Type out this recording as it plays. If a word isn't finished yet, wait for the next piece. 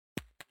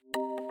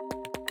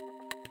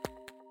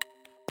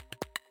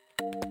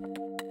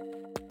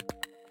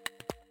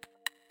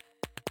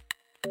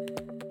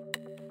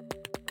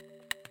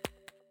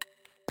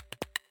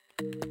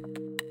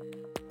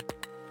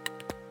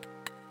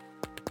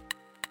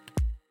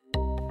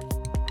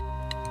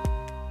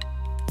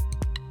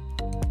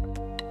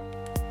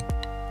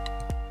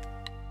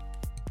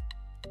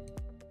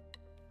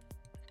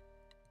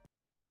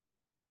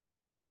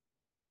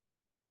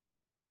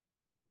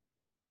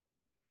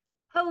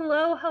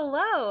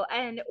Hello,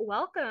 and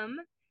welcome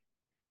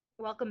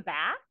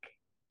back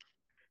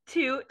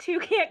to Two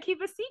Can't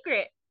Keep a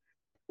Secret.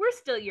 We're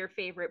still your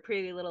favorite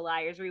Pretty Little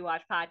Liars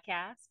rewatch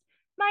podcast.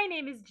 My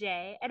name is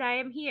Jay, and I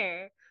am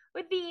here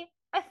with the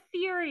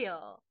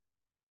ethereal,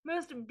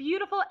 most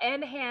beautiful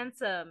and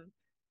handsome,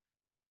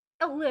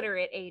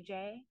 illiterate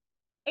AJ.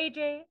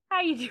 AJ,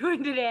 how you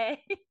doing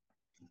today?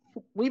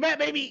 We met,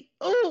 baby.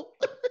 Oh,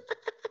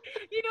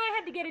 I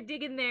had to get a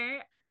dig in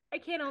there. I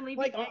can't only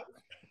be like,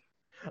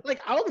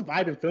 like I was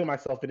vibing, feeling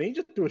myself, and then he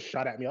just threw a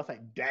shot at me. I was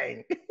like,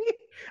 dang,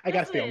 I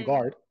gotta stay on Listen,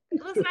 guard.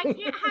 listen, I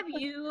can't have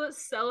you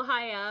so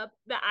high up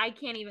that I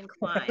can't even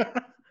climb.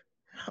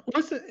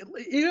 Listen,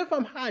 even if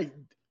I'm high,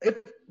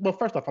 well,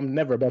 first off, I'm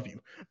never above you.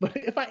 But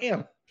if I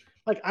am,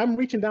 like, I'm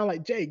reaching down,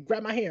 like Jay,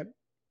 grab my hand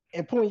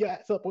and pulling your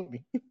ass up with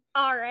me.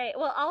 All right.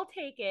 Well, I'll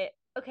take it.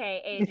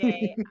 Okay,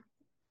 AJ,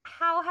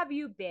 how have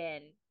you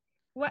been?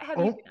 What have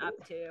you Oh, been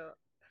up to?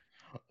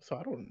 so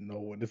I don't know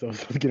when this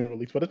episode's getting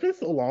released, but it's been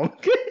so long.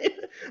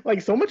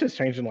 Like, so much has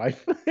changed in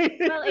life. Well,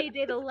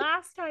 AJ, the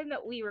last time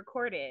that we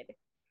recorded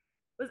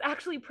was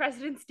actually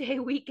President's Day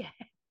weekend.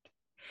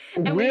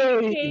 And we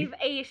gave Really,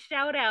 a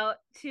shout out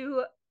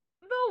to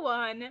the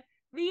one,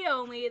 the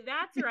only,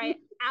 that's right,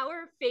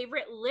 our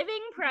favorite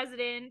living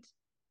president,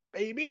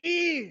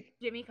 baby.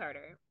 Jimmy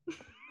Carter.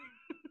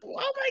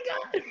 Oh my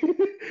god!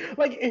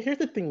 Like, and here's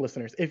the thing,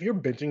 listeners. If you're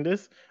binging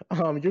this,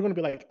 you're gonna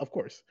be like, of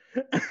course.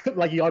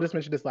 Like y'all just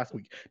mentioned this last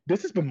week.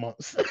 This has been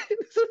months.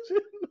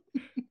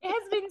 It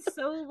has been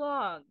so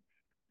long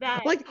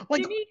that like,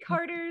 Jimmy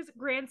Carter's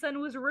grandson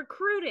was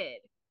recruited.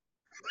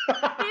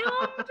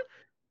 Filmed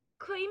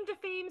Claim to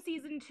Fame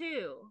season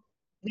 2.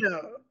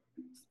 yeah.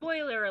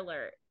 Spoiler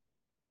alert.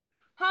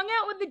 Hung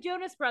out with the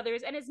Jonas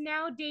Brothers and is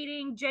now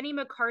dating Jenny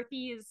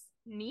McCarthy's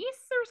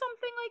niece or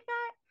something like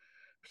that.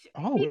 We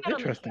Oh, met on the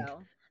interesting.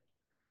 show.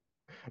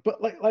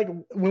 But like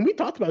when we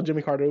talked about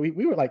Jimmy Carter, we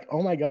were like,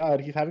 oh my god,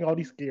 he's having all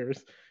these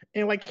scares,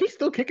 and like he's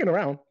still kicking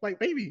around. Like,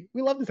 baby,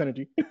 we love this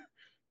energy.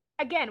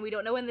 Again, we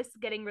don't know when this is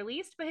getting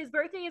released, but his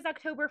birthday is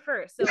October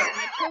 1st. So on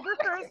October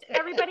 1st,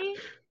 everybody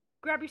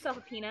grab yourself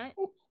a peanut.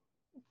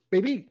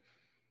 Baby.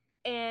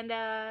 And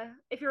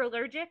if you're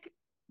allergic,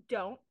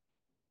 don't.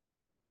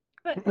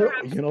 But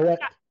perhaps You know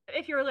what?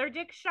 if you're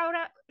allergic, shout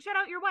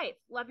out your wife.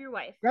 Love your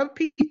wife. Grab a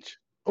peach.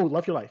 Oh,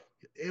 love your life.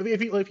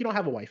 If you don't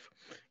have a wife,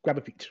 grab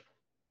a peach.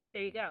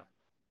 There you go.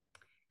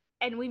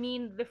 And we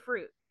mean the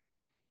fruit.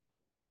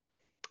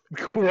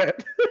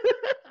 Correct.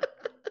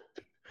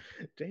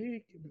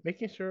 Jay,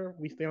 making sure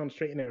we stay on the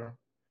straight and narrow.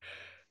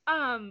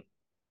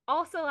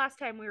 Also, last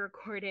time we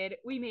recorded,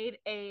 we made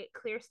a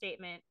clear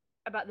statement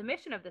about the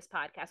mission of this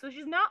podcast, which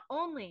is not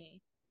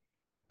only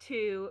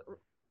to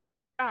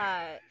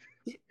recap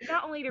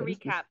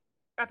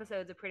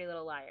episodes of Pretty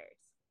Little Liars,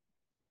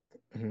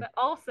 but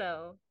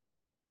also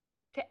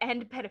to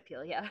end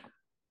pedophilia.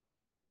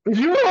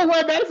 You know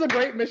what? That is a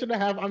great mission to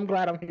have. I'm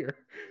glad I'm here.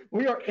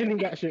 We are ending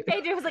that shit.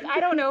 AJ was like, I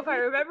don't know if I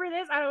remember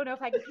this. I don't know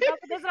if I can keep up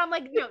with this. And I'm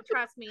like, no,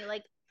 trust me.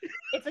 Like,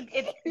 it's a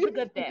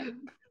good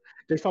thing.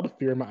 They saw the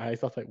fear in my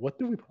eyes. I was like, what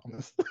did we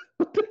promise?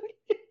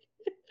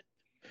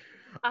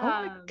 Oh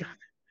my god.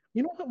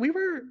 You know what?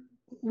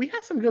 We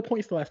had some good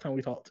points the last time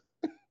we talked.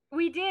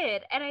 We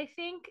did. And I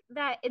think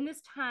that in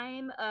this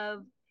time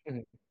of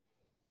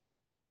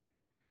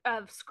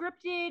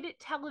scripted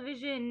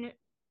television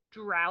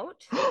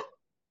drought,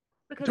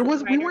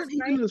 because we weren't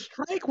even in a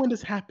strike when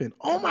this happened.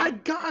 Oh my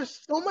gosh,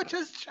 so much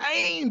has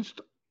changed.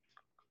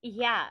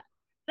 Yeah,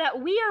 that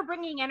we are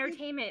bringing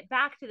entertainment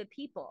back to the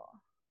people.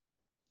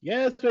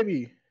 Yes,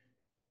 baby.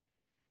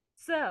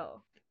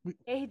 So,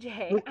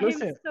 AJ,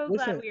 listen, I'm so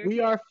glad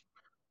we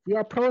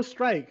are pro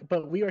strike,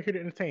 but we are here to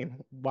entertain.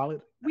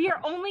 We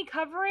are only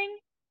covering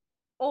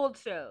old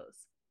shows,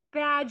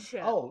 bad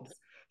shows,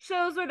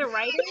 shows where the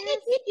writers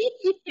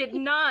did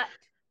not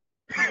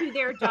do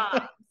their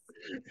jobs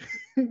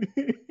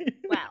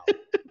well.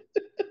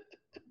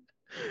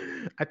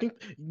 I think,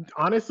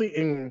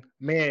 honestly,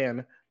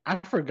 I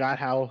forgot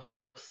how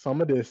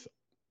some of this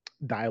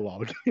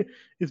dialogue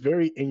is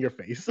very in your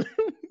face.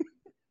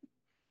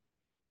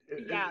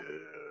 Yeah.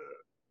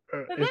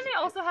 But then it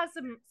also has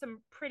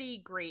some pretty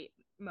great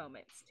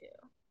moments too.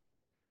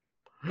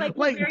 Like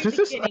the very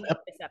beginning of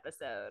this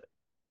episode.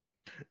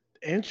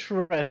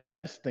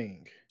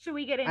 Interesting. Should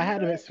we get into it? I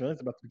had mixed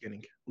feelings about the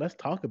beginning. Let's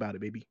talk about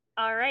it, baby.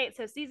 All right.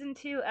 So season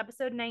 2,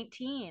 episode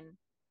 19,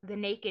 The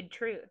Naked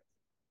Truth.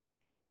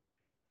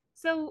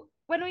 So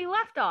when we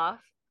left off,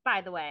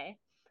 by the way,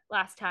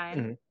 last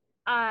time,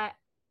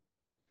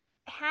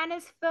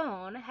 Hannah's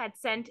phone had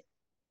sent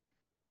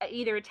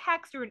either a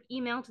text or an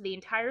email to the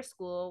entire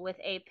school with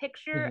a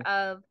picture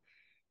of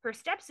her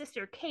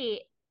stepsister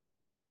Kate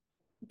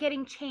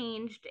getting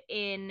changed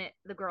in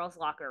the girls'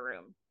 locker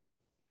room.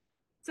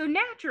 So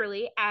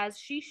naturally, as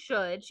she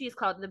should, she's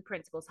called to the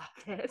principal's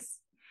office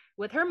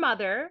with her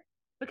mother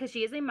because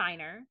she is a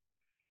minor.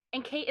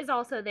 And Kate is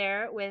also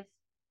there with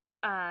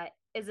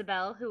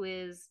Isabel,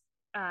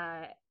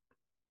 uh,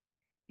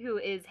 who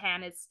is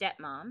Hannah's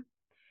stepmom.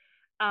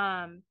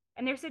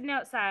 And they're sitting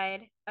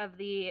outside of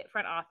the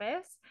front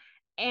office,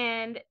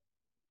 and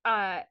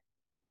uh,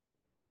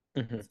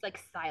 Mm-hmm. it's like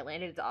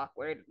silent. It's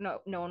awkward. No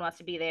one wants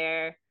to be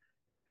there.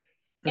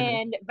 Mm-hmm.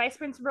 And Vice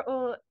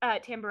Principal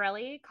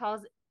Tamborelli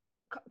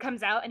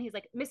comes out, and he's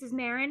like, "Mrs.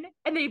 Marin,"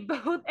 and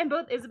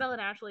both Isabel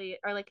and Ashley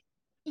are like,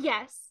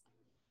 "Yes,"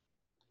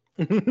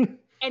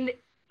 and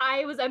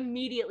I was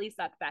immediately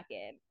sucked back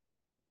in.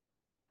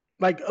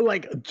 like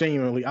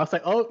genuinely, I was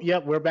like, "Oh,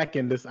 yep, we're back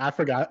in this. I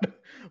forgot.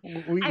 We I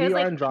was we are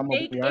like, in drama.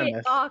 "Make We are a it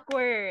mess."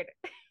 awkward."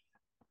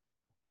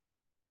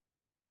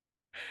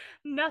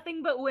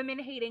 Nothing but women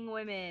hating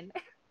women.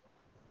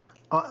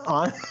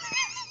 On.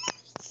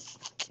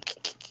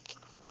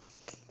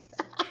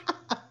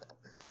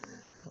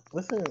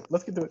 Listen,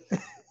 let's get to it.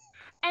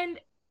 And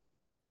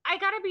I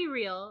gotta be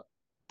real.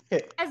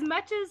 Hit. As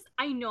much as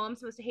I know I'm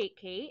supposed to hate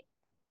Kate,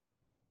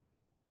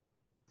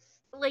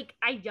 like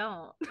I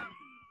don't.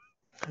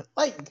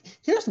 Like,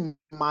 here's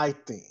my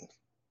thing.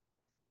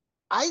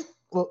 I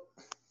well,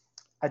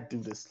 I do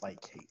this like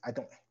Kate. I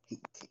don't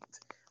hate Kate.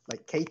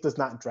 Like Kate does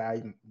not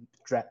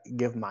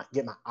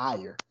get my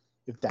ire,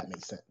 if that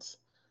makes sense.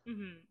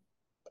 Mm-hmm.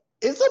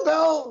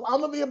 Isabel,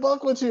 I'm gonna be a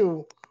buck with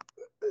you.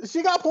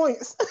 She got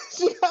points.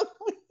 She got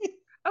points.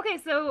 Okay,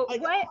 so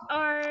Like,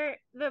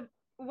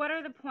 what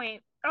are the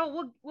points?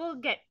 Oh, we'll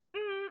get.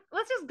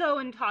 Let's just go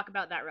and talk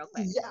about that real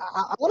quick. yeah,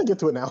 I want to get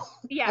to it now.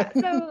 Yeah.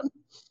 So,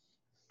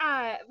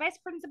 Vice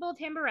Principal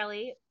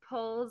Tamborelli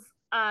pulls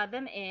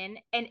them in,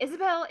 and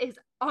Isabel is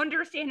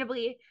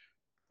understandably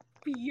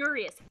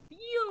furious,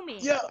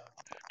 fuming, Yeah.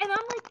 and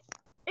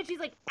and she's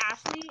like,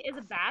 Ashley is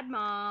a bad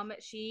mom.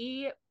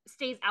 She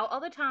stays out all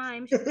the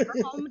time. She's never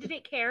home to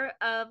take care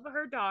of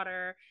her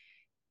daughter,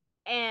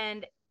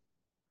 and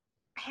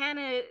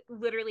Hannah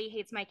literally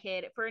hates my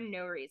kid for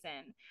no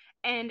reason.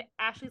 And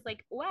Ashley's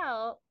like,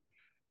 well,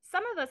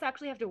 some of us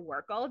actually have to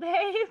work all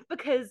day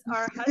because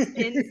our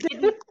husbands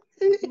didn't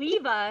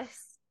leave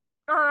us,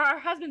 or our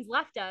husbands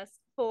left us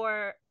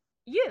for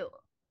you.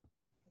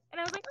 And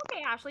I was like,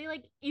 okay, Ashley,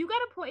 like you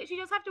got a point. She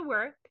does have to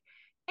work.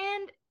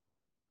 And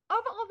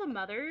of all the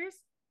mothers,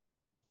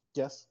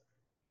 Yes.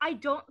 I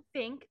don't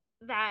think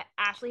that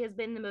Ashley has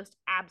been the most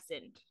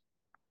absent.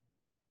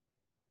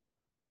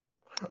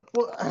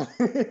 Well,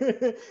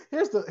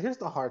 here's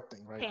the hard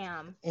thing, right?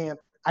 Pam. And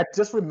I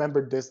just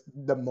remembered this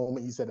the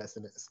moment you said that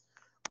sentence.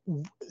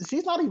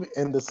 She's not even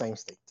in the same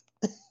state.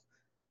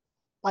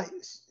 Like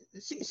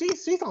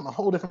she's on a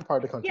whole different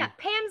part of the Yeah,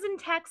 country. Pam's in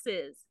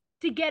Texas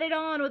to get it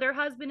on with her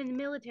husband in the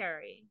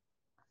military.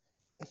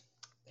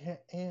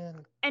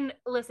 And And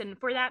listen,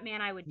 for that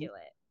man, I would do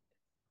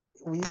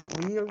it.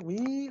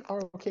 we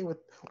are okay with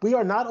we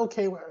are not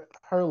okay with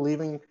her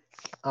leaving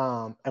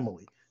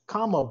Emily,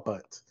 comma,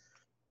 but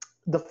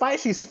the fight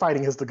she's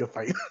fighting is the good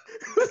fight.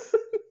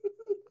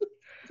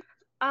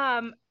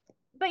 Um,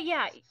 but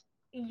yeah,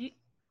 you,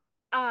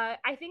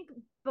 I think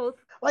both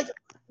like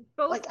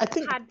both I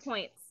think had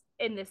points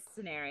in this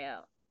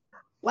scenario.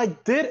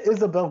 like did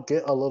Isabel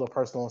get a little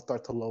personal and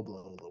start to low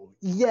blow a little?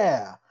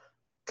 Yeah,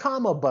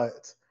 comma,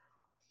 but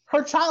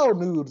her child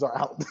nudes are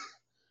out.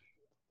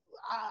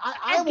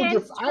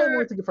 Against I am her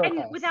willing to give her a and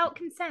pass without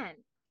consent.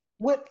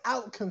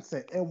 without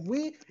consent, and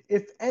we,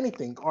 if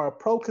anything, are a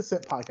pro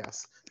consent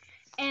podcast.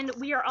 And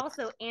we are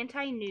also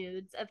anti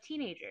nudes of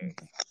teenagers.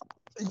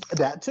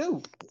 That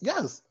too,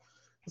 yes.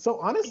 So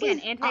Again,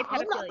 honestly, anti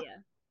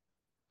pedophilia.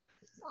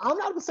 I'm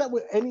not upset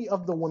with any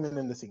of the women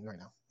in the scene right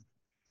now.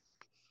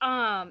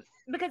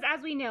 Because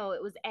as we know,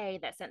 it was A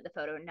that sent the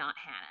photo, not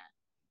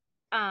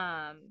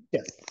Hannah.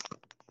 Yes.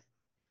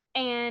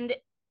 And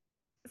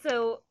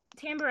so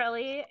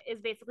Tamborelli is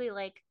basically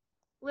like,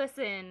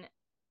 listen,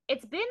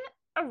 it's been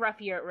a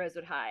rough year at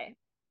Rosewood High.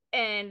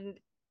 And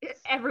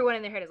everyone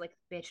in their head is like,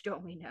 bitch,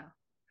 don't we know?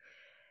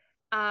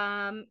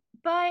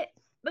 But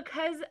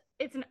because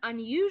it's an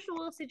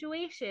unusual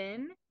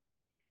situation,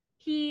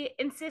 he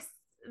insists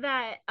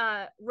that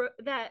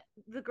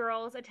the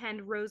girls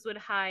attend Rosewood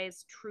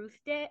High's Truth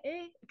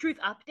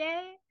Up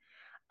Day,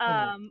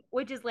 Mhm.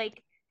 which is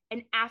like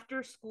an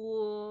after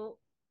school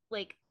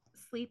like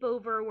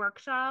sleepover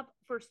workshop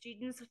for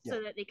students Yeah.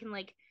 so that they can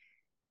like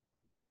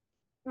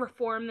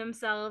reform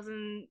themselves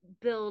and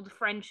build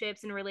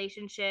friendships and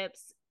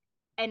relationships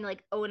and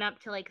like own up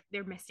to like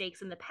their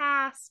mistakes in the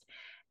past.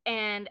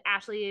 And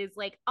Ashley is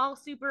like, I'll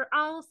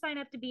sign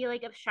up to be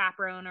like a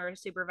chaperone or a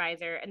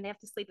supervisor, and they have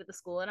to sleep at the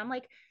school. And I'm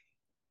like,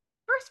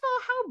 first of all,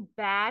 how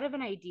bad of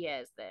an idea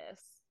is this?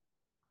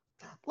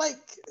 Like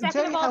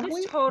Second of Jay, all, have this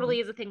we? totally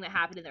is a thing that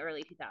happened in the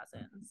early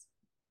 2000s.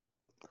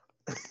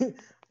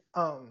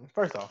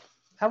 First off,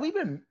 have we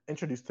been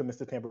introduced to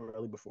Mr.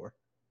 Tamborelli before,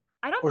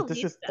 I don't or is this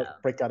believe just so. the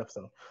breakout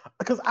episode?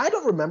 Because I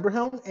don't remember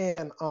him,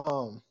 and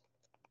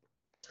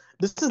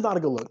This is not a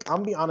good look. I'm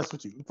gonna be honest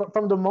with you.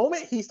 From the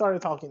moment he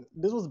started talking,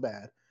 this was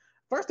bad.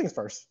 First things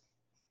first,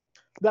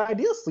 the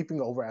idea of sleeping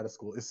over at a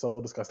school is so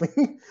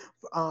disgusting.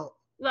 uh,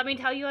 Let me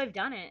tell you, I've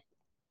done it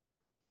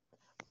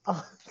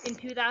uh, in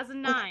like,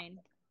 2009.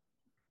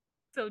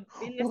 So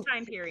in this well,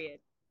 time period,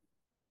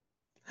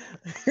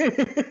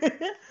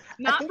 I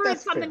not think for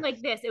that's something fair.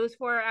 like this. It was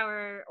for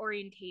our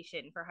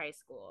orientation for high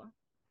school.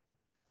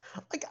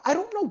 Like, I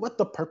don't know what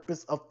the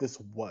purpose of this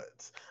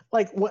was.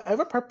 Like,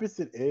 whatever purpose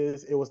it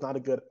is, it was not a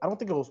good. I don't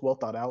think it was well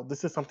thought out.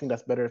 This is something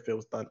that's better if it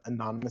was done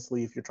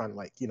anonymously. If you're trying to,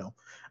 like,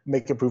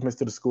 make improvements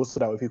to the school so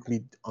that way people can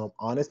be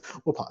honest.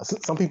 Well, pause.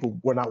 Some people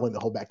were not willing to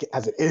hold back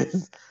as it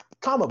is,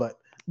 comma. But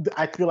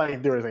I feel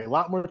like there is a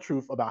lot more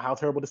truth about how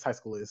terrible this high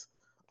school is.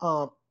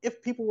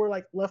 If people were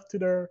like left to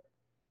their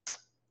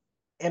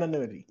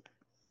anonymity.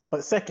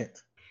 But second,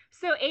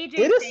 So it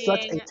AJ's is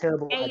such saying a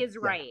terrible A is idea.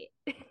 right.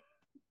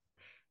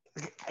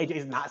 AJ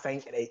is not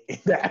saying it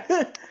ain't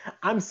that.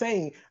 I'm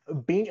saying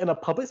being in a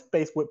public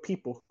space with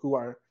people who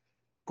are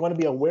going to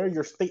be aware of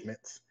your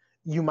statements,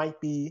 you might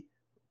be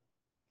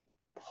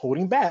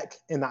holding back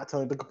and not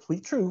telling the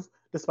complete truth,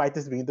 despite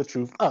this being the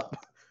truth up.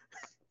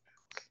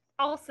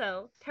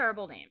 Also,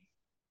 terrible name.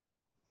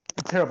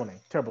 Terrible name,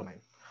 terrible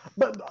name.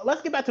 But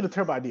let's get back to the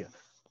terrible idea.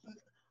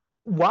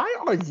 Why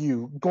are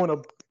you going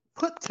to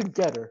put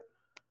together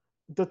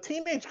the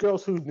teenage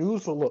girls whose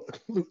news were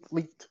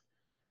leaked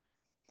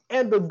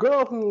and the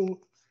girl who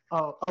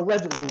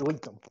allegedly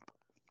leaked them?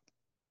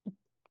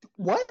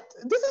 What?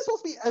 This is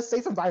supposed to be a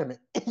safe environment.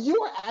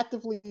 You are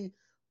actively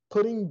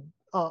putting,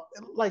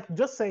 like,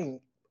 just saying,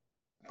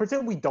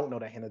 pretend we don't know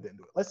that Hannah didn't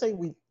do it. Let's say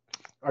we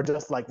are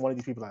just like one of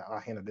these people like, oh,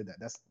 Hannah did that.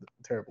 That's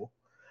terrible.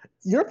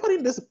 You're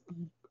putting this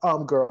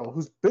girl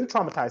who's been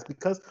traumatized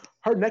because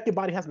her naked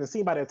body has been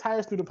seen by the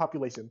entire student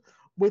population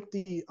with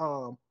the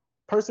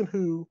person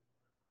who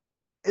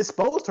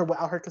exposed her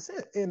without her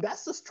consent, and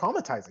that's just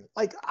traumatizing.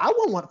 Like, I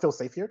wouldn't want to feel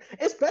safe here,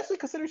 especially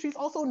considering she's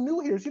also new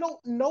here. She don't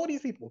know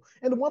these people,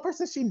 and the one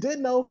person she did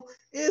know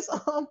is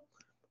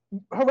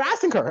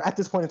harassing her at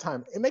this point in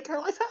time and making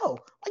her life hell.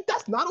 Like,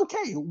 that's not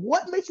okay.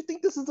 What makes you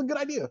think this is a good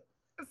idea?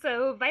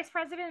 So Vice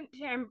Principal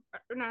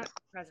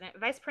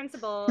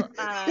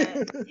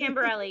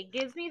Tamborelli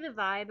gives me the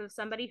vibe of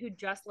somebody who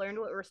just learned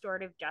what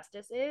restorative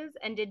justice is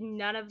and did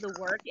none of the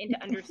work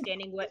into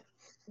understanding what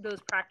those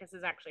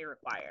practices actually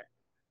require.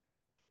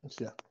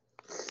 Yeah,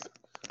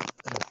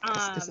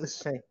 it's a Um,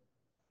 shame.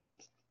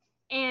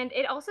 and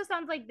it also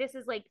sounds like this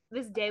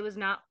day was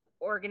not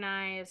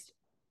organized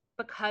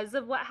because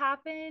of what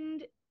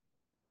happened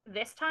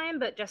this time,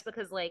 but just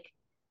because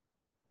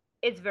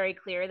it's very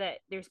clear that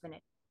there's been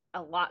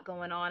a lot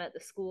going on at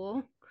the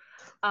school.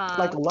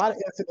 Like, Um, a lot of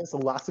incidents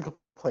and lots of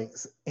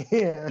complaints,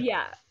 and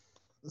yeah,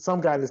 some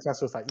guy in this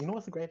class was like, you know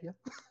what's a great idea?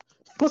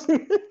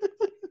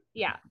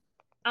 yeah.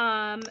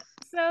 Um,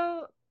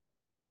 so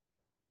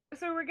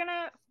so we're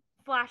gonna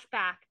flash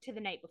back to the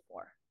night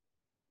before.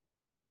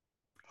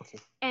 Okay.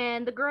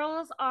 And the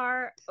girls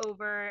are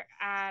over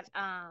at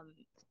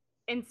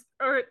in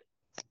or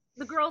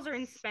the girls are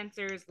in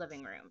Spencer's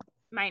living room,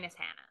 minus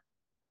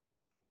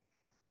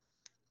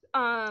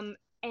Hannah.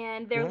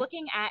 And they're Mm-hmm.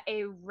 looking at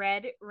a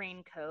red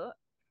raincoat,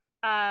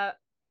 uh,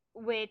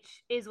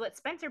 which is what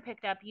Spencer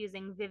picked up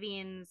using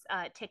Vivian's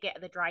ticket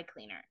at the dry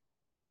cleaner.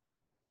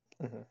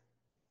 Mm-hmm.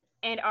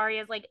 And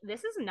Arya's like,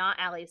 "This is not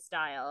Allie's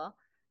style,"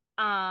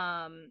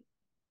 um,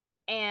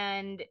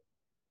 and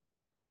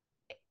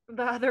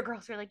the other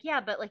girls are like,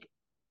 "Yeah, but like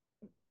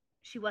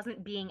she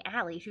wasn't being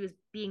Allie, she was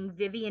being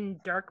Vivian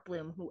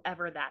Darkbloom,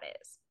 whoever that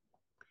is."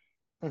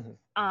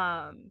 Mm-hmm.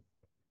 Um,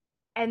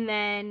 and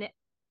then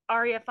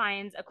Arya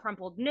finds a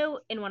crumpled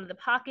note in one of the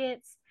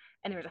pockets,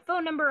 and there's a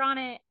phone number on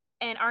it.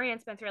 And Arya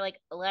and Spencer are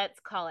like, "Let's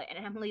call it."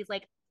 And Emily's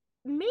like,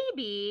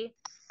 "Maybe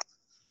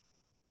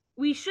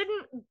we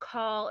shouldn't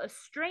call a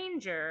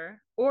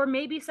stranger or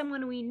maybe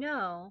someone we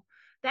know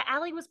that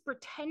Allie was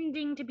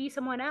pretending to be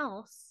someone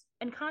else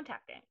and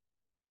contacting."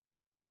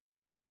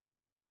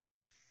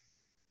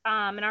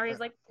 And Arya's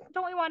like,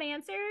 "Don't we want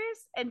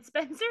answers?" And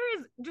Spencer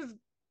is just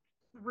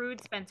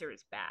rude. Spencer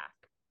is back.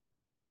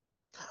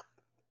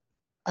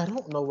 I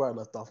don't know where I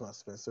left off on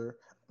Spencer.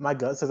 My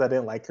gut says I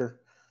didn't like her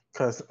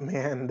because,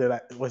 man,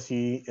 was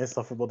she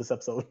insufferable this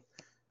episode.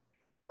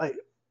 Like,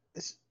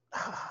 it's,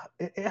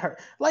 it hurt.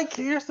 Like,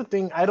 here's the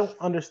thing: I don't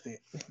understand.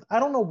 I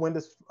don't know when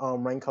this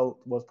raincoat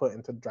was put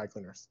into the dry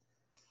cleaners,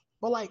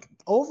 but like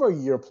over a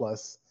year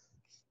plus,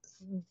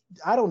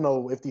 I don't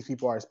know if these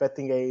people are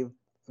expecting a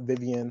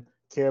Vivian,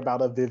 care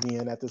about a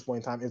Vivian at this point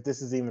in time. If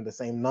this is even the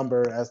same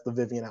number as the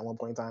Vivian at one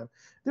point in time,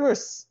 there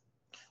was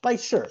like,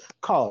 sure,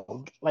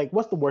 call. Like,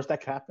 what's the worst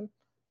that could happen?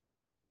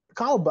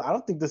 Call, but I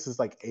don't think this is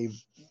like a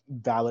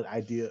valid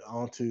idea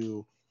on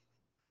to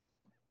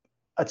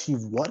achieve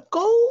what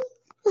goal.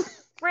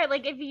 Right,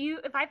 like if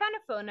I found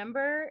a phone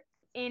number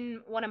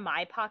in one of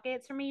my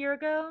pockets from a year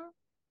ago,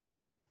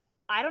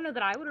 I don't know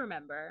that I would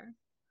remember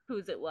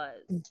whose it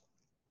was.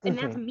 And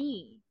that's Mm-hmm.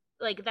 me.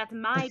 Like that's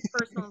my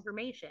personal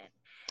information.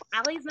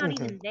 Allie's not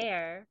Mm-hmm. even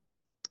there.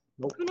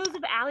 who Nope. knows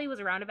if Allie was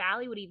around, if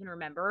Allie would even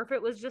remember, or if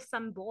it was just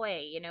some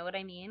boy, you know what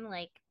I mean?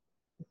 Like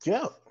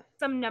Yeah.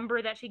 some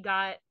number that she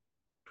got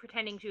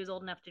pretending she was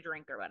old enough to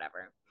drink or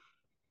whatever.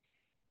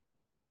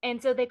 And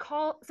so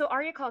so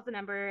Arya calls the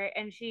number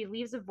and she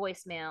leaves a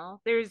voicemail.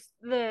 There's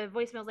the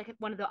voicemail is like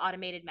one of the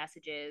automated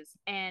messages.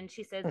 And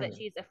she says that Mhm.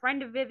 she's a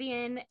friend of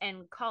Vivian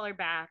and call her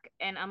back.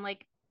 And I'm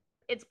like,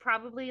 it's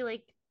probably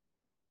like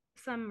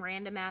some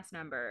random ass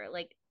number.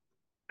 Like,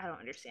 I don't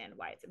understand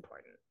why it's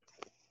important.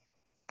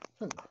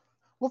 Hmm.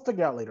 We'll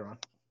figure out later on.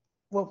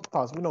 Well,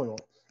 pause. We know we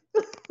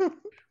won't.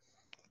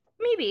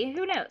 Maybe,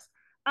 who knows?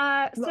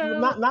 No, So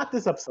not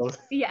this episode.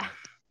 yeah.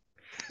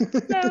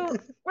 So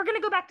we're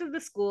gonna go back to the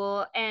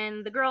school,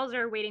 and the girls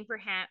are waiting for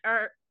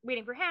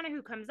Hannah,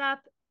 who comes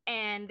up,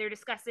 and they're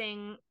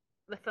discussing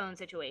the phone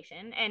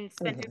situation. And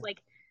Spencer's Mhm.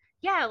 like,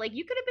 "Yeah, like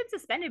you could have been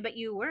suspended, but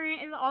you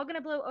weren't. It's all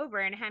gonna blow over."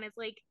 And Hannah's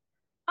like,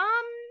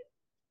 "Um,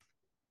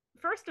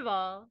 first of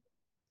all,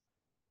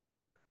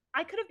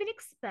 I could have been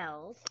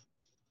expelled,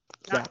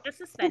 Yeah. not just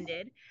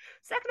suspended.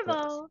 Second of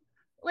Correct. all,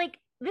 like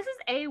this is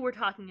A we're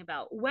talking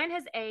about. When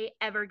has A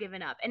ever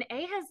given up? And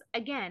A has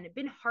again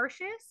been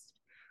harshest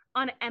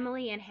on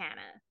Emily and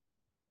Hannah.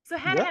 So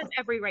Hannah has Yeah.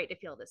 every right to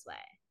feel this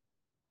way.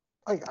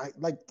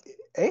 Like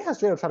A has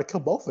straight up tried to kill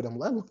both of them.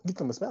 Let them get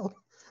them a spell.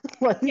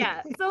 Like,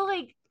 Yeah. So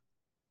like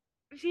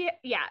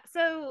yeah.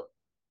 So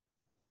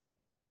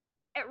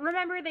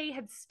remember they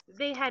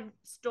had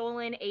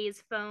stolen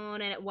A's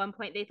phone, and at one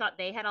point they thought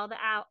they had all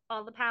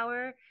the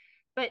power,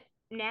 but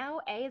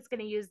now A is going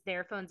to use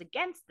their phones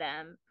against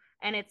them,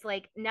 and it's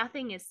like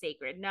nothing is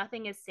sacred,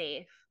 nothing is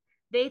safe.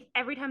 They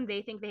every time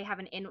they think they have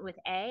an in with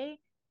A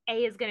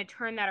is going to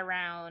turn that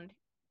around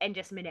and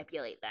just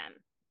manipulate them.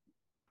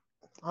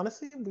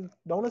 honestly, we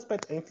don't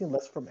expect anything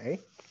less from A.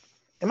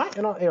 Am I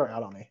in on A or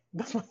out on A?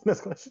 That's my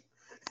next question.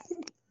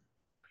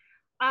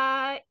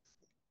 Uh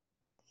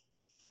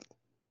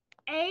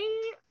A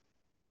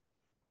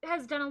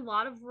has done a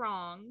lot of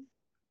wrong.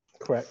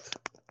 Correct.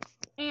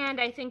 And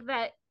I think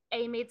that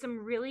A made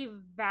some really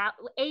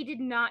A did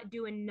not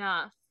do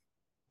enough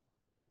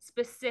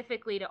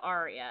specifically to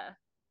Arya,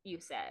 you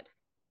said.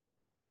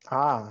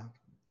 Ah,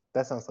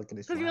 that sounds like an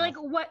issue Because I you're like,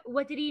 have.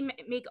 what did he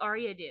make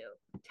Arya do?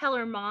 Tell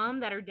her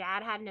mom that her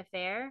dad had an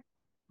affair?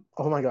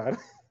 Oh my god.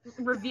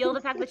 Reveal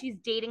the fact that she's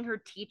dating her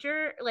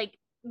teacher? Like,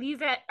 these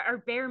are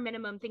bare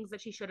minimum things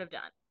that she should have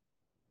done.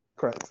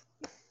 Correct.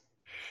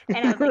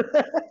 And I was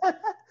like,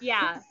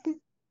 yeah,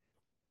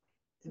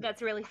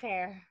 that's really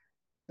fair.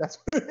 That's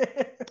And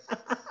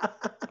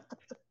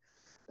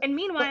but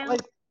meanwhile,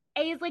 like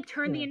A is like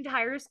turned the hmm,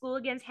 entire school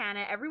against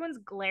Hannah. Everyone's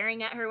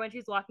glaring at her when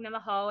she's walking down the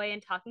hallway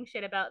and talking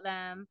shit about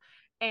them.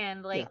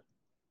 And yeah. like,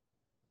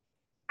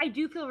 I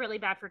do feel really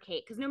bad for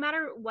Kate because no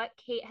matter what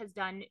Kate has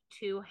done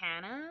to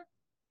Hannah,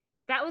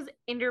 that was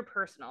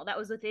interpersonal. That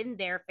was within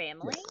their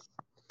family.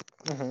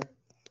 Yes. Hmm.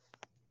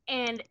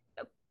 And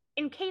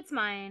in Kate's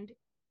mind,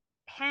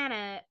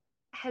 Hannah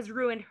has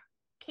ruined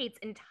Kate's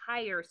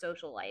entire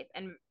social life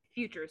and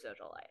future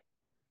social life.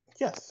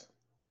 Yes.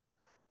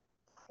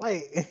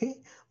 Like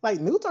like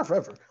nudes are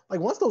forever. Like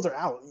once those are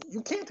out,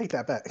 you can't take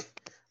that back.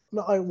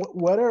 No, like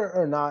whether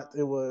or not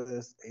it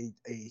was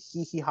a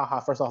hee hee ha ha.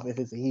 First off, if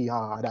it's a hee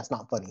ha ha, that's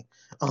not funny.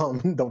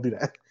 Don't do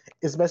that,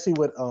 especially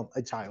with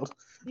a child.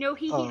 No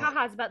hee hee Uh, ha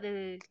ha's about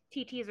the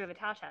TTs or the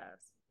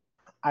Tashas.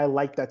 I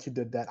like that you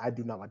did that. I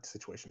do not like the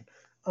situation.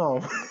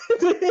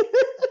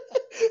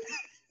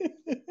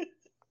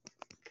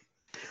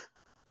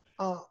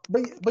 But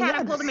Hannah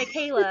yeah, pulled a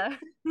Michaela.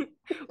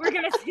 We're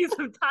gonna see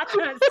some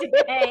tatas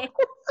today.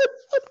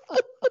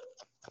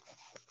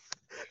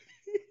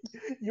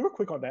 you were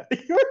quick on that.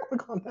 You were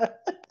quick on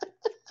that. I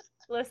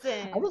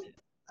Listen, was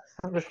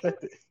I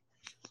respect it.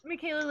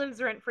 Michaela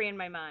lives rent free in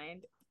my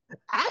mind.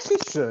 As she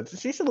should.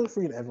 She should look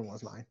free in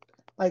everyone's mind.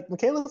 Like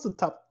Michaela's a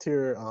top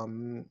tier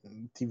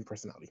TV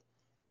personality.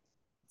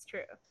 It's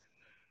true.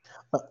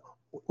 But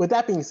with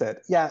that being said,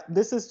 yeah,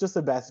 this is just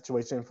a bad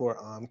situation for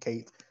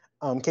Kate.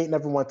 Kate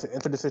never wanted to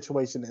enter the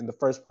situation in the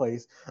first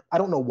place. I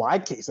don't know why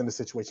Kate's in the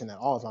situation at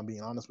all. If I'm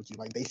being honest with you,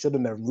 like they should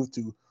have never moved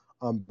to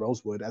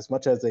Rosewood. As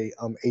much as a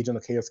agent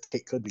of chaos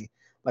Kate could be,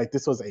 like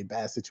this was a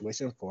bad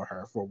situation for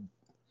her for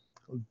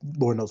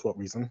Lord knows what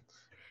reason.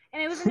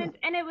 And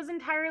it was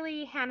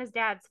entirely Hannah's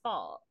dad's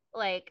fault.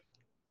 Like,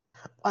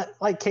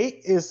 Like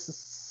Kate is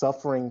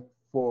suffering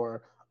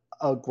for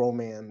a grown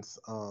man's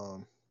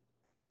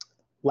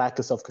lack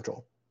of self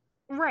control.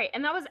 right.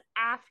 And that was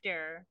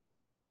after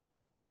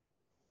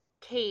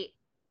Kate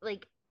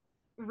like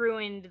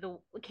ruined the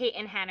Kate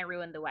and Hannah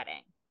ruined the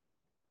wedding.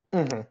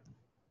 Mm-hmm.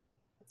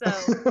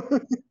 So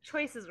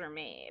choices were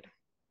made.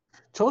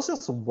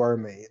 Choices were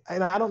made,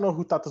 and I don't know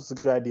who thought this was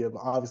a good idea, but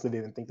obviously they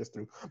didn't think this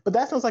through. But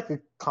that sounds like a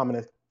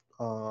common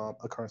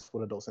occurrence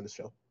with adults in the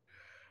show.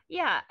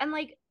 Yeah, and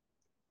like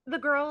the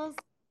girls,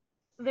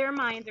 their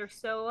minds are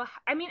so.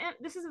 I mean,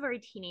 this is a very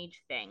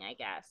teenage thing, I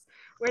guess,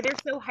 where they're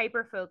so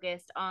hyper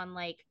focused on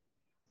like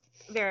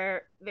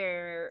their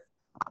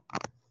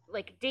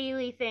like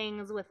daily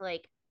things with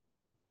like,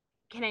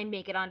 can I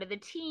make it onto the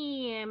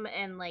team,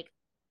 and like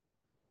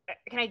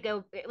can I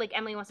go? Like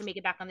Emily wants to make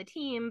it back on the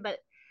team, but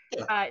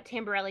Yeah.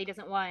 Tamborelli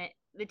doesn't want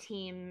the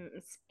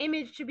team's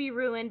image to be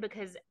ruined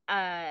because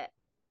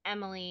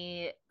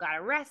Emily got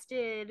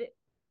arrested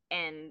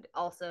and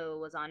also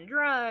was on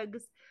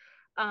drugs,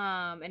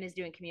 and is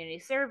doing community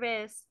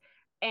service.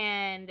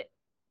 And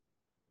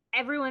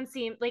everyone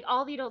seemed like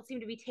all the adults seem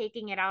to be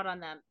taking it out on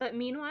them. But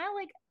meanwhile,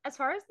 like as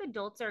far as the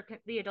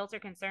adults are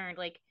concerned,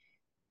 like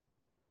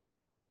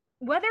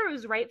whether it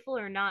was rightful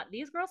or not,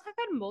 these girls have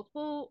had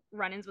multiple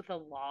run-ins with the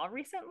law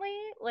recently.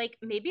 Like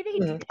maybe they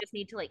do Mhm. just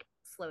need to like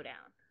slow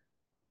down.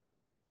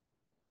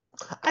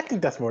 I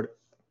think that's more.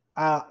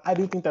 I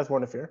do think that's more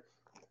than fair.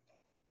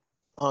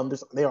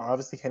 They are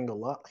obviously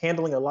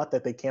handling a lot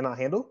that they cannot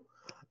handle,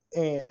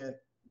 and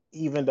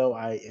even though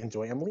I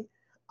enjoy Emily,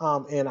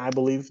 and I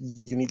believe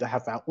you need to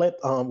have outlet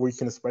where you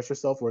can express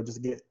yourself or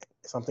just get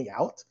something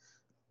out.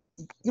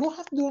 You don't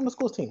have to do it on the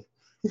school's team.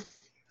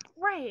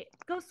 Right.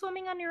 Go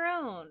swimming on your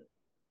own.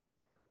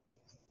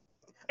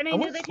 And I I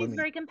know went that she's swimming.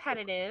 very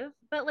competitive,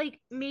 but like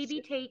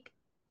maybe take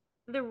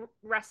the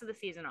rest of the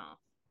season off.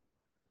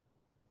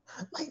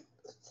 Like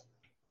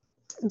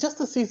just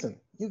the season.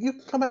 You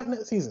can come back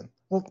next season.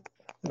 Well,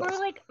 who Or knows?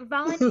 like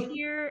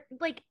volunteer,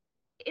 like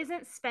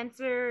isn't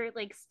Spencer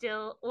like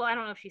still, well, I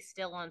don't know if she's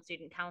still on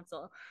student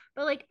council,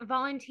 but like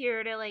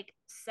volunteer to like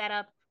set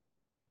up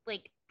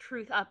like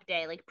truth up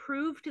day, like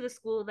prove to the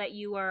school that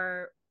you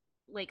are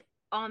like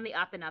on the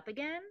up and up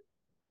again.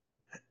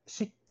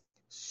 she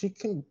she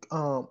can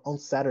on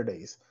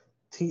Saturdays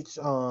teach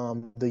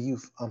the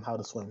youth how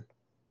to swim at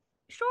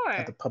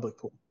the Sure. public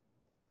pool.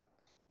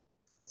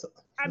 So,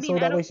 I mean, so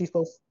that way she's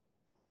both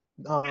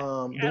I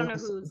don't doing know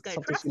who's going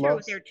to something she trust her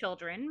with their loves.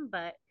 children,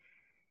 but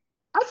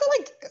I feel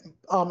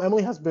like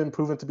Emily has been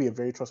proven to be a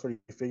very trustworthy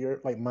figure,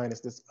 like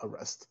minus this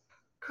arrest.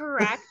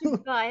 correct.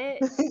 But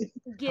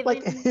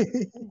Like,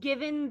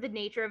 given the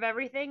nature of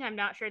everything, I'm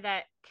not sure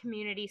that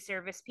community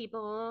service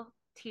people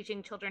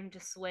teaching children to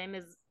swim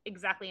is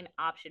exactly an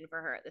option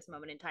for her at this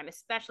moment in time,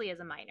 especially as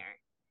a minor.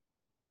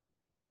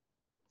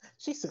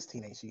 she's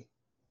 16, ain't she?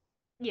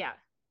 Yeah.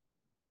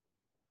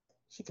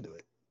 She could do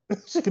it.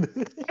 She could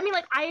do I mean, it.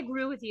 like, I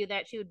agree with you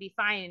that she would be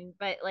fine,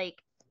 but like,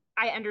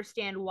 I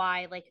understand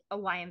why, like, a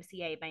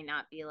YMCA might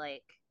not be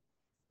like,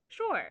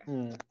 sure.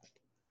 Mm,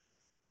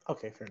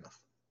 okay, fair enough.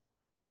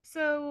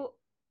 So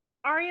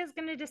Arya's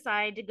gonna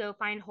decide to go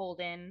find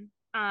Holden,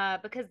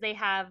 because they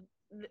have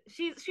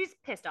she's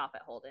pissed off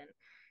at Holden.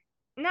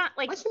 Not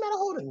Why like, she mad at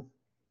Holden?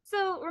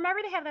 so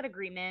remember they have that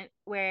agreement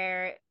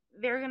where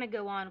they're gonna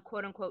go on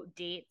quote unquote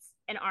dates,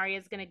 and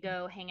Arya's gonna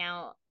go hang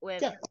out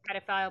with Yeah, her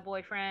pedophile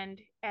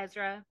boyfriend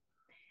Ezra,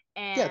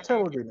 yeah, and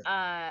terrible agreement.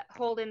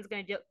 Holden's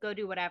gonna go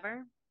do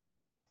whatever.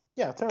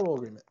 Yeah, terrible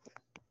agreement.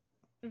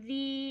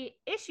 The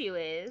issue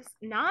is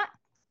not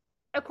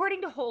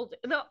according to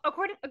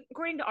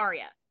according to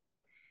Arya.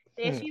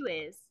 The Mm, issue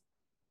is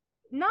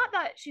not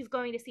that she's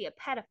going to see a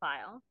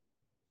pedophile,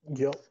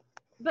 yep.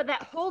 but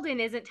that Holden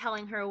isn't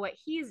telling her what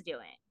he's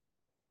doing.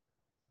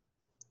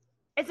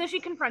 And so she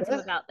confronts him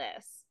What? about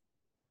this.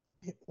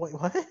 Wait,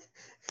 what?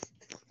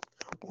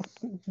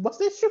 What's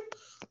the issue?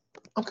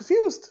 I'm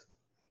confused.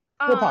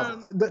 Well, pause.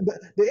 Um,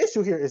 The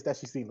issue here is that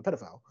she's seeing the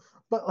pedophile.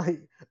 But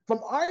like from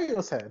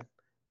Arya's head,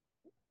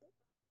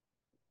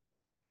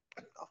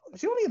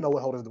 she don't even know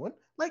what Holden's doing.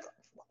 Like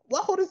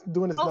what Holden's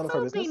doing is none Also, of her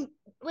I business. mean,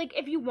 like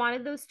if you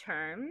wanted those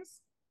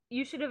terms,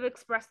 you should have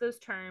expressed those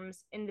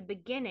terms in the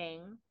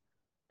beginning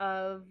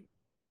of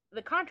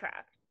the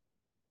contract.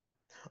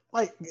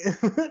 Like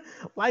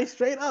like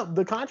straight up,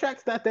 the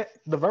contracts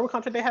the verbal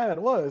contract they had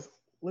was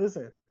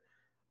listen,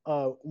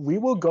 we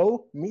will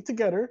go meet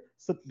together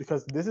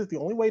because this is the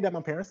only way that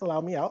my parents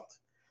allow me out.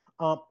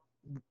 Um,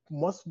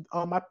 once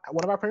one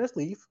of our parents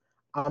leave,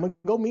 I'm gonna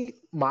go meet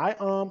my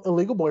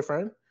illegal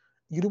boyfriend.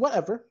 You do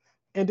whatever,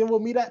 and then we'll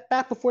meet at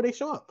back before they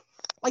show up.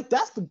 Like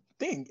that's the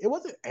thing. It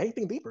wasn't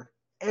anything deeper,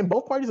 and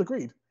both parties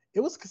agreed. It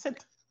was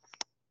consent.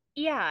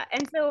 Yeah,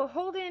 and so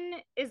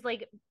Holden is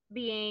like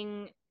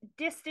being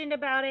distant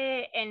about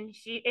it, and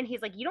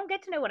he's like, "You don't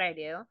get to know what I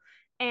do."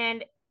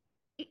 And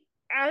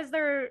as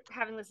they're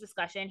having this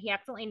discussion, he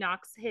accidentally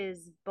knocks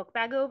his book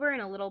bag over,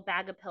 and a little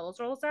bag of pills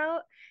rolls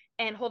out,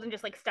 and Holden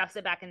just like stuffs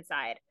it back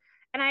inside.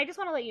 And I just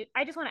want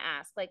to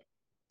ask, like,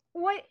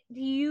 what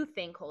do you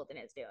think Holden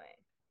is doing?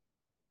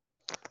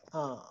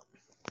 Um,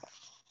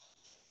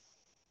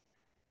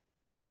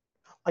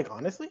 like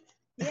honestly,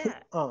 Yeah.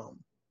 um,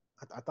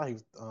 I thought he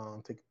was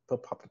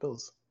popping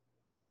pills.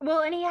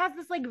 Well, and he has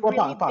this like Well,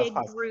 really big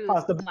bruise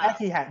pause. as well.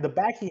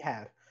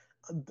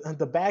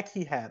 The bag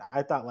he had.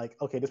 I thought like,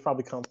 okay, this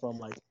probably comes from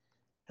like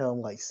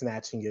him like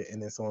snatching it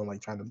and then someone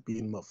like trying to beat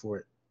him up for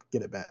it,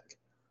 get it back.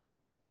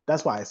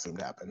 That's why I assumed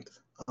it happened.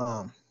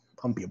 I'm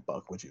be a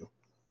buck with you,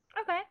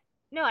 Okay.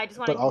 No, I just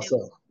but wanted to know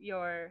also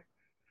your,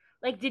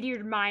 like, did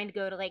your mind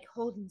go to like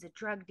Holden's a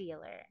drug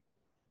dealer?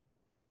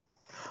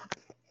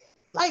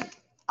 like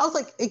I was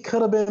like, it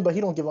could have been, but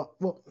he don't give up.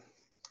 Well,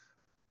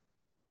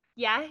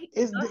 Yeah,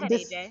 is go ahead,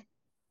 this? AJ.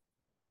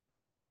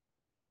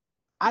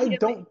 I He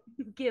don't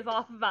doesn't give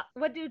off about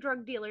what do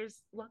drug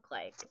dealers look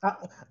like?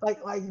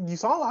 like you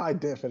saw how I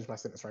didn't finish my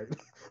sentence, right?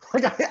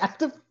 like I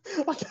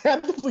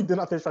actively did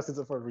not finish my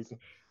sentence for a reason.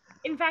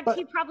 In fact,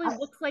 he But probably I,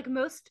 looks like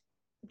most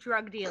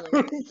drug dealers.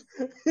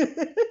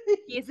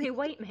 He is a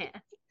white man.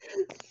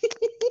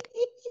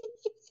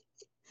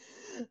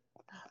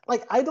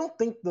 like I don't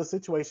think the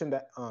situation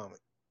that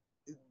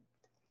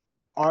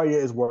Arya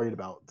is worried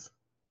about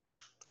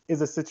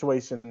is a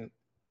situation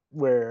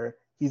where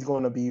he's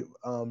going to be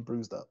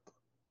bruised up,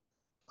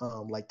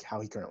 like how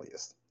he currently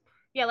is.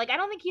 Yeah, like I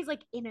don't think he's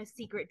like in a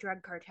secret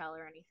drug cartel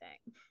or anything.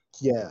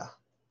 Yeah,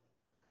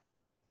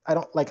 I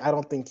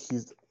don't think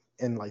he's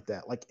in like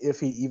that. Like if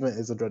he even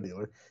is a drug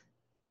dealer,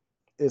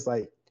 it's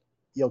like,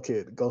 yo,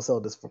 kid, go sell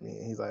this for me.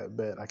 And he's like, I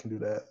bet I can do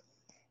that.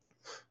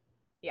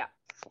 Yeah,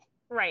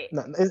 right,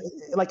 No,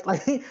 like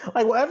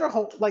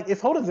whatever. Like if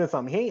Holden's in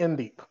something, he ain't in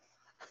deep.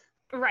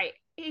 right.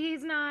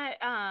 He's not.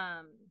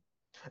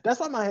 That's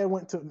why my head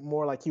went to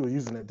more like he was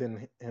using it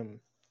than him.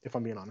 If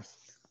I'm being honest,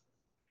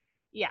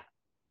 Yeah,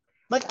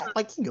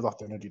 like he gives off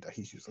the energy that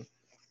he's using.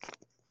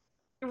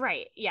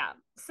 right. Yeah.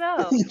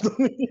 So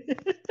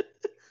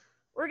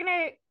we're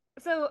gonna.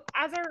 So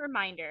as a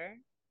reminder,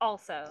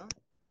 also,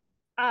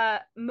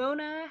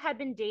 Mona had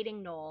been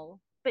dating Noel,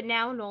 but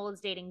now Noel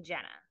is dating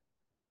Jenna.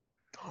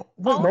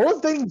 Wait, Also,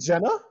 Noah's dating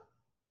Jenna?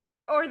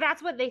 or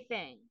that's what they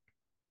think.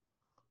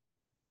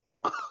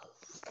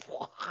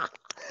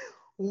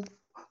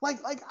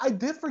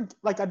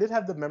 like I did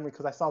have the memory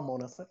because I saw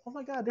Mona. I said, "Oh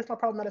my God, there's no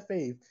problematic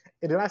fave,"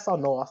 and then I saw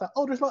Noah. I said,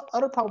 "Oh, there's no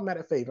other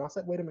problematic fave." And I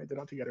said, "Wait a minute, they're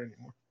not together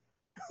anymore."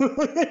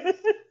 it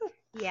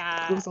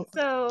Yeah. was so, it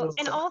So was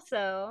and so,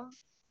 also,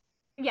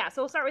 yeah.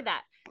 So we'll start with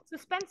that. So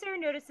Spencer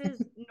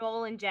notices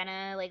Noel and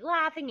Jenna like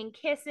laughing and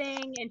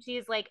kissing, and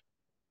she's like,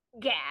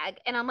 "Gag,"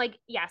 and I'm like,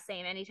 "Yeah,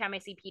 same." Anytime I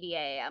see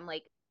PDA, I'm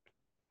like,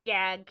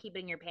 "Gag, keep it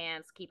in your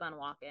pants, keep on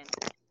walking."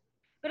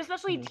 But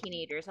especially mhm.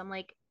 teenagers, I'm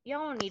like,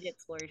 y'all don't need to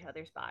explore each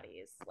other's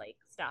bodies. Like,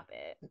 stop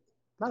it.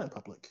 Not in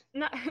public.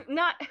 Not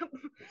not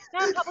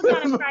not in public,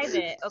 not in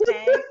private,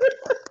 okay?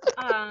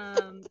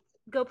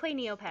 Go play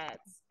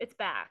Neopets. It's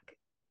back.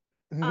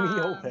 Um,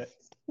 Neopets.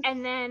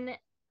 and then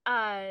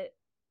uh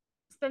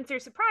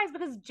Spencer's surprised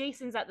because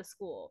Jason's at the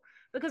school.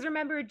 Because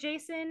remember,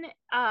 Jason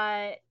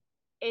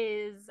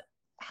is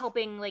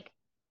helping like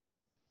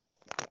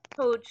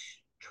coach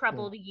Mm.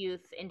 troubled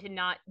youth into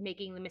not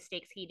making the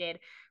mistakes he did,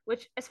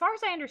 which as far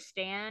as I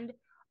understand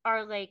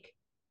are like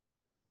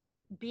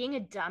being a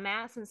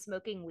dumbass and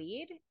smoking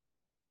weed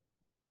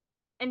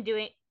and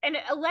doing and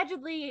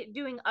allegedly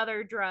doing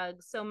other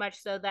drugs so much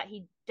so that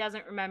he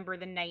doesn't remember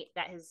the night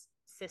that his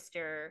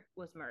sister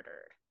was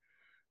murdered.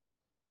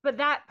 But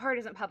that part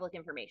isn't public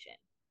information.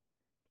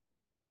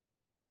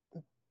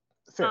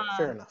 Fair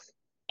Um, enough.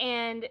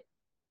 and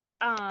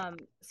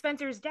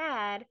Spencer's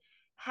dad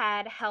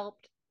had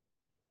helped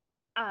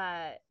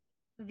uh,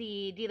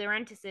 the De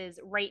Laurentises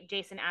write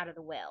Jason out of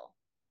the will.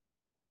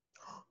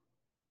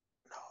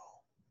 No.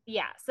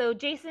 Yeah, so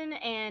Jason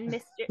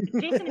and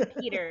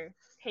Peter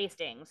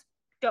Hastings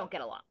don't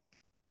get along.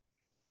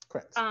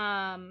 Correct.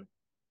 Um,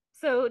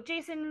 so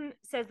Jason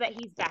says that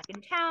he's back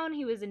in town.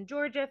 He was in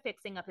Georgia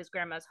fixing up his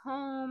grandma's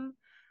home.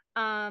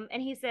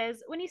 And he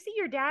says, when you see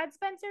your dad,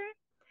 Spencer,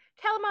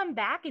 tell him I'm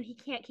back and he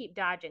can't keep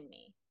dodging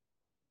me.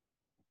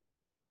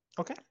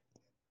 Okay.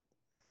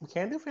 We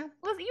can do, fam.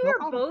 Listen, you No are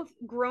problem. both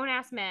grown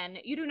ass men.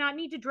 You do not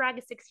need to drag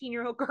a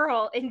 16-year-old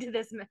girl into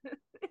this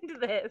into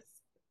this.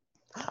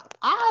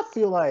 I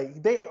feel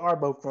like they are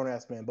both grown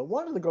ass men, but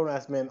one of the grown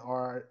ass men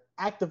are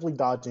actively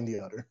dodging the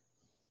other.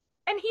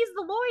 And he's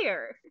the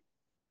lawyer.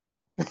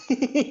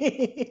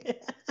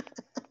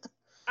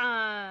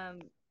 Um,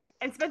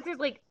 and Spencer's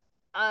like,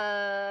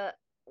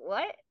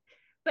 what?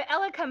 But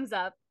Ella comes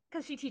up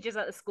because she teaches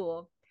at the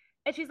school,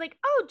 and she's like,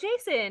 "Oh,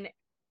 Jason,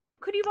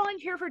 could you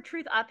volunteer for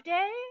Truth Up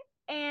Day?"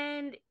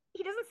 And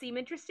he doesn't seem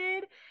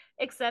interested,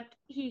 except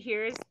he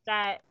hears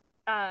that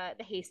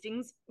the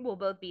Hastings will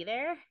both be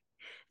there.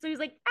 So he's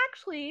like,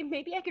 actually,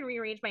 maybe I can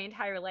rearrange my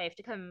entire life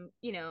to come,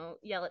 yell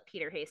at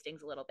Peter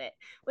Hastings a little bit,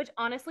 which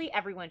honestly,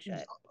 everyone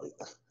should.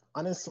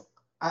 Honestly,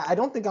 I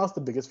don't think I was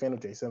the biggest fan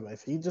of Jason, but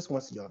if he just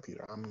wants to yell at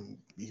Peter, I'm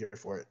be here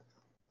for it.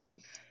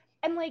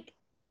 And like,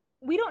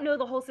 we don't know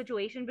the whole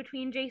situation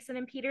between Jason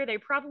and Peter. They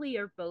probably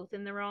are both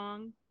in the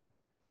wrong.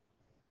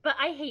 But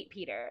I hate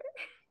Peter.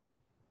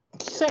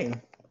 Same.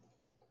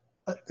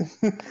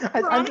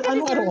 Veronica I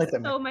know I don't deserves like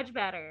that man. so much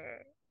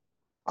better.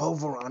 Oh,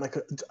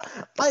 Veronica.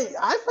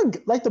 I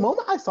forget, like the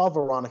moment I saw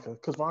Veronica,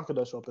 because Veronica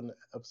does show up in the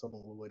episode a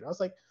little later, I was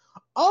like,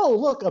 oh,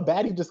 look, a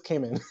baddie just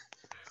came in.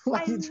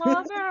 like, I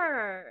love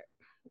her.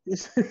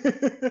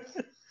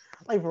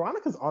 like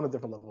Veronica's on a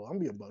different level. I'm gonna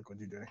be a bug with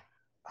you, Jay.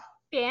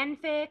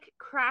 Fanfic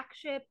crack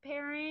ship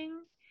pairing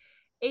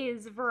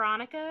is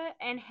Veronica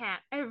and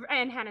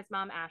Hannah's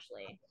mom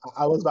Ashley.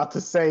 I was about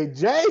to say,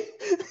 Jay.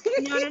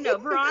 No, no, no.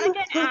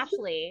 Veronica and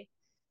Ashley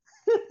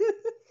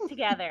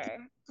together.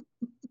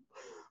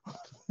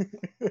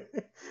 Because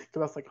I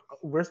was like,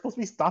 we're supposed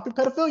to be stopping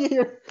pedophilia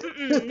here.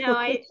 No,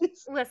 I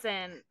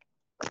listen.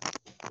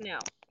 No.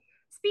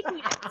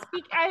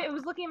 I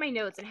was looking at my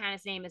notes, and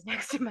Hannah's name is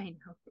next to my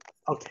notes.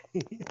 Okay.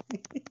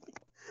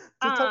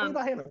 So tell me Um,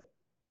 about Hannah.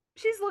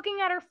 she's looking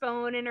at her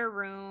phone in her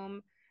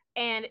room,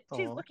 and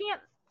she's Oh. looking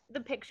at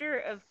the picture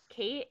of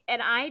Kate,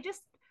 and I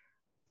just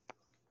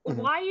Mm-hmm.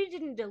 why you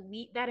didn't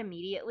delete that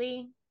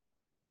immediately?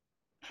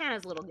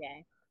 Hannah's a little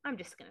gay. I'm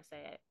just gonna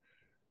say it.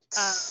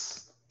 Uh,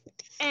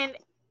 and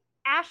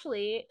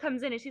Ashley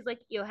comes in and she's like,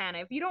 "Yo, Hannah,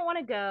 if you don't want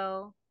to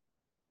go,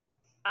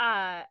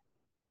 uh,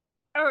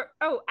 or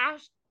oh,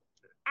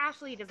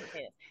 Ashley doesn't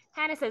say this.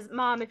 Hannah says,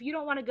 Mom, if you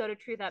don't want to go to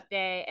Truth Up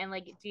Day and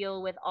like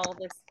deal with all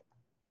this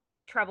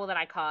trouble that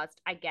I caused,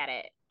 I get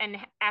it." And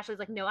Ashley's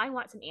like, "No, I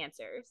want some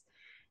answers."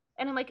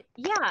 And I'm like,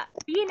 yeah,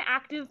 be an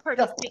active Yeah.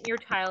 participant in your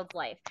child's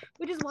life,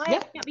 which is why I Yeah.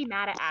 can't be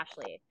mad at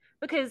Ashley,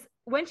 because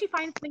when she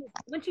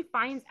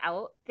finds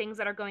out things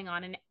that are going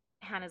on in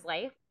Hannah's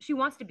life, she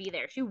wants to be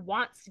there. She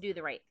wants to do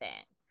the right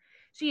thing.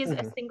 She is a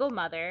Mm-hmm. single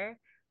mother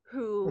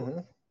who Mm-hmm.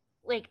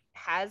 like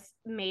has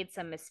made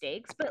some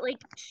mistakes, but like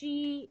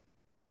she's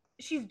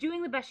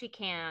doing the best she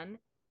can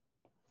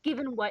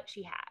given what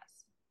she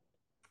has.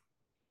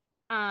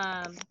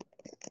 Um,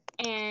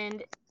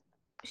 and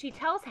she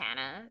tells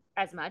Hannah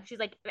as much. She's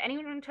like, if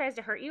anyone tries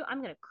to hurt you,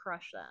 I'm gonna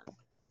crush them.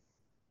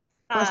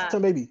 Crush Uh, the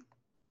baby.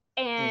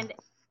 Mm. and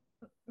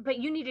but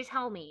you need to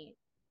tell me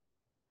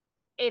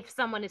if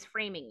someone is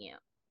framing you.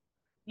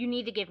 You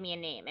need to give me a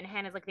name. And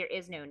Hannah's like, there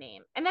is no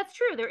name. And that's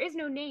true. There is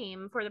no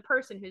name for the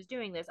person who's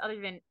doing this other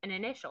than an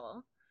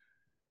initial.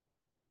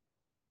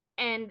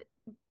 And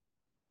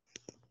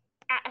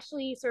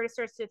Ashley sort of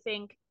starts to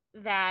think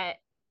that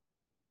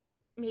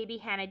maybe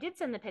Hannah did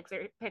send the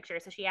picture.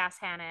 So she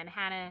asks Hannah, and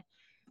Hannah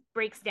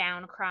breaks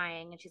down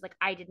crying, and she's like,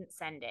 I didn't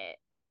send it.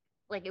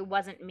 Like, it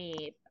wasn't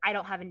me. I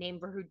don't have a name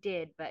for who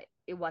did, but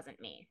it wasn't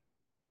me.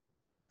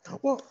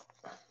 Well,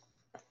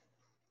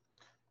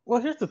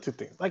 well, here's the two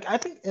things. Like, I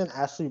think in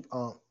Ashley,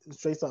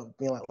 straight up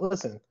being like,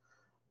 listen,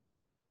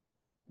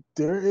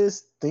 there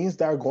is things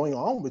that are going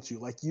on with you.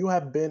 Like, you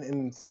have been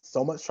in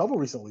so much trouble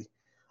recently,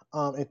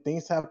 and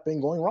things have been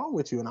going wrong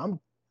with you. And I'm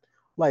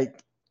like,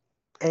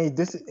 and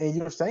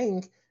you're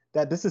saying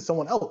that this is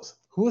someone else.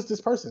 Who is this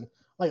person?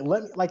 Like,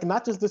 let me, like,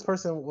 not just this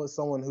person was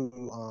someone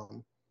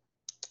who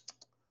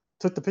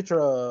took the picture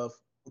of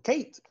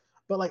Kate,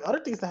 but like other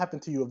things that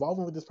happened to you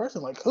involving with this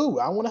person. Like, who?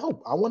 I want to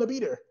help. I want to be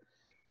there.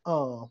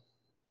 Um,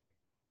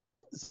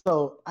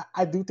 so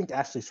I do think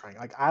Ashley's trying.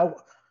 Like, I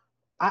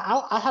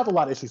have a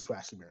lot of issues with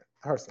Ashley Barrett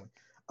personally.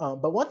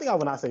 But one thing I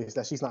would not say is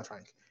that she's not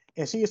trying,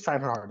 and she is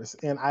trying her hardest,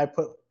 and I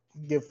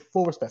give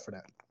full respect for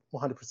that,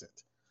 100%.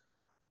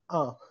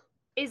 Uh,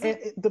 Is and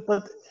it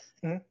but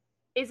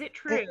is it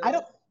and I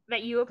don't. true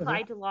that you Mhm.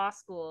 applied to law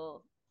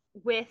school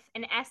with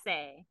an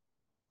essay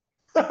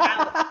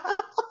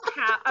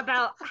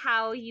about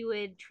how you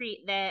would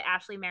treat the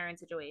Ashley Marin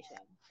situation?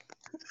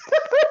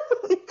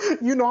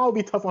 You know I'll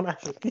be tough on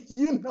Ashley.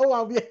 You know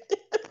I'll be.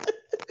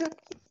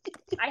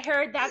 I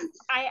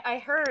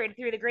heard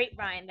through the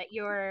grapevine that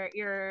your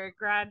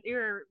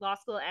law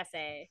school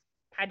essay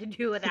had to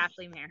do with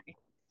Ashley Marin.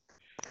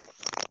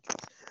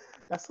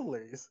 That's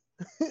hilarious.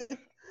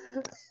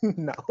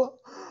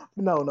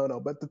 No, no.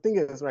 But the thing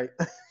is, right?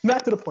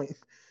 Not to the point.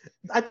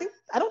 I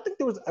don't think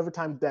there was ever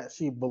time that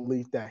she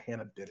believed that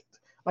Hannah did it.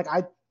 Like,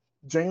 I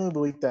genuinely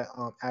believe that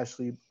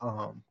Ashley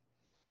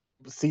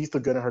sees the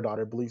good in her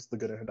daughter, believes the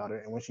good in her daughter,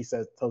 and when she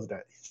tells her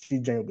that, she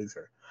genuinely believes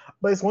her.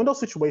 But it's one of those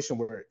situations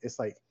where it's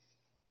like,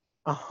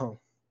 um,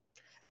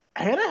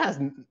 Hannah has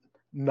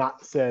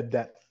not said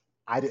that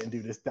I didn't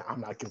do this, that I'm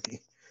not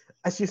guilty.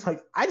 And she's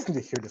like, I just need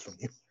to hear this from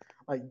you.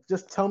 Like,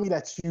 just tell me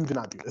that you did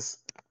not do this.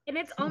 And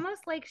it's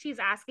almost like she's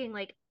asking,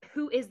 like,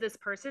 who is this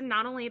person?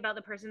 Not only about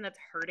the person that's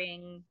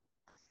hurting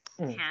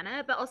Mm.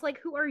 Hannah, but also like,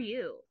 who are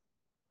you?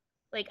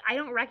 Like, I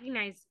don't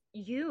recognize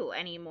you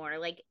anymore.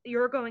 Like,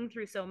 you're going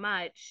through so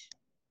much.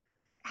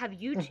 Have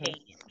you Mm-hmm.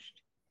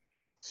 changed?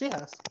 She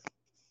has,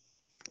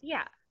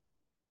 Yeah.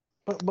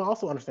 but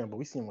also understandable.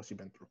 We've seen what she's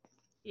been through.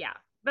 Yeah.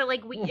 But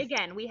like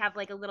Mm. we have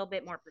like a little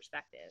bit more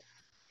perspective.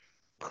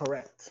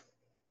 Correct.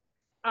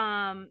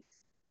 Um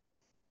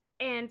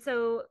and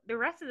so the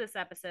rest of this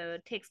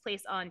episode takes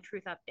place on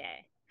Truth Up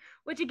Day,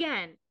 which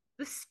again,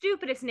 the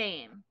stupidest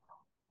name.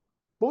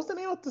 What was the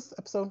name of this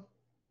episode?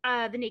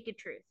 The Naked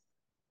Truth.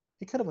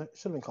 It should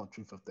have been called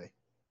Truth of Day.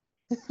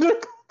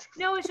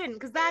 No, it shouldn't,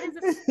 because that is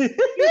a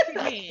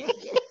stupid name.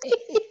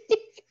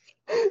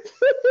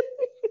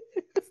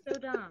 It's so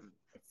dumb.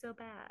 It's so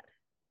bad.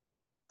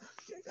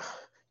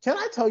 Can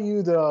I tell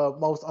you the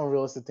most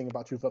unrealistic thing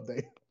about Truth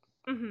Update?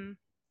 Mm-hmm.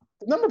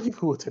 The number of people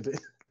who attended.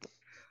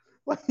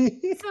 Like,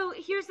 So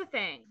here's the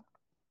thing.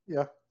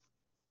 yeah,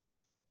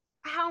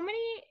 How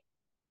many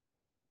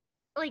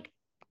like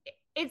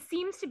it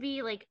seems to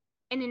be like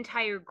an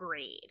entire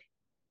grade,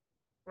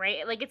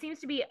 right? Like it seems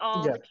to be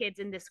all yeah, the kids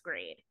in this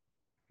grade.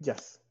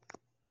 yes.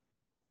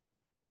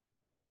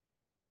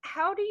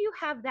 How do you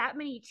have that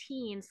many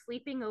teens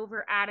sleeping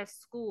over at a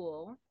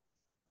school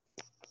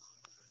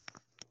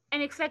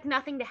and expect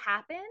nothing to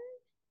happen?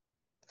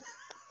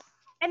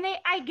 And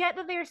I get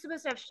that they're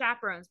supposed to have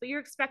chaperones, but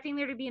you're expecting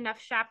there to be enough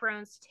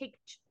chaperones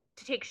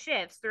to take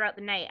shifts throughout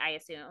the night, I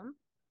assume,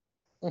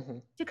 Mm-hmm.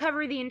 to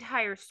cover the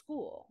entire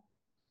school.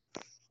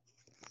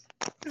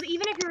 Because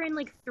even if you're in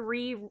like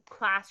 3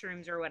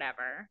 classrooms or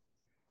whatever,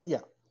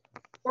 Yeah.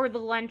 or the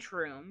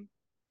lunchroom,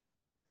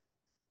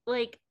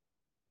 like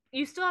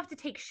you still have to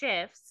take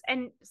shifts,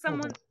 and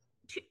Mm-hmm.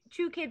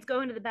 two kids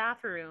go into the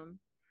bathroom,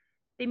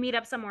 they meet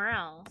up somewhere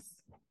else.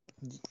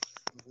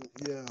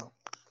 Yeah.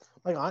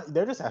 Like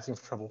they're just asking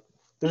for trouble.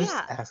 They're just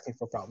Yeah. asking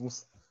for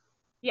problems.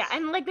 Yeah,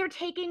 and like they're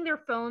taking their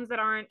phones that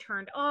aren't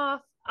turned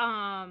off.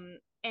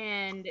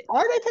 And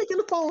Are they taking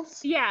the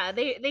phones? yeah,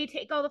 they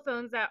take all the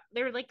phones that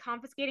they're like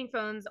confiscating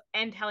phones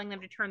and telling them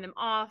to turn them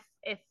off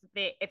if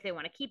they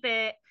want to keep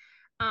it.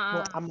 Well,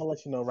 Um, I'm gonna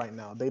let you know right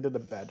now. They did a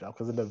bad job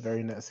because in the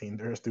very next scene,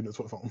 there are students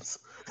with phones.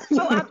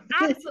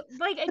 absolutely.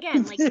 Like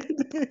again, like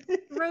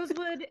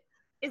Rosewood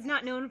is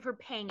not known for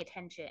paying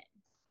attention.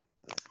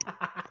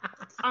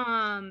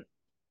 Um,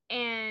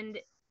 and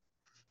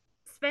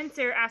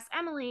Spencer asks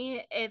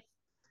Emily if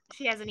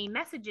she has any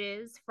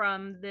messages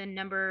from the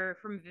number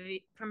from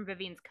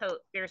Vivian's coat.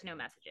 There's no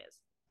messages.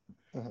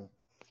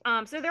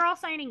 Mhm. So they're all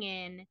signing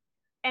in,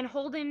 and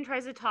Holden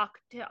tries to talk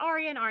to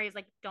Arya, and Arya's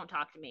like, "Don't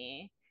talk to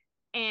me."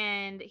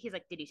 And he's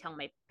like, Did you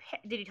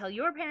tell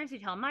your parents? Did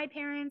you tell my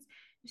parents?"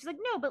 And she's like,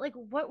 "No, but like,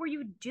 what were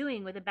you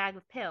doing with a bag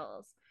of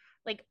pills?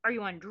 Like, are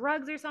you on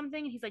drugs or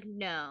something?" And he's like,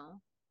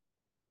 "No,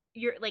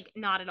 you're like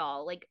not at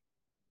all. Like,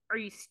 are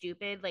you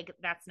stupid? Like,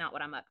 that's not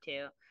what I'm up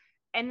to."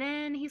 And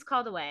then he's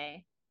called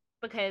away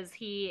because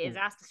he is Mhm.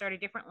 asked to start a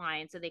different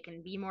line so they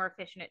can be more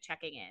efficient at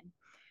checking in.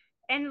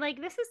 And like,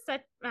 this is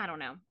such, I don't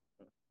know.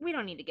 We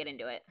don't need to get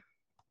into it.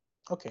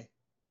 Okay.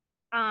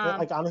 Um,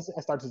 Like honestly,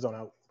 I start to zone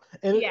out,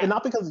 and yeah.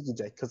 not because of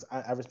DJ, because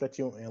I respect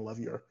you and love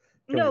your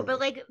No, but English,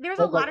 like there's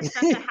a but like lot of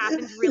stuff that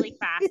happens really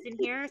fast in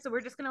here, so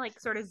we're just gonna like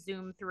sort of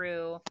zoom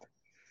through.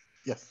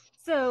 yes.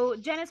 So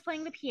Jen is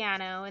playing the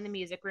piano in the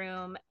music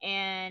room,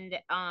 and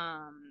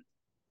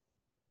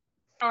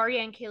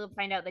Arya and Caleb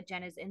find out that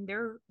Jen is in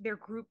their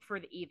group for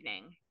the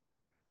evening.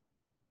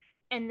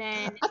 And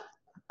then I,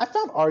 I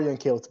found Arya and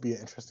Caleb to be an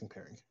interesting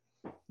pairing.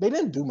 They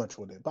didn't do much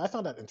with it, but I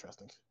found that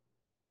interesting.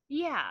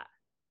 yeah,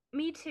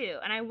 me too.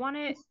 And I want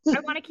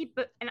to keep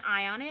an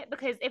eye on it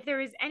because if there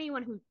is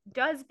anyone who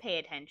does pay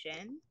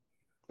attention,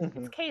 it's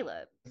Hmm.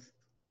 Caleb.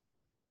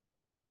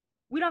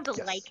 We don't have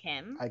to like Yes,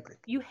 him. I agree.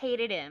 You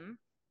hated him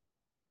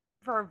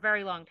for a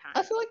very long I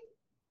time. feel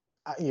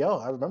like, yo,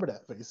 I remember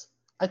that face.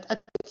 I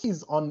think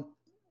he's on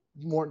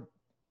more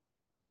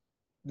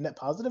net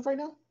positive right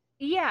now.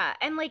 Yeah,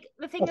 and like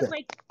the thing is Okay.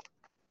 like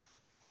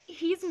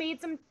he's made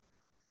some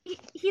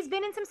he's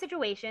been in some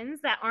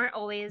situations that aren't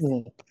always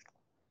Mhm.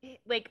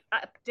 like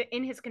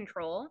in his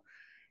control,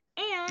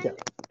 Yeah. and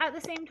at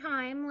the same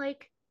time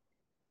like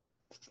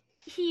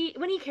he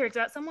when he cares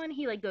about someone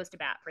he like goes to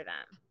bat for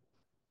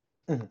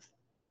them.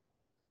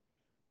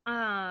 Hmm.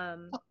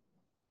 um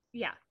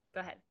yeah,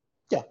 go ahead.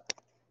 Yeah,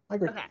 I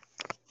agree. Okay,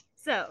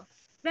 so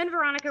then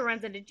Veronica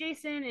runs into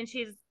Jason, and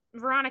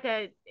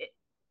Veronica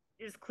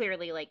is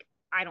clearly like,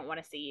 "I don't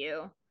want to see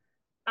you."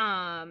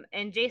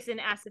 And Jason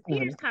asks if Hmm.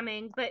 Peter's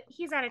coming, but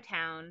he's out of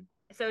town.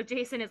 So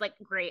Jason is like,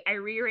 "Great, I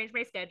rearranged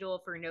my schedule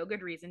for no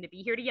good reason to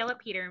be here to yell at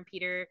Peter, and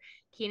Peter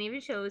can't even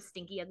show his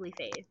stinky, ugly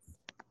face."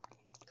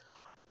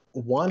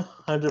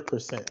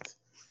 100%.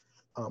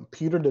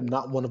 Peter did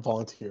not want to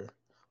volunteer.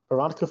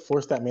 Veronica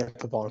forced that man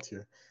to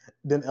volunteer.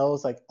 Then Elle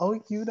was like, "Oh,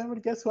 you never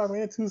guess who I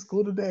ran into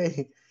school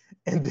today?"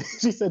 And then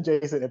she said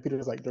Jason, and Peter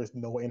was like, "There's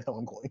no way in hell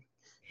I'm going."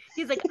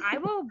 He's like, "I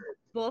will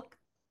book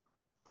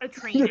a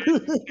train out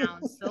of this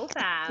town so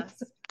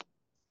fast."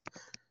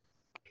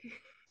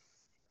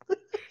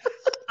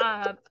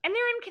 And they're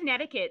in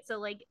Connecticut, so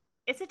like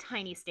it's a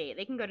tiny state.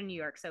 They can go to New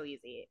York so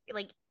easy.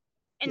 Like,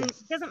 and Yes,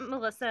 doesn't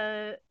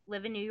Melissa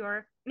live in New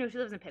York? No, she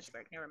lives in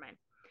Pittsburgh. Never mind.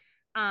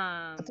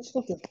 I think Um, she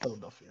lived in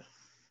Philadelphia.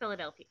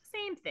 Philadelphia,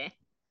 same thing.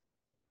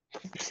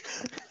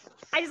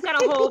 I just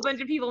got a whole bunch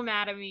of people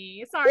mad at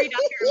me. Sorry,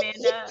 Dr.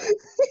 Amanda.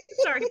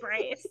 Sorry,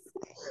 Bryce.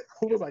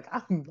 I was like,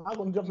 I'm not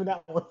going to jump in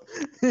that one.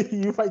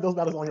 You fight those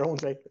battles on your own,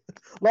 Jay.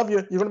 Love you.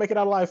 You're going to make it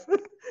out alive.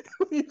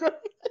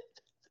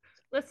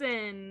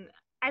 Listen,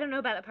 I don't know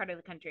about that part of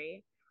the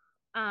country.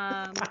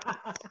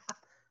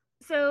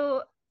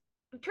 So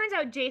it turns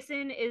out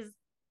Jason is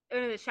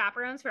one of the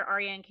chaperones for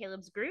Arya and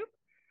Caleb's group.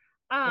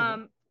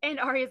 Mhm. And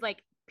Arya's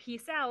like,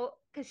 "Peace out,"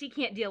 because she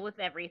can't deal with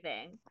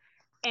everything.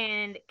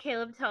 And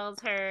Caleb tells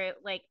her,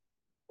 like,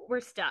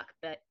 "We're stuck,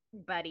 but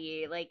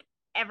buddy, like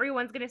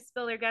everyone's gonna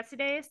spill their guts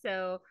today,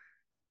 so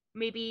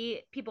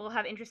maybe people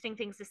have interesting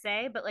things to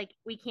say, but like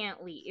we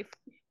can't leave."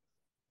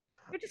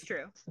 Which is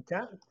true.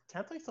 Can I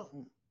tell you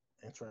something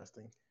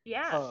interesting?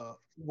 Yeah.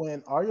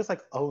 When Arya's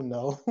like, "Oh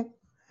no,"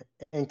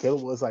 and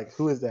Caleb was like,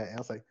 "Who is that?" And I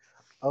was like,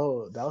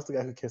 "Oh, that was the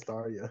guy who kissed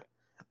Arya."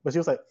 But she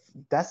was like,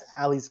 "That's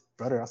Allie's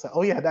brother." I was like,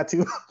 "Oh yeah, that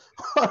too."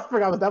 I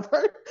forgot about that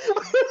part.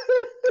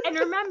 And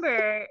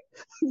remember,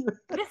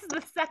 this is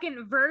the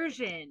second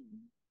version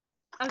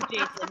of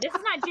Jason. This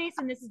is not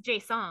Jason, this is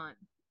Jason.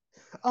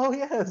 Oh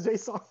yeah, it's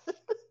Jason.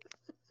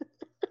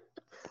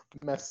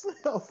 Mess,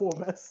 a full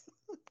mess.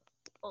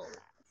 Full mess.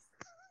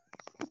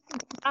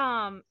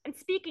 And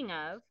speaking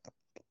of,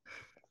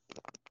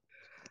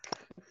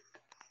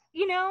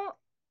 you know,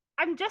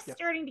 I'm just Yes.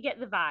 starting to get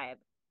the vibe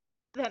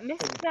that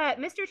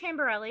Mr.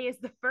 Tamborelli is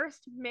the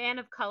first man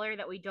of color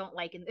that we don't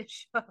like in this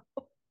show.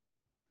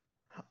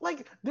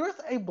 Like, there's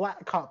a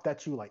black cop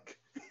that you like.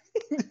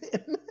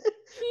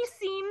 He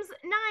seems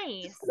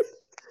nice.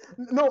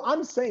 No,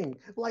 I'm saying,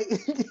 like,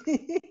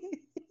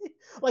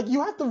 like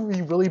you have to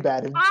be really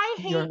bad if I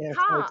you're a hate man of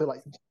color to cops.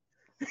 like.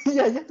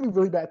 Yeah, you have to be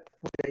really bad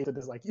to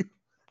dislike you.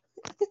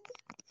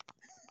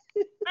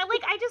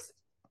 I just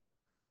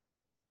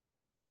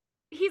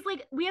he's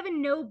like, we have a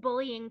no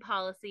bullying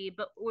policy,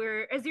 but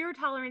we're a zero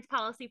tolerance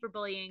policy for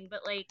bullying,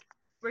 but like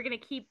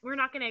we're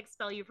not gonna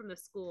expel you from the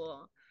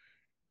school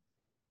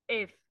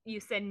if you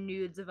send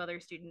nudes of other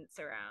students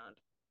around.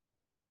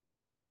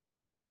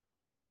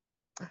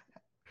 Have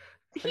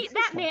you He seen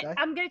that Smart man,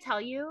 Guy? I'm gonna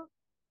tell you,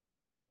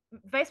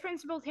 Vice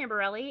Principal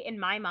Tamborelli, in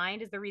my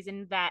mind, is the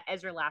reason that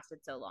Ezra lasted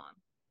so long.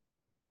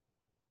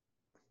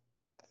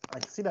 I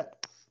can see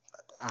that.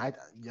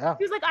 Yeah.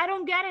 He was like, I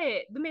don't get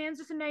it. The man's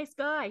just a nice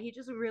guy. He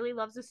just really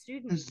loves his He's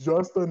students.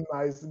 just a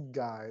nice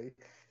guy.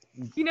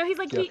 He's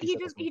like Yep, he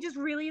said those he words. just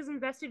really is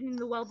invested in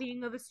the well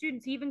being of his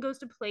students. He even goes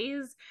to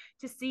plays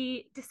to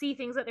see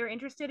things that they're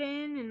interested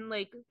in, and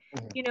like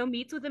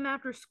meets with them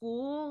after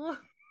school.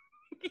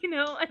 And he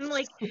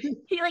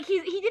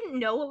didn't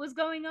know what was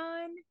going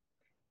on,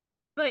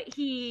 but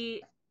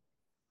he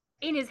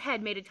in his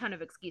head made a ton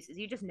of excuses.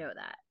 You just know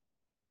that.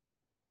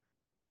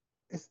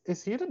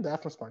 Is he the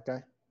dad from Smart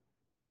Guy?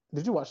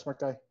 Did you watch Smart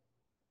Guy?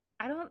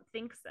 I don't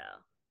think so.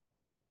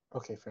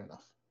 Okay, fair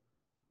enough.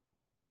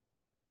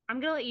 I'm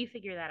gonna let you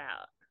figure that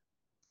out.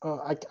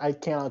 I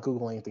cannot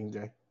Google anything,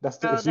 Jay. That's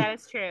the Oh, issue. that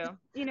is true.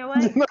 You know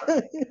what?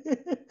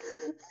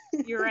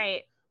 You're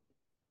right.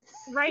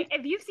 Right.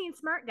 If you've seen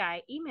Smart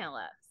Guy, email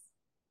us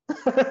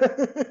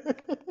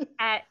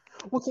at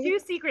Well, can two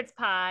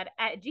secretspod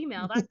at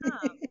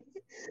gmail.com.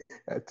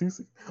 two,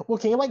 well,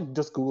 can you like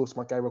just Google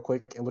Smart Guy real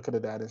quick and look at the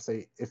dad and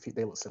say if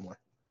they look similar?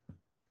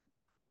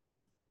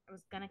 I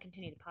was gonna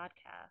continue the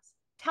podcast.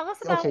 Tell us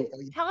about Okay.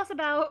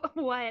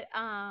 what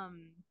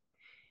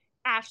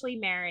Ashley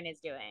Marin is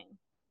doing.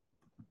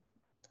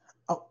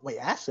 Oh wait,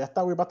 Ashley. I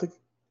thought we were about to.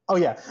 Oh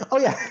yeah. Oh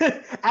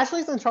yeah.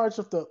 Ashley's in charge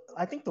of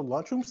I think the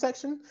lunchroom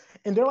section,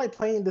 and they're like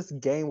playing this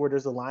game where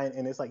there's a line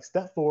and it's like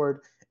step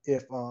forward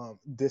if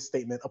this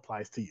statement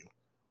applies to you,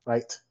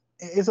 right?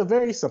 It's a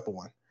very simple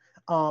one.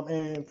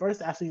 And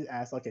first Ashley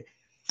asks, okay,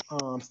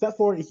 step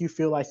forward if you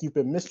feel like you've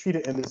been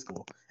mistreated in this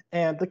school,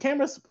 and the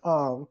cameras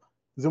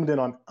zoomed in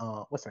on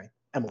what's her name,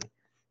 Emily.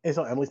 And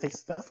so Emily takes a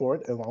step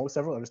forward along with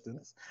several other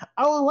students.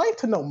 I would like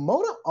to know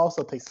Mona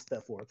also takes a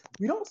step forward.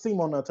 We don't see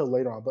Mona until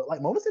later on, but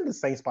like Mona's in the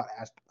same spot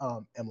as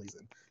Emily's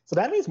in. So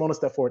that means Mona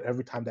stepped forward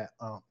every time that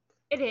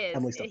It is.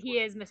 Emily stepped He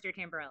forward. is Mr.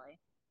 Tamborelli.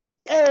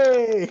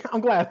 Hey,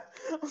 I'm glad.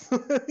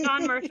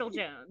 John Marshall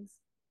Jones.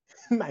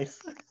 Nice.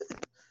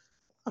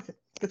 Okay,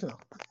 good to know.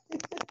 I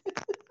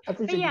But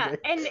appreciate you, yeah, Jay.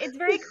 and it's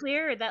very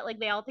clear that like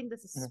they all think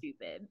this is Mhm.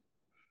 stupid.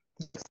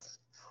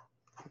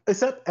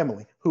 Except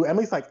Emily, who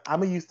Emily's like, I'm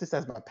gonna use this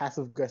as my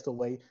passive aggressive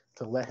way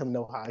to let him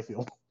know how I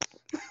feel.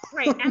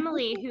 Right.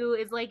 Emily, who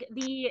is like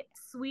the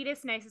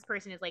sweetest, nicest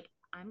person, is like,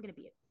 I'm gonna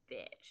be a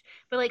bitch.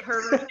 But like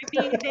her version of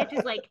being a bitch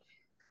is like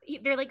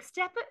they're like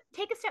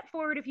take a step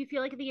forward if you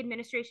feel like the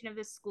administration of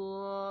this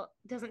school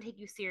doesn't take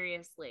you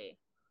seriously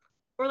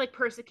or like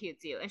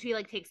persecutes you. And she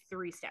like takes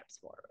 3 steps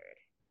forward.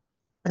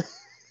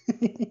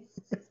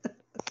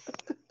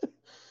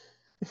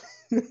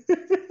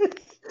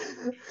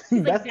 She's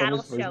like, That's that'll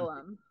Emily's show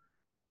version.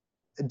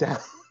 them.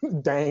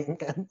 Dang,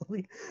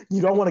 Emily,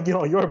 you don't want to get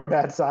on your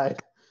bad side.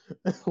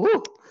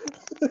 Well,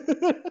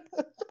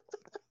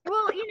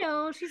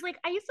 she's like,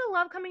 I used to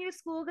love coming to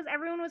school because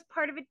everyone was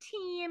part of a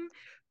team.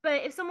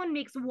 But if someone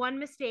makes one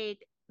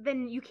mistake,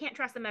 then you can't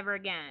trust them ever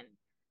again.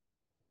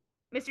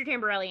 Mr.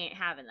 Tamborelli ain't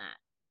having that.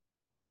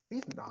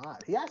 He's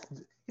not. He's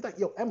like,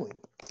 yo, Emily,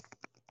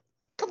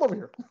 come over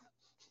here.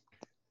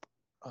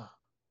 Uh,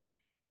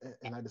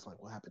 and I just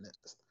like, what happened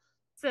next?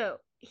 So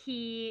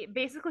he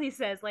basically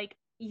says, like,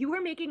 you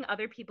are making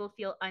other people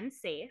feel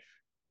unsafe.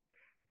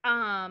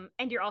 And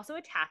you're also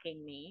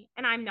attacking me,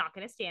 and I'm not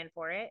gonna stand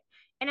for it.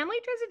 And Emily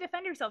tries to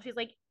defend herself. She's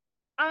like,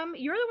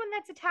 you're the one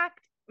that's attacked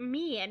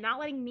me and not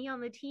letting me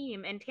on the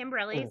team. And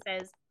Tamborelli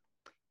says,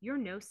 you're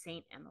no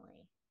saint,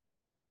 Emily.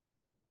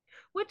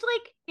 Which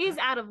like is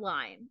out of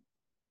line.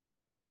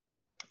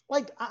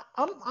 Like I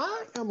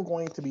am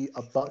going to be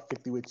a buck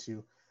 50 with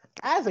you.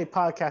 As a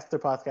podcaster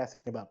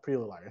podcasting about Pretty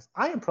Little Liars,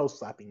 I am pro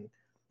slapping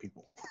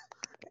people.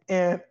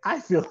 And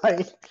I feel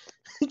like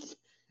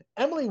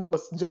Emily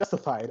was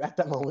justified at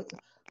that moment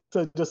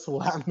to just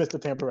slap Mr.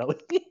 Tamborelli.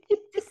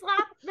 To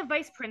slap the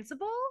vice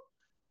principal?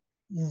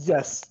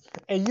 Yes.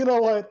 And you know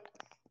what?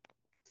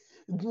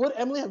 Would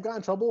Emily have gotten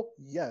in trouble?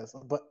 Yes.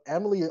 But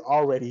Emily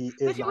already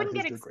But is she not in wouldn't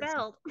his get good graces.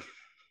 expelled.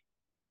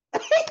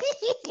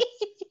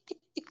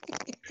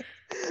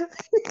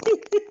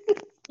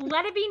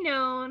 Let it be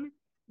known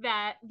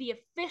that the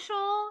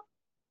official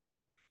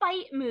fight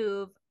right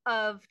move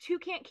of Two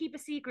Can't Keep a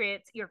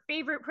Secret, your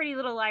favorite Pretty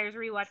Little Liars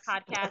rewatch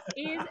podcast,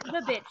 is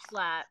the bitch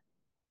slap.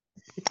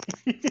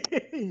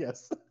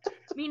 Yes.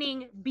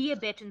 Meaning be a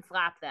bitch and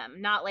slap them,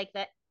 not like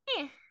the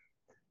eh.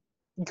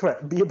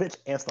 Correct. Be a bitch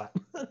and slap.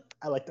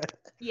 I like that.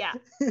 Yeah.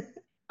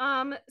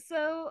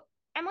 So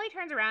Emily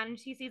turns around and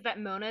she sees that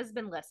Mona's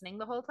been listening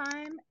the whole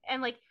time.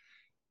 And like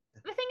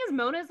the thing is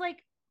Mona's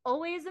like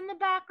always in the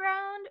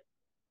background,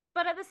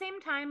 but at the same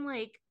time,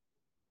 like,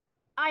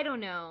 I don't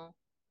know.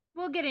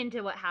 We'll get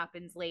into what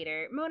happens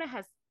later. Mona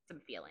has some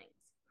feelings.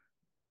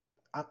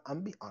 I'm gonna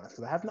be honest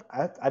because I have not.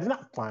 I did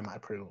not find my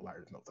Pretty Little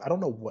Liars notes. I don't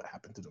know what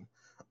happened to them.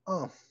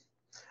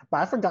 But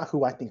I forgot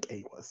who I think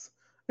A was.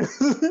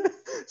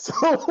 so,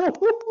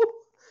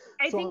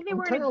 I so think they I'm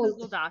were in a currently.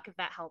 Google Doc if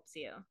that helps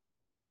you.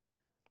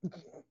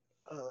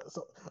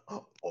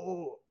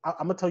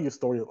 I'm gonna tell you a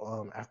story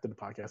after the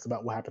podcast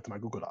about what happened to my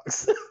Google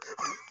Docs.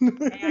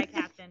 Aye,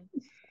 Captain.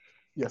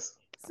 Yes.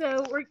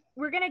 So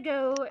we're gonna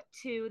go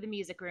to the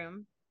music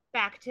room,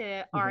 back to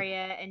Mhm.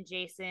 Arya and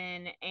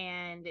Jason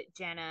and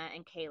Jenna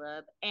and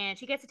Caleb, and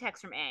she gets a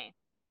text from A.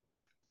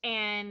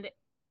 And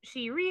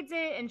she reads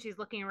it and she's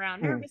looking around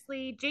Mhm.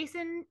 nervously.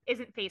 Jason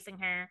isn't facing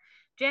her.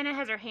 Jenna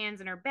has her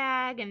hands in her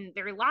bag, and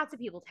there are lots of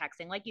people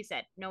texting. Like you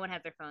said, no one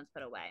has their phones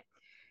put away.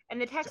 And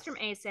the text Yes. from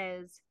A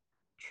says,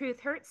 "Truth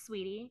hurts,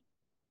 sweetie.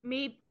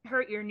 May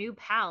hurt your new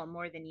pal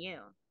more than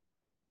you."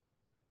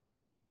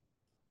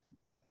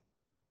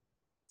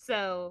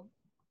 So,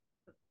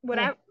 Mm.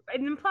 whatever,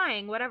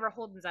 implying whatever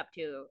Holden's up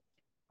to,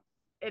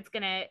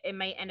 it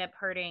might end up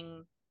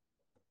hurting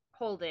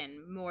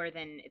Holden more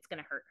than it's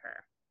gonna hurt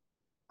her.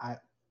 I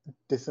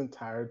this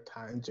entire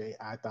time, Jay,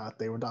 I thought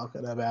they were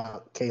talking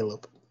about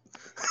Caleb.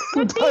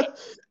 Could be. But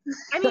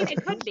I mean,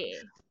 it could be.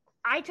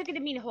 I took it to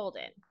mean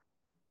Holden.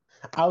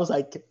 I was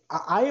like,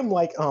 I am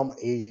like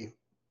a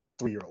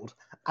 3-year-old.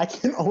 I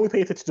can only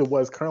pay attention to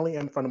what is currently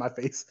in front of my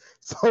face.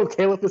 So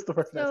Caleb is the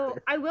person that's So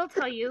there. I will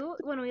tell you,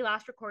 when we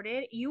last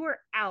recorded, you were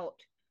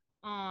out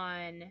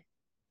on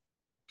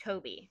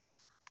Toby,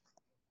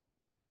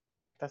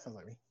 That sounds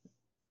like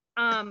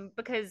me.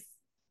 because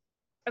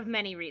of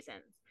many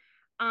reasons.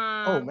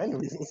 Oh, Um, many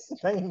reasons.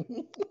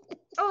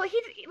 oh,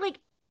 he like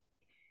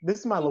This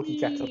is my low-key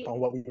catch up he on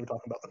what we were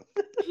talking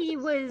about. he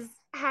was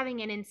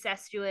having an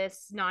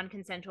incestuous,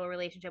 non-consensual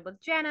relationship with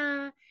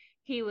Jenna.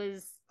 He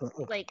was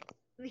like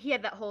he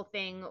had that whole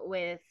thing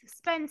with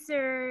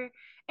Spencer,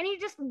 and he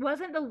just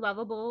wasn't the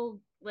lovable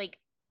like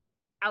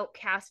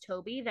outcast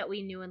Toby that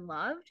we knew and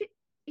loved.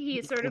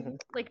 He sort of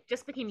like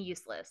just became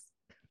useless.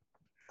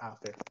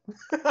 Fair.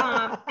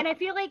 And I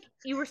feel like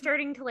you were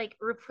starting to like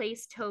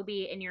replace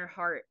Toby in your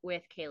heart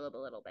with Caleb a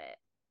little bit.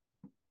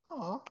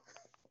 Aw.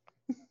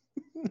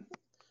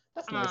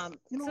 That's nice.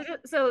 You know,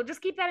 So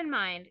just keep that in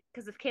mind,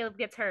 because if Caleb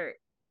gets hurt,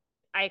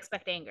 I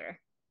expect anger.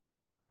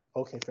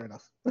 okay, fair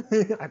enough.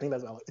 I think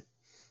that's valid.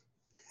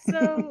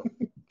 So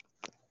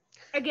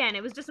again,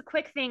 it was just a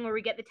quick thing where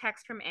we get the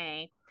text from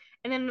A,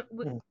 and then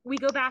we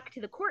go back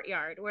to the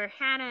courtyard where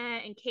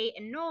Hannah and Kate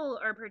and Noel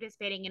are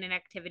participating in an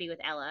activity with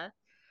Ella,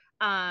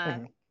 uh,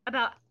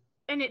 about,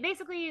 and it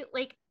basically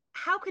like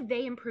how could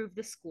they improve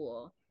the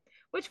school?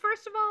 Which,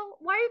 first of all,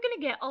 why are you going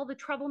to get all the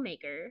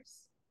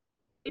troublemakers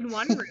in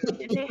one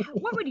room and say,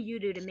 what would you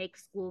do to make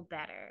school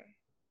better?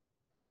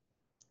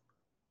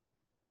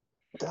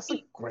 That's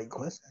a great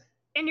question.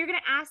 And you're going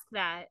to ask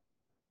that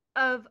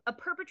of a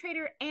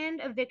perpetrator and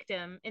a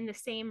victim in the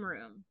same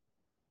room.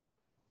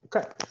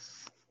 Okay.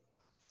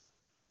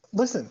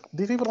 Listen,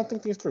 these people don't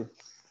think things through.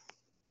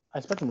 I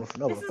expect them from This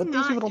Noah, is but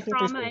these people not don't think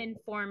things trauma through.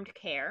 informed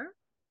care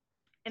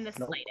in the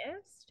Nope.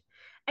 slightest.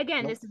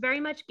 Again, Nope. this very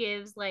much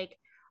gives like,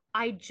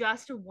 I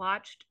just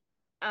watched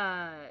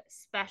a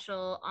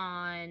special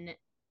on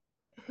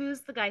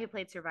who's the guy who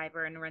played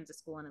Survivor and runs a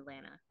school in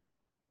Atlanta.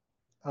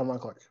 I'm Ron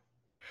Clark.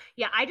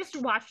 Yeah, I just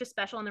watched a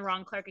special on the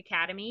Ron Clark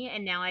Academy,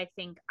 and now I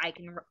think I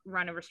can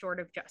run a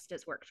restorative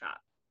justice workshop.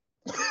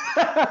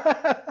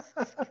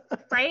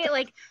 Right?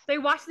 Like, they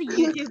watched the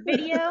YouTube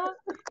video,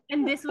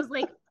 and this was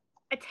like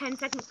a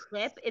 10-second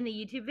clip in the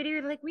YouTube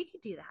video. They're like, we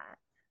could do that.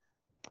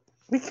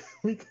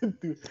 We could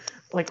do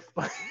like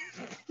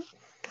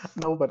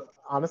no, but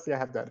honestly, I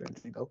have that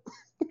energy though.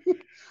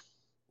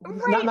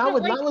 Right, not but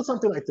with like, not with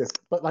something like this,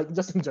 but like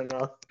just in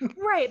general.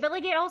 right, but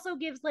like it also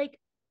gives like,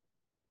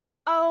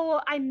 oh,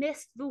 I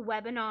missed the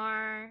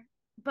webinar,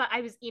 but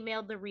I was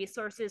emailed the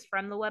resources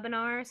from the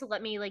webinar, so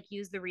let me like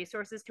use the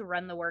resources to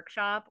run the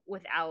workshop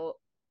without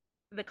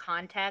the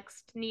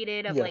context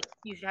needed of Yeah. like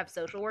you should have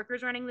social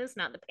workers running this,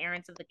 not the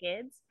parents of the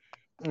kids.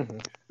 Mm-hmm.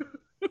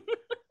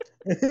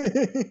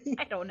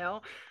 I don't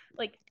know,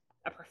 like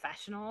a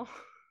professional.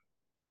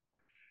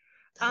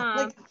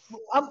 Like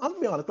I'm gonna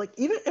be honest, like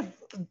even if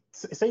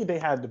say they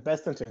had the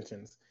best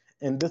intentions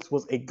and this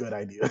was a good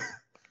idea,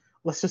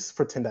 let's just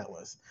pretend that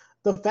was.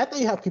 The fact that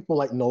you have people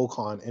like Noel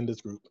Khan in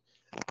this group,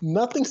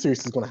 nothing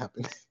serious is gonna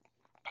happen.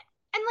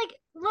 And like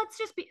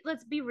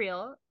let's be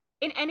real.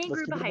 In any Let's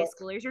group keep of it a high buck.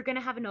 schoolers, you're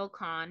gonna have an old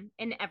con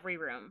in every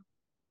room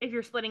if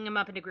you're splitting them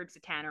up into groups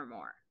of 10 or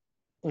more.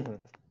 Mm-hmm.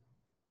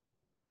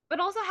 But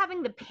also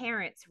having the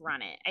parents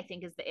run it, I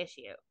think, is the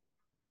issue.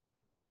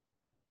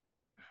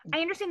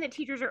 I understand that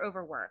teachers are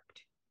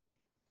overworked,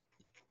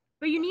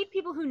 but you need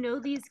people who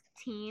know these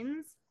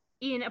teens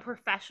in a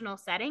professional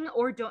setting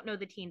or don't know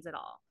the teens at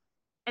all.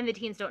 And the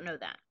teens don't know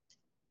them.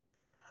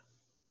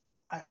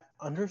 I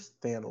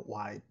understand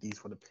why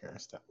these were the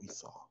parents that we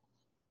saw.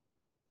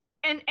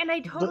 And I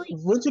totally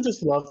Wouldn't you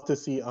just love to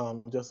see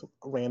just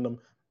random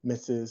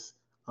Mrs.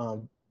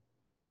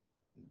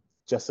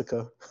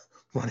 Jessica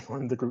running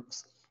one of the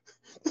groups?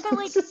 but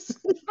like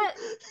but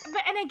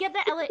and I get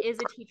that Ella is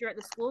a teacher at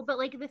the school, but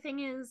like the thing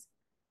is,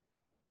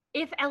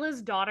 if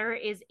Ella's daughter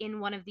is in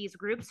one of these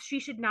groups, she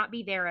should not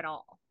be there at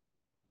all.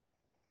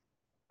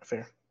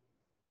 Fair.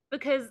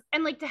 Because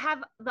and like to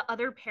have the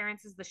other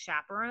parents as the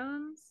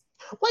chaperones.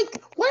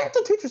 Like, why aren't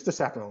the teachers the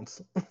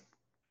chaperones?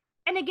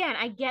 And again,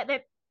 I get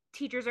that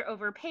teachers are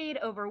overpaid,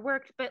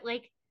 overworked, but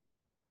like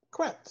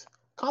Correct.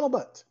 Comma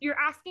but. you're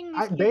asking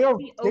these I, kids to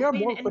be they are open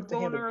more and equipped to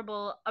handle.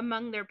 vulnerable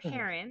among their Mhm,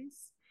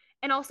 parents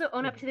and also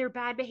own up mhm, to their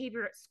bad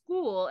behavior at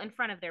school in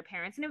front of their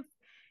parents. And if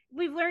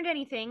we've learned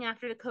anything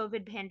after the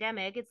COVID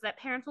pandemic, it's that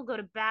parents will go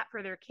to bat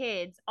for their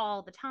kids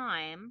all the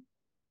time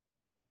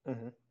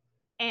mhm.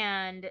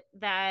 and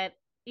that,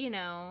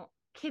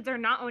 kids are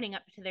not owning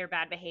up to their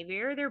bad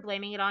behavior. They're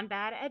blaming it on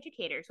bad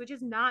educators, which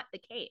is not the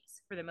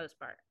case for the most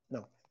part. No.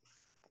 I'm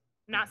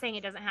not saying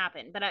it doesn't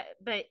happen,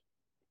 but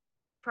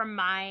from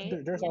my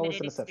There's always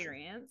limited an exception.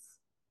 experience,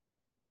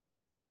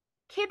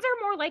 kids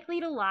are more likely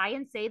to lie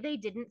and say they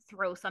didn't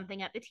throw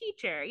something at the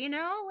teacher,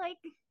 like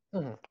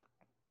Mhm.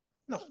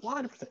 No,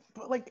 100%.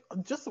 But like,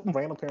 just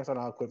random parents are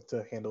not equipped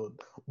to handle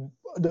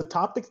the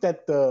topics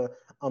that the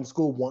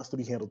school wants to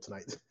be handled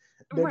tonight.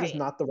 They're just right.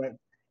 not the right,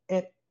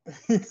 and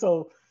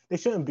so they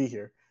shouldn't be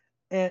here.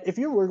 And if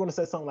you were going to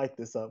set something like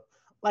this up,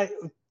 like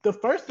the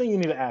first thing you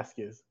need to ask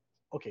is,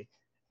 okay,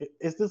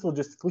 is this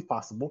logistically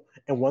possible?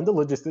 And one of the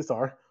logistics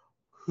are,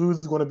 who's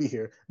going to be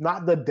here?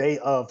 Not the day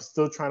of,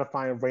 still trying to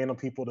find random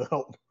people to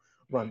help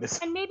run this.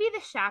 And maybe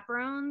the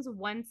chaperones,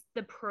 once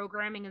the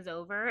programming is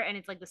over and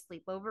it's like the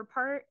sleepover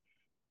part,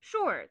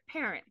 sure,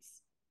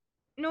 parents.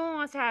 No one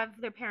wants to have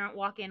their parent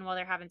walk in while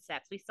they're having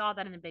sex. We saw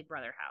that in the Big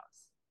Brother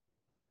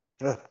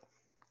house.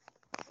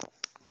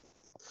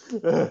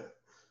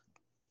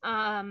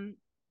 Um,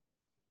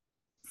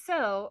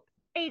 so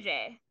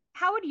AJ,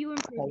 how would you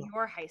improve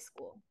your high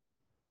school?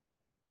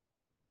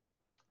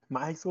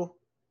 My high school.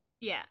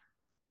 Yeah.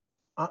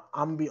 I'm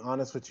gonna be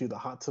honest with you. The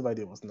hot tub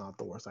idea was not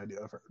the worst idea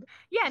I've heard.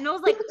 Yeah,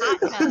 Noel's like hot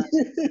tub.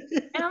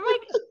 And I'm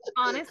like,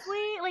 honestly,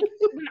 like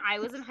when I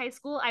was in high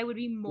school, Yeah.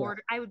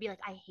 I would be like,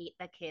 I hate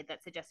the kid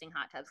that's suggesting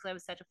hot tubs because I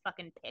was such a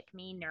fucking pick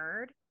me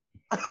nerd.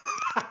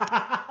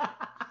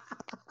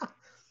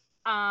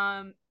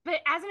 But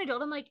as an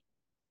adult, I'm like,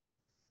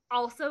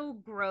 also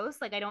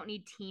gross. Like I don't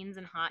need teens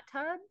and hot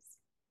tubs.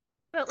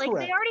 But like they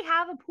Correct. already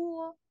have a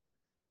pool.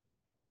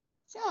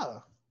 Yeah.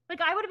 Like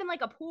I would have been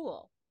like a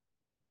pool.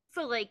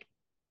 So like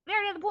they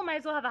already have the pool, might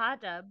as well have a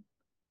hot tub.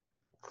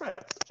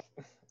 Correct.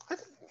 I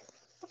think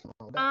nothing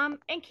wrong with that.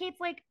 And Kate's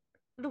like,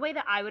 the way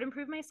that I would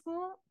improve my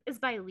school is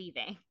by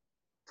leaving.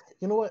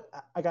 You know what?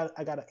 I got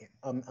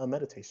a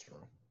meditation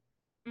room.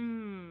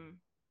 Mm,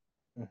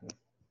 Hmm.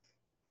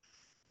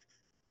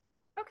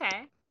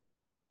 okay.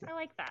 Yeah. I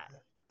like that.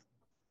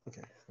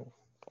 Okay.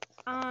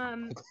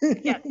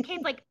 Yeah,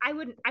 Kate's like, I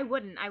would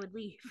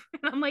leave.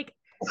 And I'm like,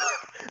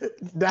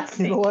 That's,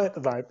 you know what?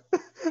 Vibe. I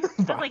was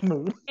Vibe like,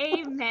 mood.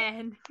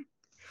 amen.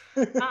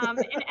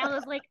 And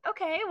Ella's like,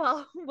 okay,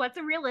 well, what's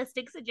a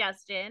realistic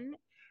suggestion?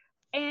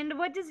 And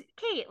what does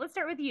Kate, let's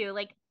start with you.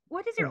 Like,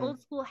 what does your Mhm,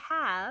 old school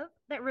have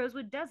that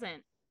Rosewood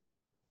doesn't?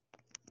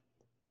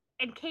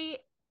 And Kate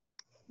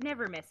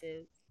never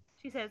misses.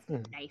 She says,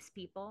 mhm. nice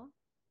people.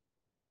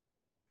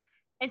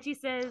 And she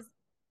says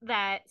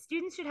that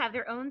students should have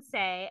their own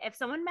say. If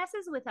someone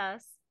messes with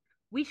us,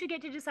 we should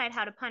get to decide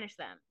how to punish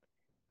them.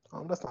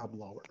 That's not how the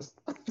law works.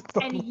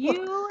 And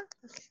you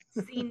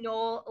see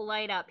Noel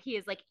light up. He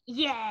is like,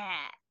 yeah.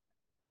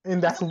 And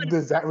If that's someone, the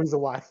exact reason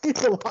why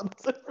the law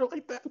doesn't work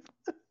like that.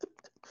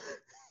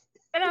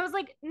 and I was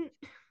like,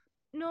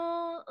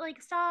 no,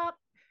 like stop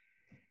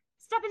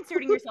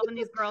inserting yourself in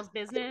these girls'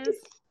 business.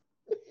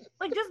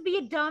 Like, just be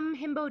a dumb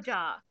himbo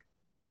jock,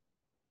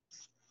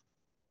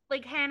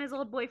 like Hannah's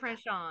old boyfriend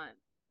Sean.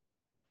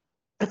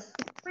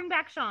 Bring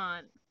back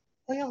Sean.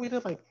 Oh yeah, we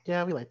did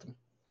yeah, we liked them.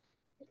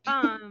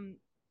 Um,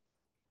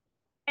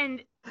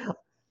 and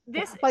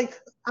this, Like,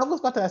 I was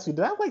about to ask you,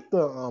 did I like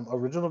the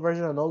original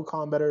version of No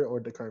Calm better or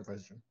the current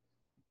version?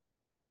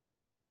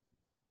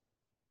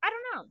 I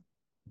don't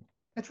know.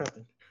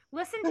 Interesting.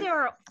 Listen to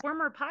our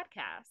former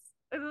podcasts.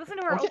 Listen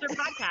to our Okay. older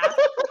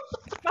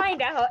podcasts.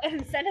 Find out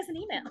and send us an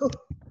email.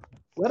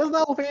 Let us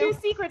know, fam.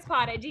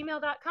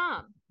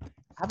 twosecretspod@gmail.com. I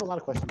have a lot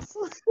of questions.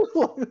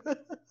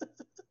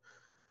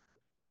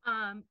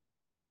 Um,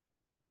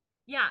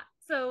 yeah.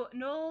 So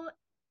Noel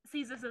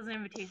sees this as an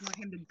invitation for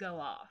him to go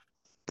off.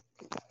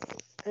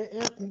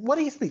 What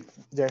do you speak,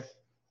 Jay?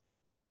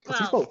 Because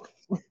he Well, spoke.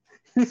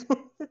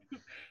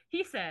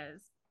 he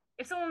says,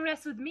 if someone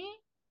messes with me,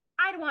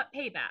 I'd want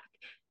payback.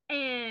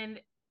 And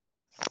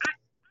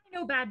I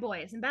know bad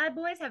boys, and bad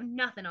boys have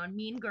nothing on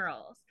mean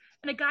girls.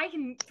 And a guy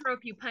can throw a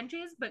few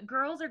punches, but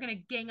girls are gonna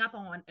gang up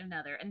on one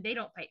another, and they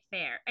don't fight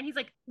fair. And he's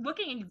like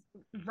looking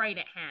right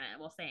at Hannah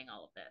while saying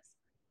all of this.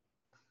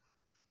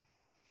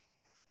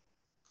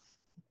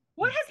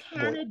 What has Boy.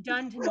 Hannah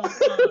done to Noel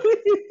Khan?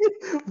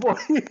 Boy.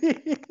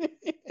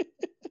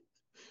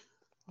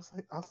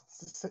 I'll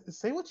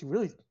say what you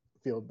really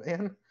feel,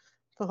 man.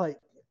 But like,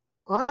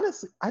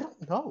 honestly, I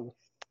don't know.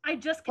 I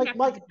just Like, connected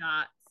like, the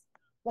dots.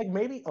 like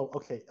maybe. Oh,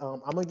 okay. I'm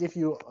gonna give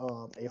you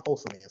a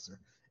wholesome answer,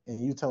 and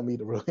you tell me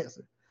the real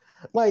answer.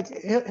 Like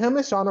him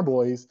and Sean are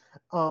boys.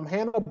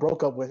 Hannah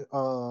broke up with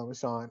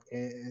Sean,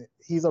 and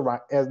he's a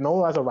right as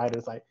Noel as a writer.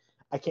 It's like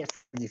I can't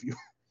forgive you.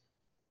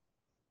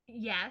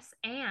 Yes,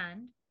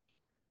 and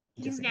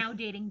he's Just saying. now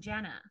dating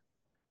Jenna,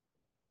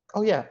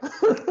 Oh yeah,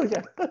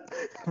 yeah.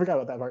 I forgot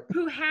about that part.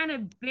 who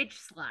Hannah bitch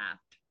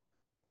slapped.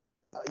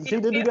 She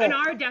did do In that.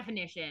 our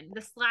definition,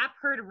 the slap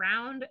heard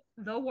around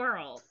the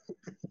world.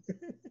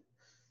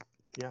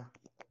 Yeah,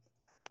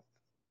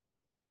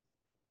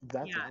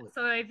 that's Yeah, valid.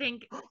 so I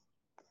think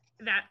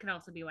that could